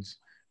roads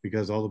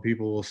because all the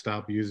people will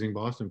stop using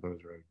Boston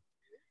Post Road,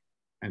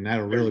 and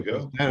that'll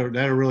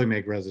really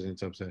make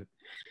residents upset.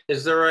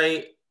 Is there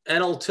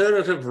an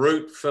alternative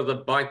route for the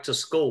bike to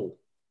school?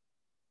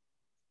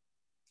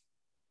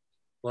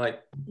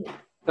 Like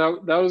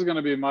that was going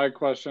to be my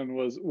question,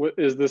 was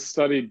is this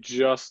study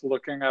just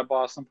looking at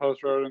Boston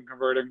Post Road and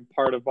converting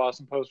part of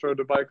Boston Post Road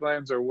to bike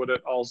lanes, or would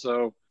it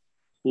also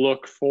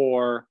look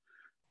for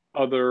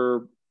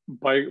other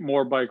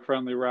more bike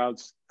friendly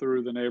routes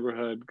through the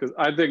neighborhood? Because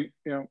I think,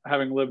 you know,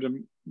 having lived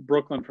in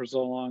Brooklyn for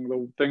so long,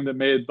 the thing that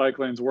made bike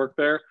lanes work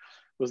there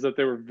was that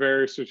they were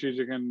very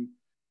strategic in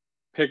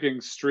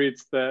picking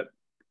streets that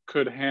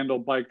could handle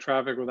bike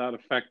traffic without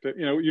affecting,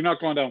 you know, you're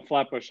not going down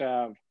Flatbush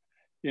Ave,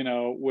 you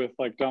know, with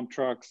like dump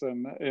trucks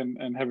and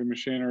heavy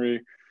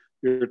machinery.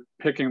 You're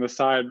picking the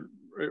side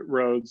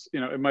roads.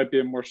 You know, it might be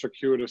a more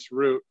circuitous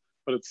route,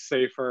 but it's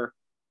safer,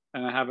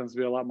 and it happens to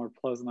be a lot more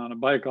pleasant on a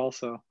bike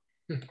also.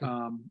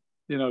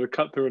 You know, to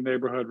cut through a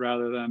neighborhood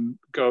rather than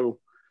go,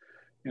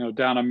 you know,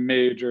 down a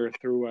major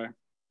throughway.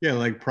 Yeah,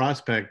 like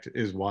Prospect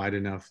is wide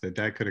enough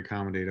that could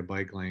accommodate a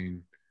bike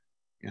lane,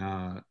 you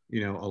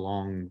know,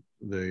 along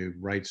the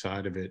right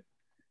side of it,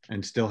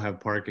 and still have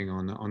parking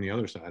on the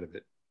other side of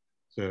it.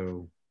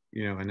 So,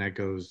 you know, and that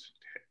goes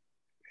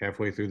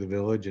halfway through the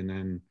village, and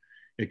then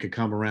it could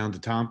come around to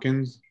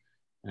Tompkins,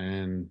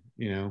 and,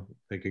 you know,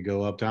 they could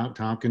go up top.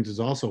 Tompkins is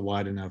also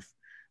wide enough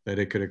that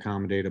it could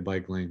accommodate a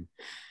bike lane.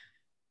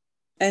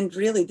 And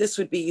really, this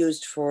would be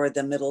used for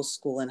the middle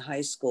school and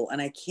high school.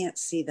 And I can't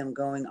see them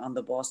going on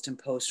the Boston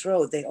Post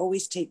Road. They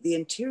always take the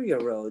interior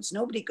roads.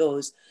 Nobody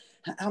goes.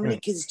 How many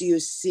kids do you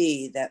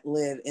see that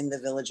live in the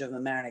village of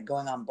Mamaroneck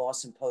going on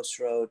Boston Post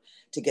Road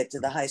to get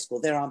to the high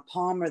school? They're on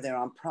Palmer, they're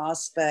on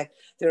Prospect,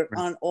 they're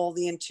on all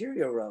the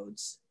interior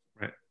roads.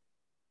 Right.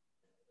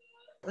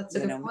 That's a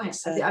good point.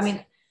 I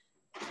mean,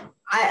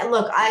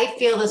 I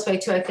feel this way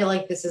too. I feel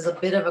like this is a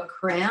bit of a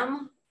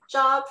cram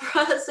job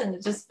for us, and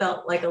it just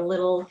felt like a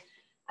little,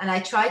 and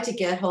I tried to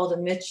get hold of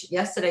Mitch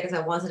yesterday because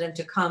I wanted him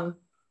to come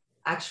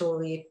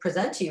actually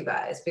present to you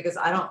guys, because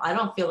I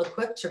don't feel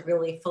equipped to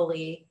really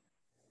fully,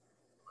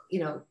 you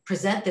know,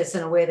 present this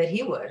in a way that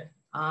he would.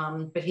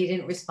 But he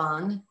didn't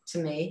respond to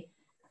me.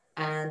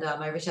 And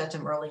I reached out to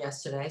him early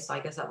yesterday. So I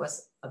guess that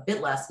was a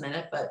bit last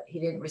minute, but he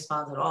didn't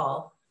respond at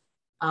all.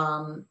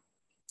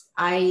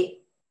 I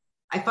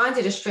find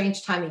it a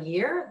strange time of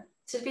year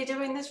to be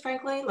doing this,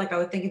 frankly. Like, I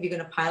would think if you're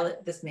gonna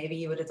pilot this, maybe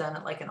you would have done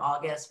it like in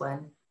August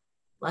when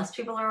less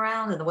people are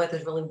around and the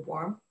weather's really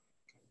warm.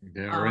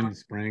 Yeah, or in the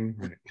spring.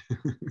 Right.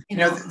 You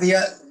know,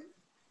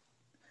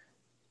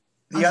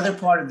 the other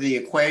part of the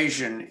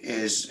equation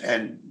is,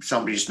 and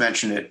somebody just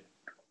mentioned it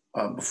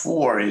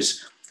before,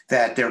 is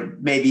that there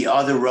may be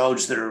other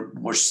roads that are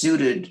more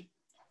suited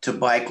to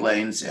bike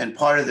lanes. And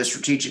part of the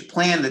strategic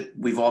plan that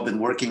we've all been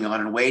working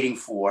on and waiting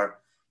for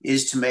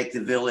is to make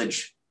the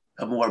village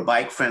a more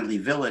bike-friendly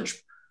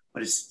village.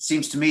 But it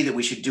seems to me that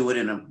we should do it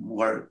in a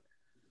more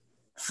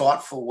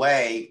thoughtful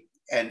way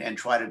and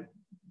try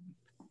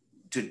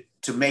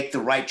to make the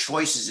right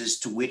choices as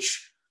to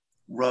which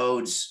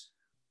roads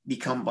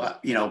become,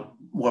 you know,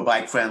 more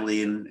bike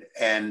friendly,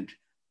 and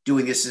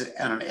doing this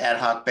on an ad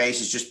hoc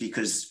basis just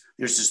because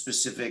there's a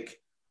specific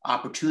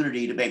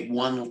opportunity to make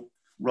one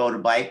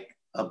road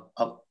a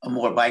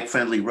more bike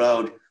friendly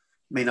road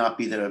may not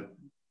be the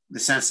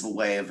sensible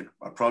way of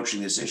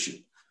approaching this issue.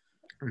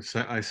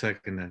 I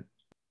second that.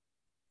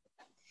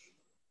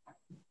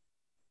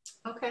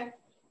 Okay.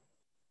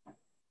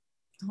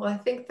 Well, I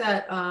think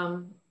that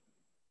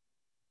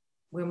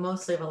we're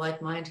mostly of a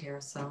like mind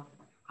here, so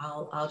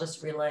I'll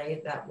just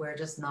relay that we're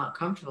just not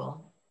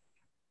comfortable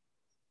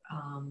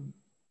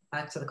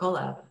back to the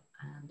collab.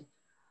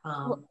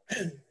 And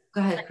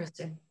go ahead,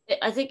 Kristen.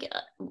 I think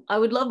I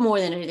would love more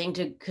than anything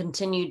to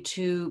continue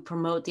to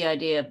promote the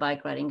idea of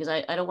bike riding,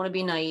 because I don't want to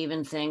be naive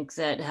and think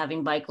that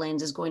having bike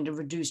lanes is going to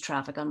reduce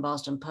traffic on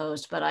Boston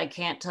Post, but I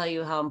can't tell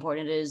you how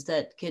important it is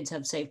that kids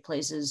have safe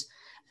places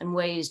and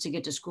ways to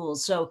get to school.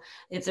 So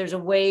if there's a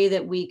way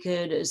that we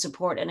could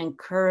support and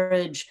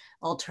encourage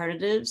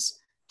alternatives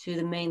to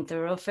the main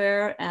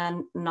thoroughfare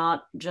and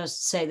not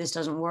just say this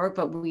doesn't work,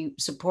 but we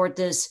support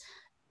this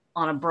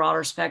on a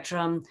broader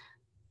spectrum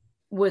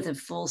with a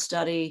full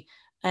study.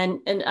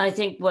 And I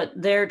think what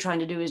they're trying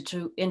to do is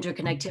to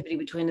interconnectivity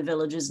between the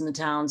villages and the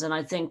towns. And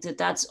I think that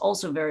that's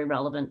also very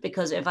relevant,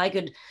 because if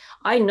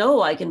I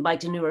know I can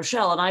bike to New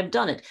Rochelle, and I've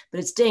done it, but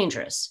it's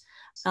dangerous.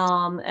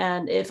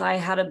 And if I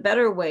had a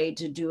better way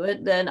to do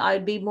it, then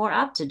I'd be more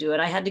apt to do it.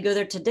 I had to go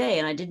there today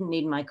and I didn't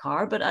need my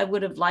car, but I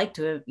would have liked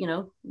to have,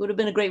 would have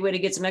been a great way to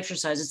get some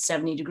exercise at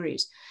 70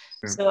 degrees.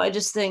 Yeah. So I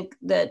just think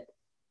that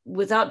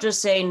without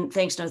just saying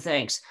thanks, no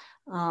thanks,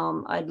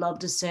 I'd love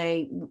to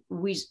say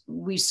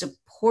we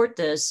support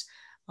this.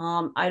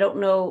 I don't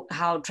know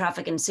how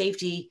traffic and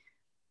safety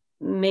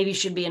maybe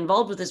should be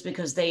involved with this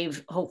because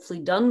they've hopefully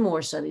done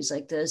more studies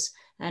like this.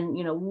 And,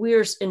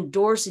 we're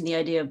endorsing the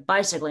idea of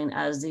bicycling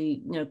as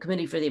the,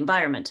 Committee for the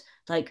Environment.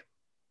 Like,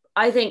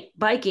 I think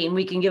biking,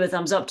 we can give a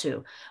thumbs up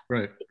to.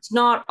 Right. It's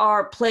not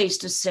our place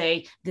to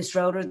say this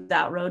road or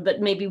that road,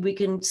 but maybe we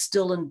can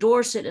still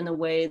endorse it in a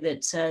way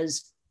that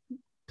says,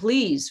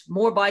 please,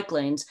 more bike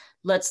lanes.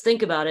 Let's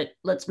think about it.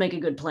 Let's make a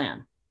good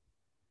plan.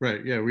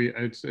 Right. Yeah.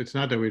 It's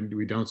not that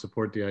we don't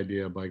support the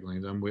idea of bike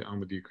lanes. I'm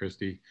with you,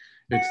 Christy.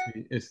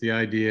 It's the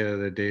idea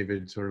that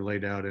David sort of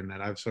laid out and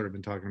that I've sort of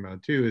been talking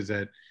about too, is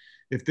that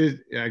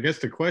I guess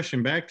the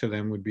question back to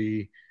them would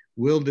be,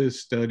 will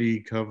this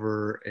study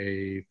cover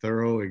a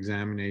thorough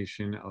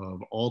examination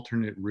of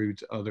alternate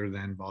routes other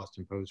than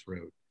Boston Post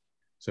Road?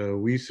 So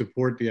we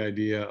support the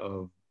idea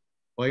of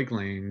bike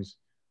lanes,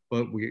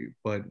 but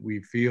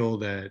we feel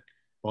that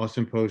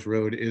Boston Post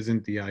Road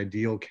isn't the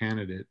ideal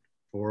candidate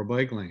for a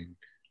bike lane.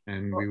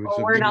 And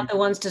we're not the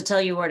ones to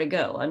tell you where to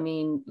go. I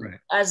mean, right.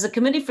 As the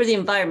Committee for the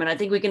Environment, I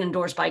think we can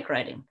endorse bike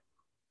riding.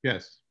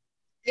 Yes.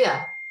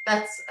 Yeah,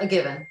 that's a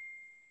given.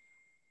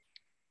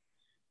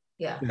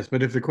 Yeah. Yes,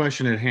 but if the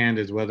question at hand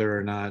is whether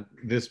or not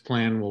this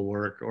plan will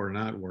work or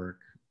not work,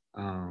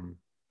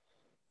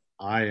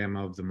 I am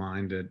of the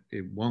mind that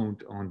it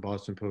won't on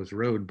Boston Post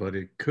Road, but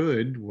it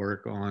could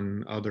work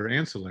on other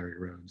ancillary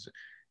roads.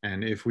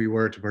 And if we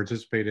were to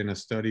participate in a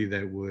study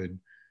that would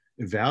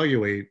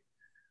evaluate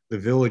the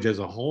village as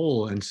a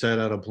whole and set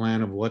out a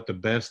plan of what the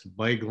best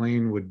bike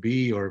lane would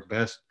be or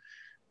best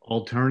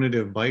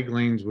alternative bike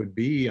lanes would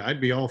be,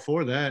 I'd be all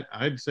for that.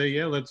 I'd say,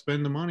 yeah, let's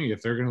spend the money.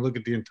 If they're going to look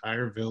at the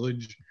entire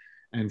village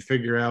and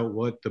figure out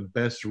what the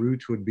best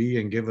routes would be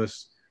and give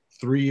us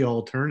 3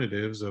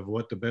 alternatives of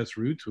what the best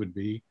routes would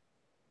be,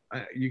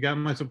 you got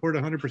my support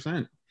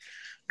 100%.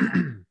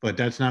 But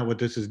that's not what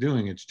this is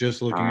doing. It's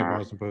just looking at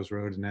Boston Post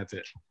Road and that's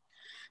it.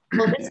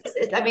 Well,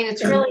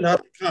 it's really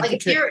like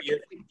if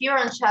you're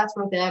on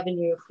Chatsworth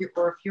Avenue, if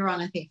you're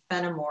on, I think,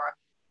 Fenimore,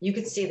 you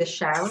could see the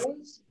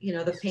shallows,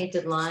 the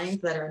painted lines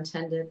that are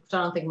intended, which I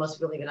don't think most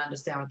people even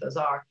understand what those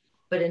are,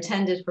 but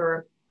intended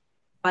for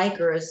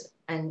bikers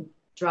and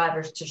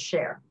drivers to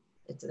share.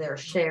 It's their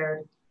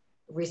shared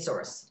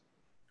resource.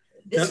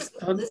 This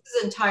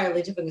is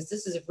entirely different because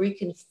this is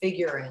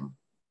reconfiguring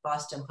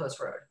Boston Post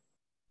Road.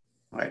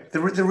 Right. The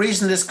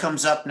reason this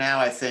comes up now,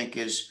 I think,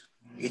 is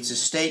it's a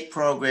state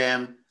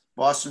program.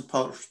 Boston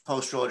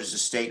Post Road is a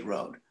state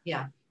road.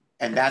 Yeah.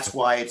 And that's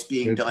why it's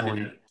being done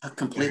in a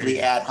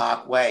completely ad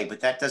hoc way.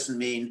 But that doesn't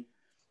mean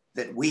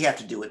that we have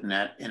to do it in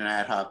an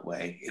ad hoc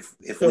way.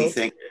 If we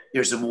think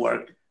there's a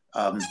more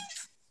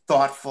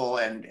thoughtful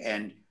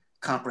and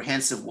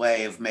comprehensive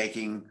way of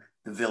making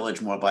the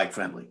village more bike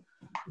friendly.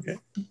 Okay.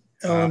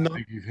 I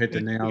think you've hit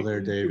the nail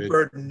there, David.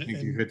 I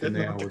think you've hit the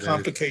nail. To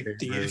complicate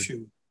the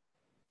issue.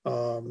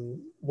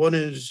 One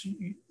is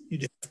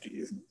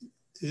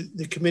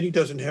the committee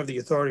doesn't have the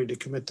authority to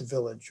commit the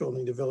village.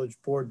 Only the village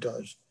board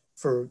does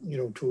for,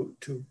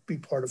 to be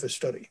part of a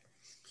study.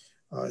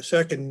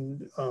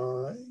 Second,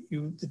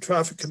 the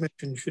traffic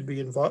commission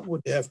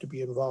would have to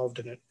be involved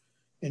in it.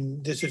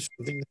 And this is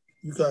something that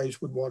you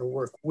guys would want to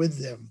work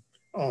with them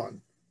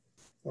on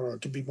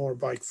to be more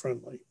bike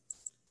friendly.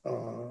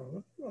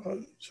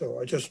 So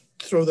I just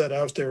throw that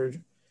out there.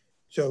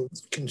 So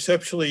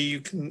conceptually,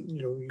 you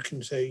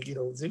can say,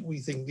 that we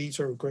think these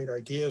are great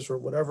ideas or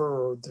whatever,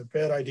 or they're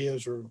bad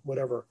ideas or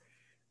whatever.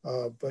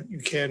 But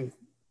you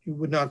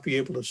would not be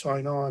able to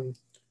sign on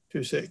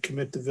to say,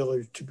 commit the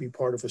village to be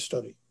part of a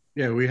study.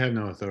 Yeah, we have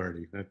no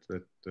authority.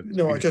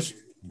 No, I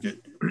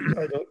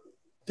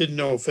didn't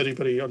know if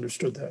anybody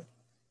understood that.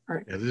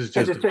 Right. Yeah, this is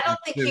just, I don't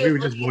think we were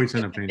just voicing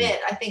an opinion.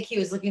 I think he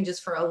was looking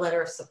just for a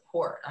letter of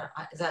support.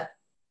 Is that,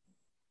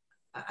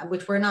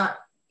 which we're not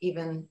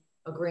even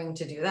agreeing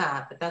to do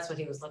that, but that's what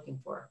he was looking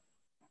for.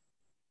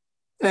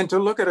 And to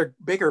look at a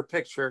bigger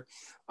picture,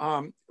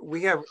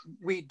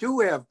 we do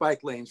have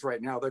bike lanes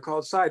right now. They're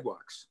called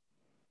sidewalks.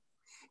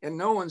 And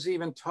no one's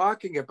even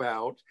talking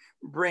about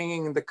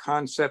bringing the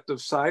concept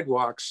of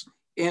sidewalks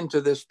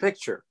into this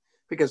picture,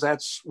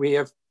 because we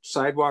have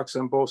sidewalks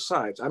on both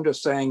sides. I'm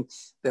just saying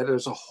that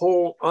there's a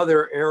whole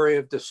other area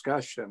of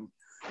discussion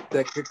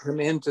that could come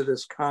into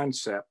this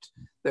concept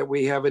that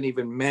we haven't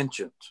even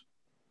mentioned.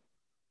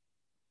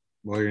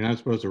 Well, you're not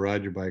supposed to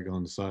ride your bike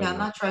on the sidewalk. Yeah, I'm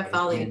not sure I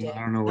follow you, Dave.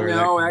 I don't know where.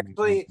 No,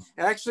 actually,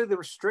 the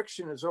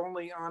restriction is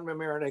only on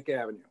Mamaroneck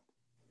Avenue.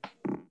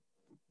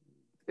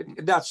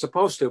 Not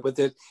supposed to, but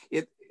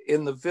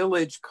in the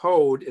village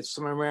code, it's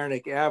the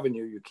Mamaroneck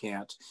Avenue you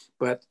can't.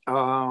 But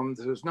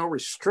there's no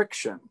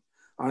restriction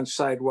on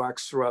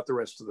sidewalks throughout the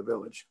rest of the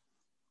village.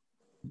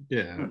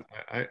 Yeah,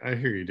 I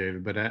hear you,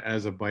 David. But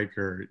as a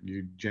biker,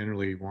 you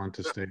generally want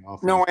to stay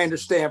off. No, I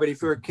understand. But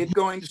if you're a kid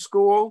going to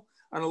school,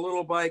 on a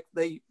little bike,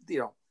 they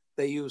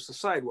use the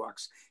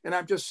sidewalks. And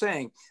I'm just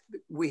saying,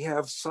 we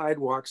have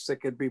sidewalks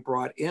that could be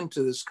brought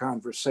into this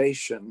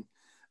conversation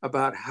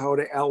about how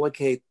to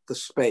allocate the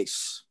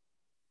space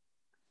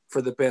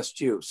for the best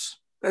use.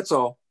 That's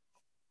all.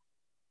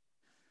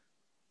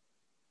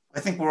 I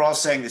think we're all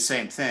saying the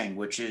same thing,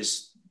 which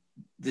is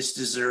this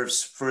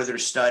deserves further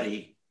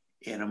study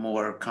in a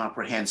more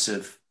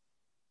comprehensive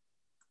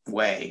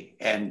way.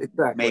 And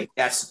maybe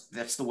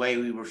that's the way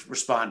we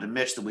respond to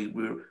Mitch, that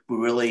we're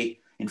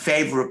really in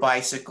favor of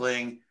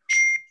bicycling.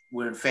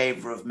 We're in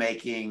favor of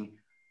making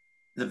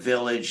the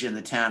village and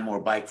the town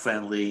more bike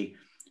friendly.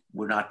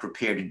 We're not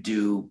prepared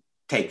to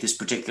take this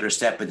particular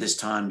step at this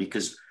time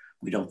because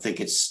we don't think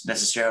it's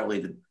necessarily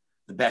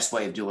the best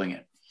way of doing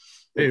it.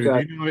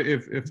 David, do you know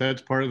if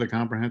that's part of the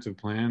comprehensive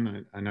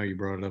plan? I know you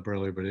brought it up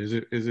earlier, but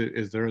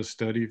is there a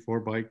study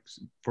for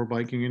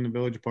biking in the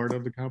village part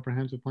of the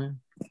comprehensive plan?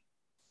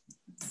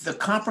 The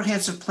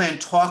comprehensive plan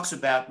talks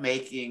about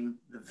making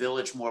the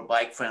village more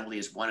bike friendly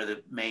as one of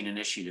the main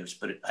initiatives,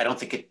 but I don't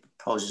think it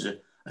proposes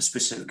a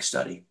specific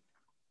study.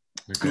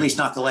 Okay. At least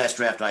not the last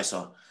draft I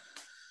saw.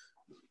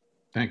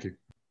 Thank you.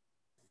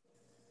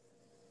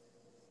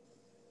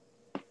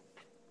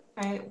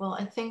 All right, well,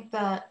 I think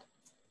that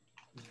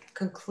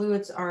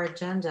concludes our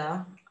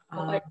agenda.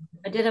 I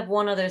did have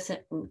one other thing.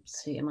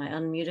 Let's see, am I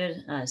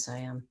unmuted? Yes, I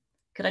am.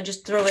 Could I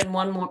just throw in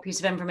one more piece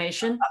of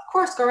information? Of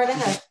course, go right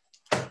ahead.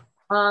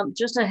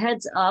 Just a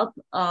heads up,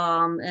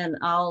 and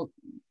I'll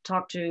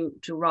talk to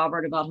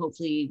Robert about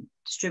hopefully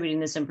distributing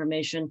this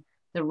information.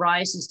 The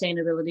Rye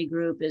Sustainability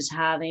Group is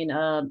having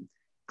a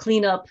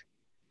cleanup,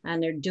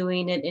 and they're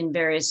doing it in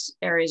various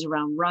areas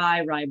around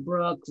Rye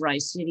Brook, Rye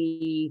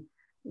City,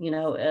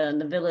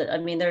 and the village. I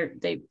mean,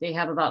 they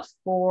have about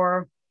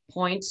 4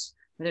 points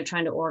where they're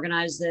trying to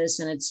organize this,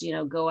 and it's,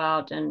 go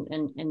out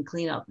and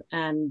clean up.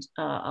 And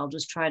I'll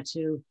just try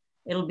to,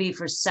 it'll be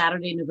for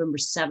Saturday, November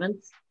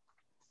 7th.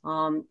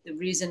 The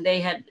reason they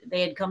had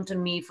come to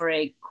me for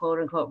a quote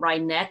unquote Rye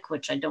Neck,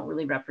 which I don't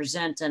really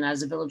represent. And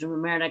as a Village of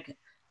Mamaroneck,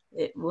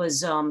 it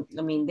was,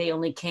 they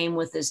only came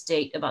with this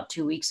date about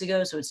 2 weeks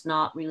ago. So it's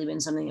not really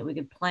been something that we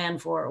could plan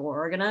for or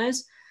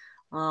organize.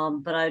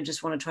 But I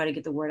just want to try to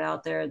get the word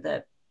out there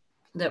that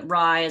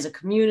Rye as a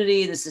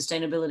community, the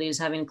sustainability is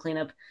having a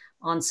cleanup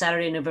on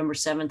Saturday, November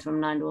 7th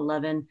from 9 to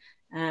 11.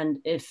 And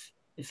if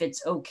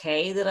it's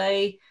okay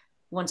that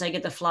once I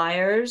get the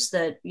flyers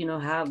that,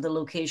 have the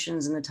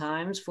locations and the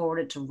times, forward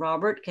it to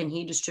Robert, can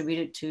he distribute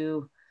it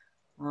to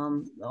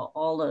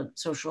all the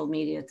social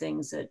media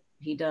things that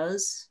he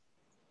does?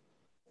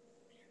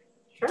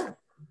 Sure,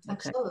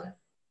 absolutely. Okay.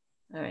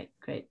 All right,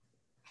 great.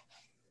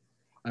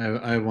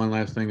 I have one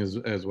last thing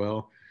as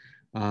well.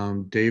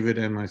 David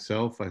and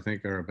myself, I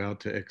think, are about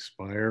to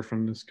expire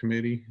from this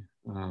committee.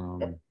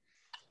 I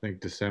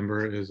think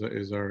December is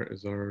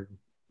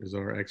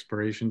our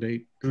expiration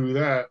date. True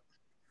that.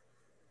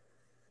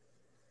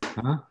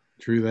 Huh?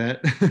 True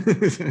that.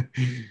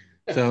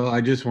 So I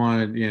just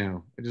wanted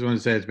to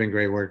say it's been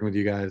great working with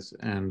you guys,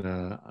 and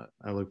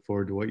I look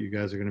forward to what you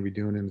guys are going to be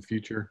doing in the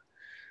future.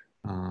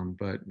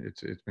 But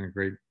it's been a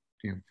great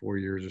 4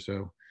 years or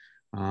so.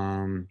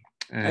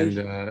 And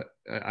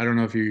I don't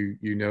know if you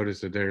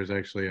noticed that there's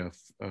actually I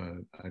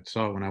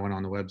saw it when I went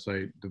on the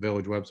website, the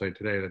village website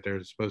today, that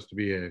there's supposed to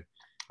be a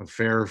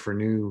fair for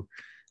new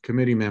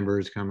committee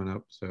members coming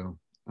up. So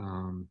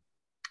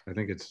I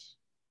think it's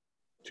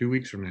 2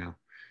 weeks from now.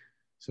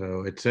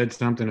 So it said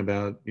something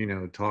about,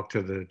 talk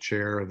to the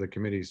chair of the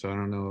committee. So I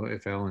don't know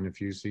if Ellen,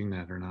 if you've seen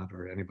that or not,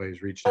 or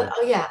anybody's reached out.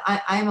 Oh yeah,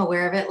 I'm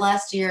aware of it.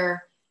 Last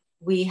year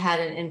we had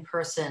an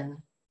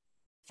in-person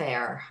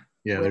fair.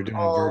 Yeah, they're doing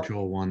a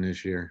virtual one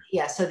this year.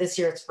 Yeah, so this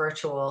year it's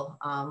virtual.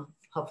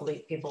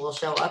 Hopefully people will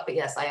show up, but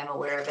yes, I am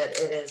aware of it.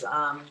 It is,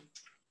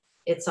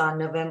 it's on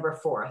November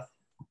 4th.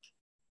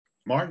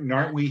 Martin,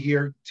 aren't we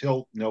here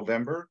till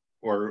November,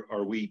 or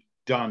are we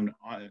done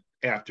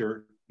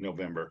after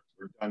November?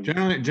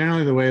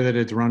 Generally, the way that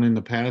it's run in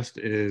the past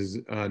is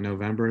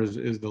November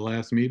is the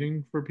last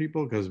meeting for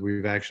people, because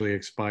we've actually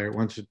expired.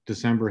 Once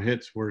December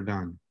hits, we're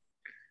done.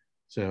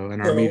 So,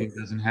 and our meeting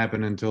doesn't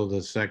happen until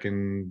the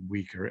second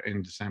week or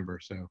in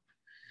December.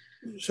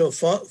 So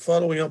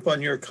following up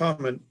on your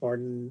comment,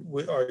 Martin,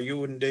 are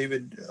you and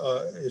David,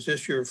 is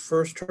this your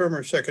first term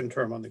or second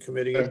term on the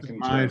committee?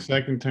 My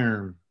second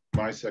term.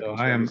 My second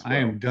term. I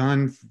am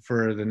done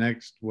for the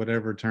next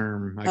whatever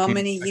term. How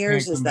many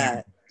years is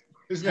that?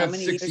 Isn't that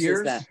 6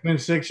 years? It's been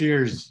 6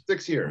 years.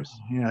 6 years.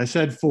 Yeah, I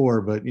said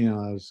 4, but I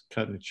was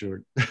cutting it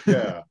short.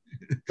 Yeah,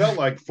 felt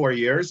like 4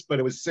 years, but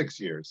it was 6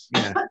 years.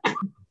 Yeah.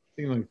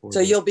 Like so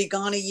you'll be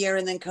gone a year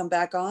and then come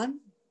back on?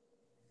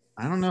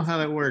 I don't know how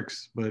that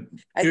works, but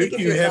I think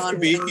you have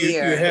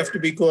to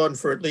be gone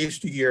for at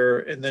least a year,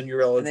 and then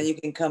you're eligible. And then you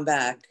can come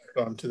back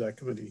onto that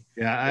committee.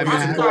 Yeah, I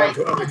mean,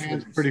 my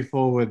hands pretty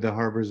full with the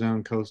Harbor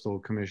Zone Coastal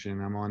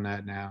Commission. I'm on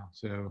that now,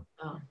 so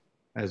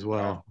as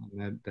well.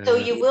 So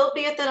you will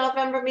be at the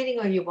November meeting,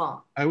 or you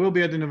won't? I will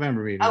be at the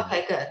November meeting.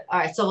 Okay, good. All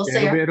right, so we'll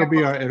say it'll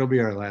be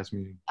our last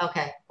meeting.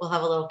 Okay, we'll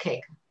have a little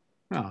cake.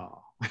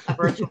 Oh, a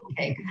virtual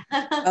cake.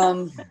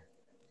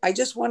 I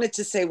just wanted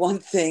to say one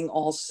thing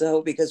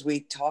also, because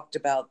we talked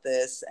about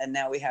this and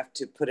now we have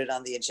to put it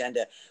on the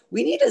agenda.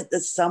 We need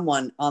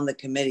someone on the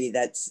committee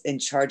that's in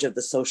charge of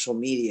the social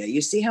media.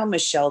 You see how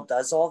Michelle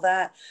does all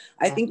that?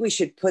 I think we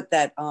should put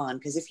that on,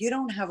 because if you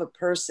don't have a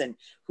person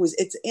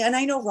and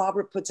I know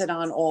Robert puts it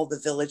on all the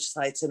village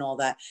sites and all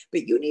that,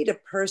 but you need a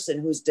person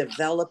who's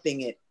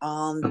developing it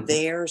on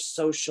their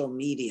social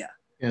media.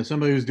 Yeah,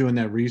 somebody who's doing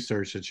that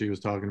research that she was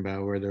talking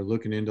about, where they're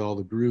looking into all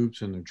the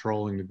groups and they're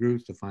trolling the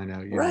groups to find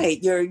out. Right,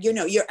 you're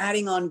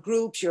adding on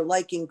groups, you're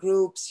liking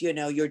groups,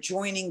 you're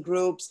joining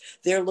groups.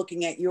 They're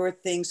looking at your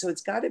thing, so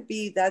it's got to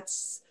be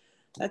that's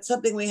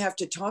something we have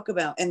to talk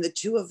about. And the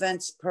 2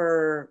 events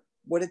per,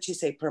 what did she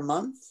say, per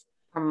month?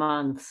 Per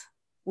month.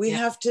 We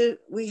have to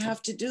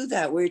do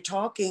that. We're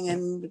talking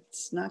and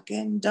it's not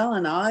getting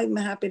done. I'm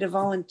happy to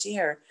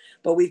volunteer,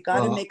 but we've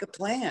got to make a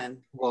plan.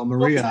 Well,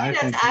 Maria, I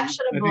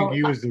think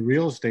you as the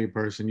real estate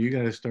person, you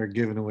got to start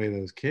giving away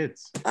those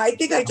kits. I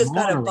think I just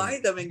got to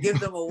buy them and give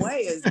them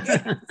away as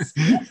gifts.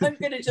 I'm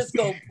going to just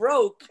go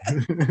broke.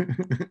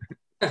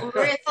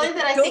 Maria, something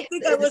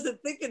that I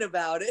wasn't thinking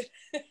about it.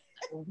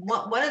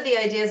 One of the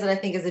ideas that I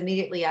think is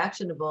immediately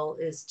actionable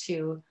is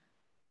to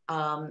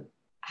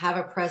have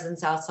a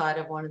presence outside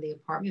of one of the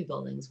apartment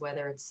buildings,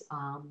 whether it's,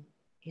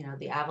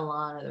 the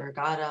Avalon or the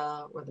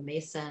Regatta or the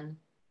Mason,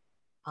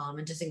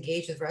 and just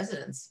engage with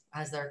residents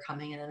as they're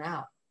coming in and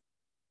out.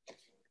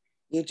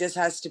 It just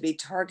has to be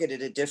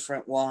targeted a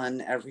different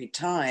one every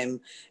time.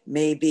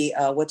 Maybe,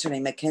 what's her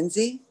name,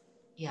 Mackenzie?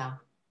 Yeah.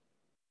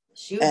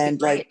 She would be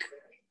great.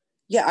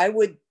 I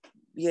would,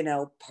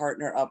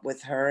 partner up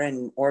with her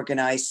and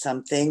organize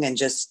something and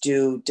just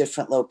do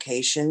different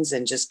locations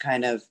and just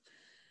kind of,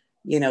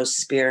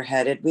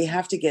 spearhead it. We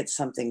have to get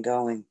something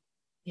going.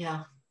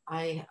 Yeah,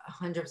 I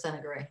 100%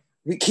 agree.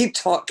 We keep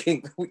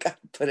talking. We got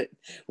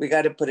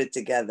to put it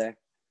together.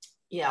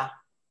 Yeah.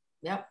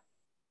 Yep.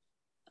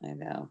 I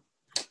know.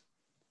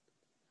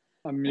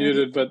 I'm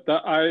muted, but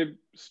I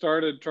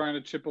started trying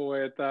to chip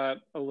away at that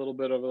a little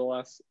bit over the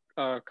last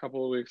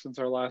couple of weeks since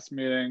our last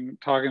meeting,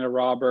 talking to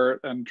Robert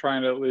and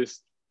trying to at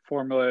least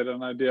formulate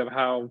an idea of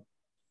how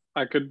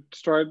I could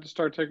start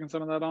taking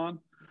some of that on.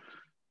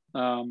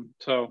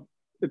 So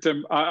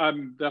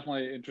I'm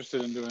definitely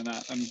interested in doing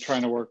that and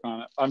trying to work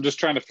on it. I'm just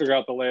trying to figure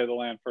out the lay of the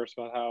land first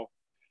about how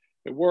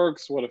it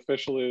works, what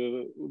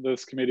officially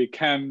this committee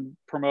can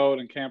promote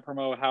and can't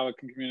promote, how it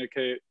can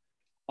communicate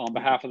on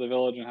behalf of the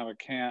village and how it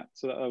can't.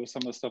 So that was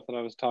some of the stuff that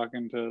I was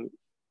talking to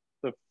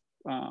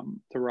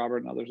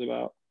Robert and others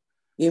about.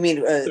 You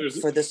mean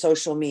for the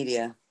social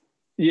media?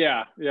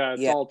 Yeah,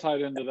 it's all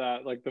tied into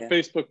that. Like the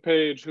Facebook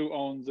page, who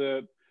owns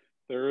it?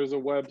 There is a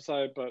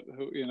website, but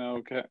who,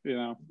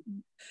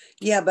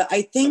 Yeah, but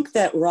I think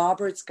that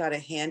Robert's got a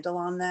handle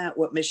on that.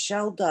 What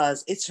Michelle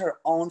does, it's her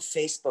own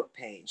Facebook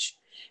page.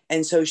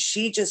 And so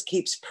she just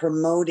keeps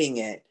promoting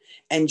it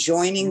and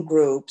joining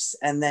groups,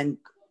 and then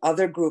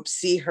other groups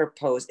see her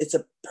post. It's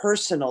a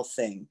personal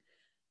thing.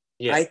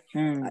 Yeah.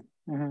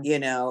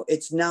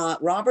 It's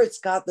not, Robert's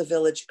got the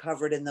village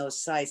covered in those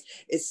sites.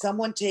 It's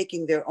someone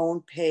taking their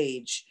own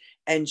page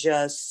and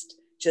just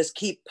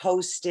keep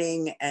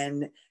posting,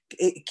 and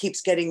it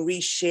keeps getting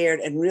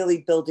reshared and really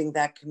building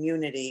that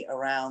community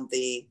around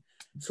the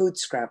food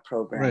scrap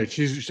program. Right.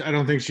 I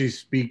don't think she's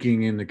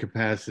speaking in the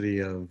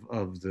capacity of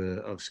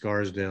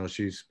Scarsdale.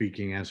 She's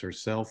speaking as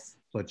herself,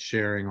 but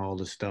sharing all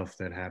the stuff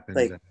that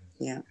happens.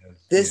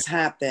 This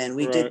happened.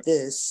 We did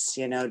this,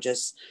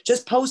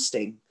 just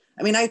posting.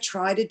 I mean, I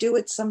try to do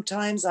it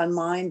sometimes on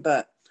mine,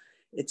 but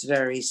it's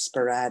very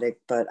sporadic,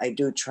 but I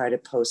do try to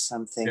post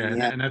something.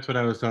 Yeah. And that's what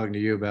I was talking to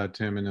you about,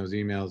 Tim, in those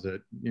emails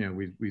that,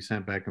 we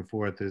sent back and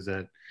forth, is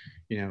that,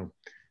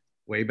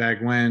 way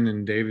back when,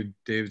 and David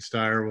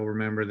Steyer will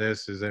remember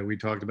this, is that we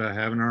talked about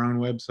having our own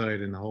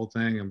website and the whole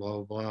thing and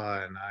blah, blah,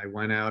 blah. And I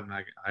went out and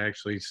I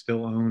actually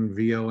still own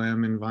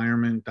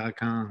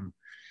vomenvironment.com.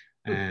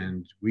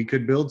 And we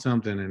could build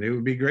something and it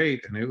would be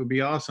great and it would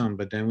be awesome.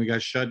 But then we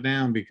got shut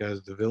down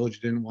because the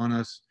village didn't want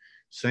us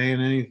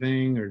saying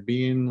anything or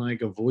being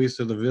like a voice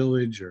of the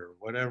village or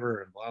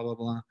whatever, and blah, blah,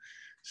 blah.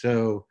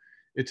 So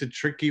it's a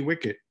tricky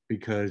wicket,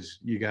 because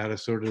you got to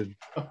sort of,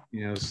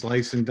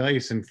 slice and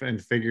dice and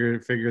figure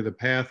the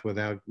path with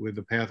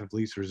the path of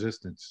least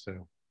resistance.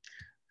 So.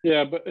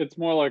 Yeah, but it's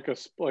more like a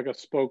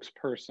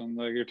spokesperson,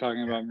 like you're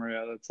talking about,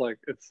 Maria. That's like,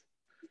 it's,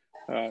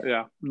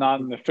 not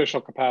in the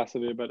official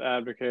capacity, but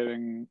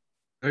advocating.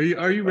 Are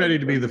you ready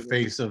to be the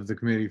face of the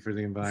committee for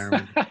the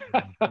environment?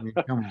 I mean,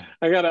 come on.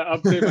 I gotta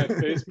update my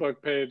Facebook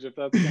page if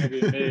that's gonna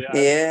be me.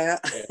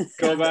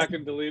 Go back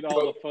and delete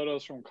all the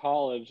photos from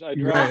college. I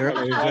dropped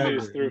my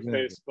 20s through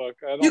Facebook.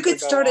 You could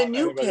start a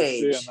new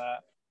page.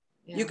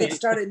 You could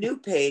start a new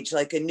page,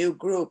 like a new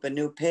group, a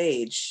new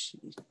page.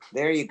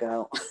 There you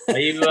go. Are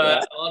you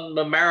on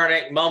the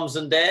Mamaroneck Moms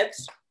and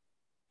Dads?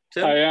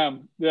 Tim? I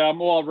am. Yeah,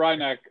 I'm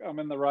Rhinebeck. I'm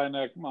in the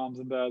Rhinebeck Moms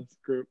and Dads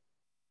group.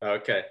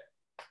 Okay.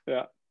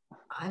 Yeah.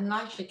 I'm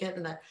not actually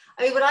getting that.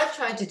 I mean, what I've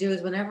tried to do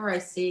is whenever I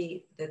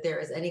see that there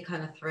is any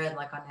kind of thread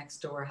like on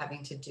Nextdoor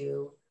having to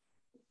do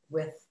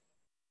with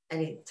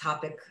any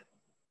topic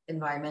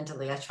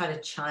environmentally. I try to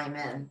chime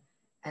in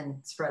and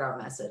spread our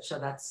message. So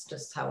that's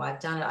just how I've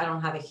done it. I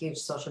don't have a huge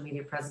social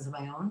media presence of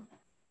my own.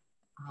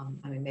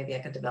 I mean, maybe I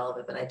could develop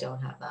it, but I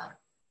don't have that.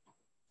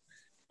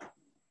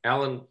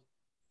 Alan,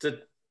 do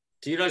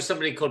you know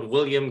somebody called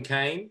William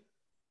Kane?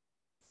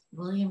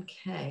 William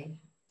K.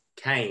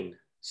 Kane,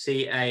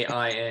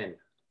 C-A-I-N.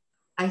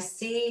 I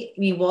see,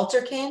 you mean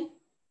Walter Kane?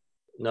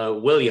 No,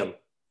 William.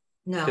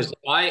 No. Because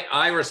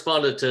I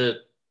responded to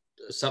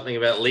something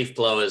about leaf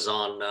blowers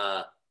on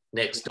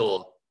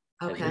Nextdoor.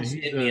 Okay. And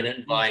he sent me an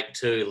invite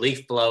to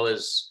leaf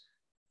blowers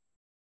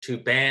to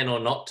ban or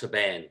not to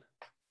ban.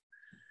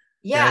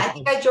 Yeah, I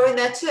think I joined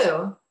that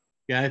too.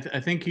 Yeah, I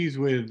think he's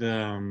with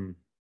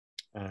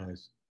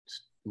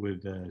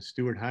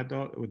Stewart Hot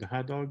Dog, with the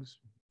hot dogs.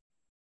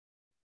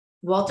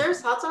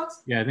 Walter's Hot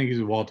Dogs? Yeah, I think he's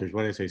with Walters.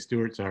 What did I say?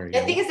 Stewart, sorry.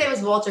 I think his name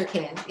is Walter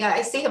Kane. Yeah,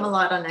 I see him a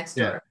lot on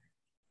Nextdoor.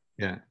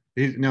 Yeah.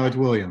 No, it's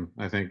William,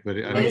 I think. But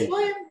It is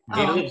William?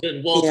 He lives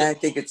in Walters. Yeah, I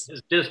think it's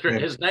his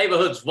district. His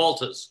neighborhood's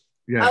Walters.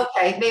 Yeah.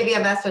 Okay, maybe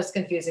that's what's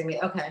confusing me.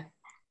 Okay.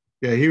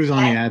 Yeah, he was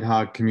on the ad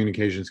hoc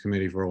communications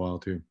committee for a while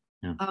too.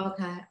 Yeah.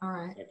 Okay, all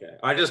right. Okay.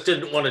 I just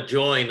didn't want to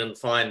join and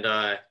find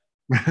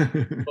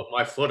put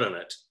my foot in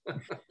it.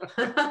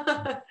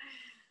 It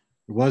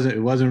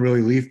wasn't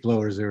really leaf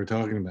blowers they were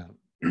talking about.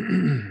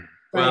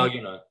 Well,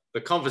 you know,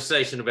 the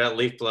conversation about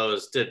leaf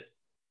blowers did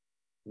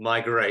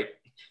migrate.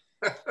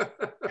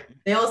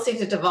 They all seem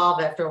to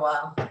devolve after a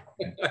while.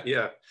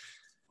 Yeah.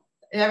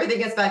 And everything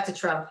gets back to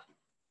Trump.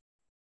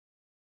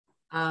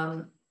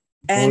 Well,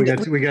 we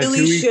got 2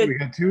 weeks. We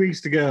got 2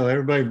 weeks to go.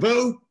 Everybody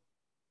vote.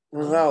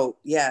 Vote,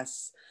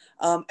 yes.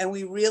 And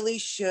we really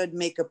should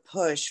make a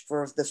push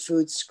for the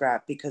food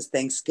scrap because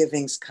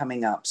Thanksgiving's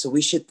coming up. So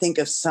we should think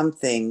of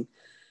something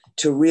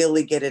to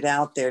really get it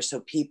out there so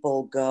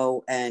people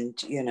go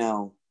and, you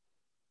know.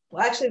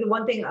 Well, actually, the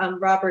one thing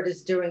Robert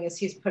is doing is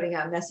he's putting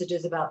out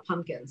messages about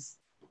pumpkins,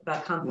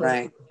 about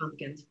compost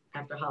pumpkins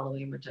after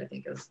Halloween, which I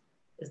think is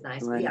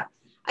nice. Right. But yeah,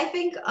 I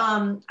think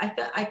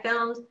I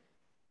found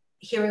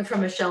hearing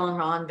from Michelle and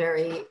Ron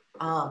very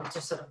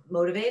just sort of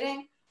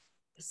motivating.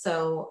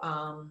 So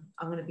I'm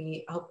going to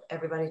I hope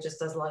everybody just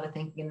does a lot of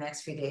thinking in the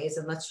next few days,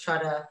 and let's try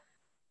to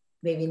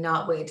maybe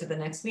not wait to the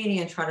next meeting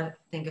and try to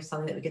think of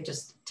something that we could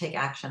just take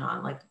action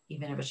on, like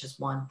even if it's just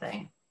one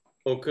thing.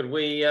 Well, could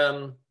we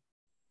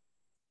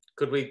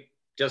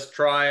just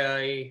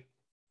try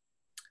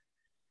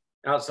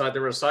outside the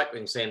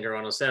recycling center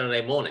on a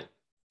Saturday morning?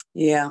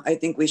 Yeah, I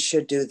think we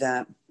should do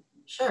that.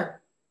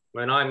 Sure.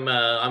 When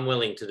I'm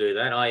willing to do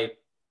that.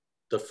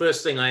 The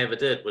first thing I ever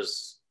did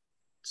was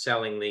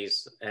selling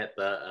these at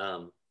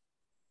the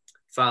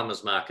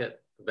farmers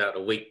market about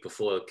a week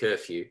before the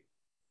curfew.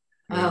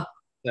 Oh.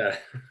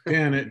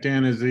 Dan,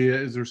 is the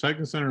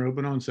recycling center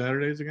open on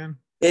Saturdays again?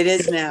 It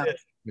is now. It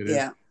is.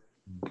 Yeah.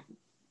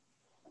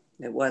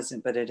 It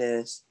wasn't, but it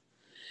is.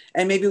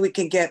 And maybe we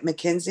can get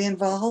Mackenzie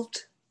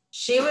involved.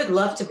 She would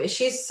love to be.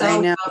 She's so. I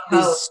know.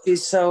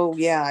 She's so.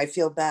 Yeah, I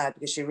feel bad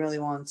because she really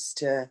wants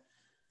to,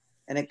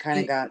 and it kind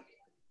of got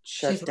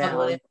shut down.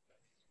 Lovely.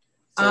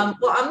 Well,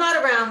 I'm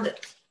not around.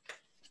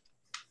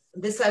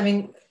 I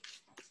mean,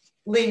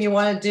 Lean, you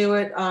want to do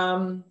it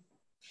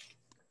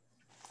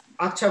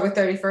October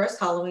 31st,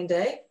 Halloween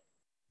Day?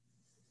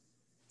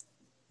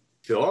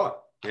 Sure.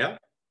 Yeah.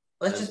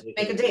 Let's just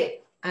make a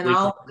date, and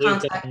I'll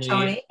contact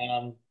Tony.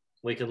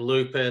 We can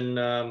loop in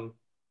the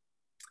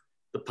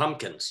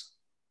pumpkins.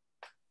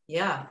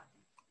 Yeah.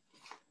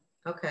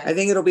 Okay. I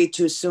think it'll be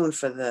too soon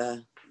for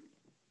the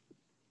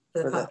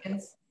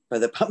pumpkins. For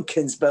the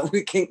pumpkins, but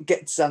we can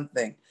get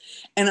something,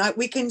 and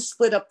we can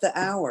split up the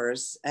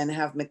hours and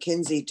have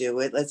Mackenzie do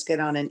it. Let's get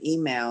on an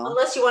email.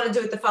 Unless you want to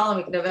do it the following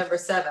week, November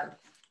 7th.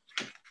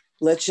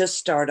 Let's just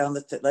start on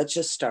let's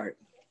just start.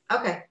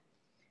 Okay.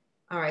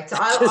 All right. So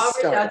I'll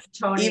reach out to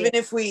Tony. Even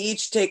if we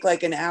each take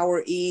like an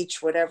hour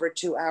each, whatever,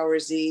 2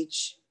 hours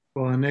each.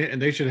 Well, and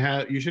they should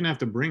have. You shouldn't have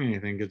to bring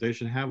anything because they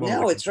should have all.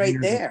 No, the it's right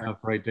containers and there. stuff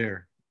right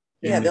there.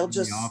 Yeah, they'll in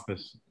just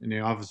the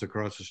office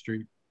across the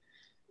street.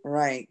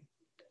 Right.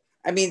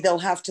 I mean, they'll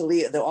have to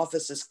leave. The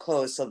office is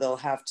closed, so they'll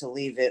have to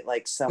leave it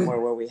like somewhere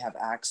where we have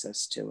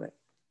access to it.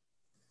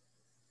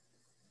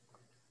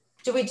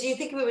 Do you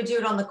think we would do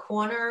it on the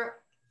corner,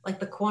 like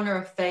the corner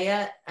of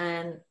Fayette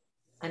and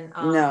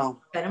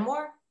no,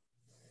 Benamor?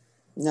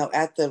 No,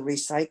 at the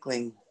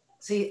recycling.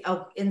 See,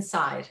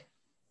 inside.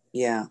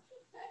 Yeah.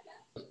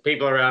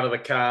 People are out of the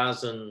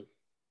cars and.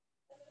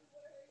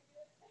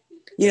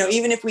 You know,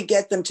 even if we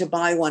get them to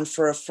buy one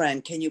for a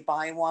friend, can you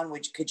buy one?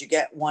 Could you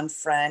get one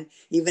friend,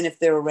 even if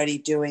they're already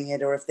doing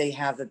it, or if they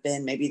have a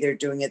bin, maybe they're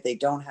doing it, they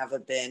don't have a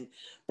bin,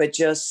 but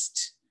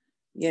just,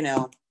 you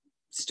know,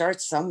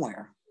 start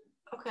somewhere.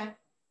 Okay.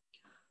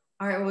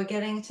 All right, well, we're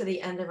getting to the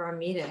end of our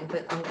meeting,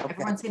 but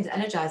everyone seems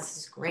energized. This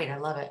is great. I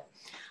love it.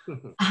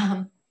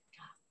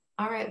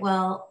 All right,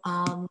 well,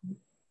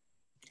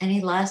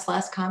 any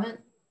last comment?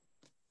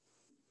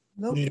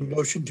 Nope. Need a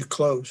motion to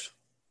close.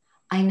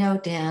 I know,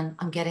 Dan,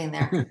 I'm getting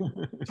there.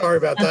 Sorry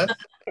about that.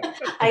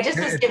 I just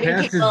was It's giving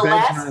past people a his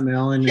last bedtime,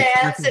 Ellen. It's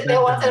chance past his if they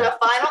wanted bedtime.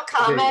 a final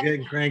comment.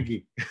 Getting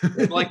cranky.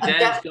 It's like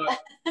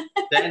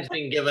Dan's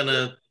been given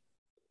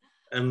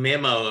a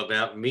memo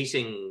about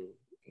meeting.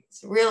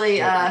 It's really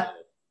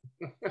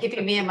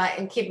keeping me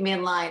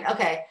in line.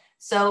 Okay,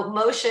 so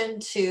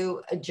motion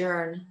to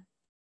adjourn.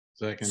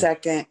 Second.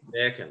 Second.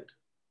 Second.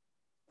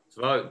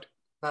 Vote.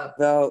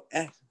 Vote.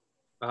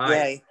 Aye.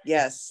 Yay.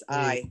 Yes,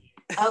 aye.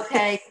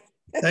 Okay.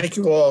 Thank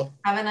you all.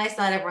 Have a nice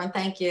night, everyone.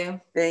 Thank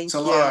you. Thank So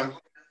you. long.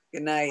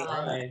 Good night.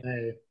 Bye.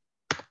 Hey.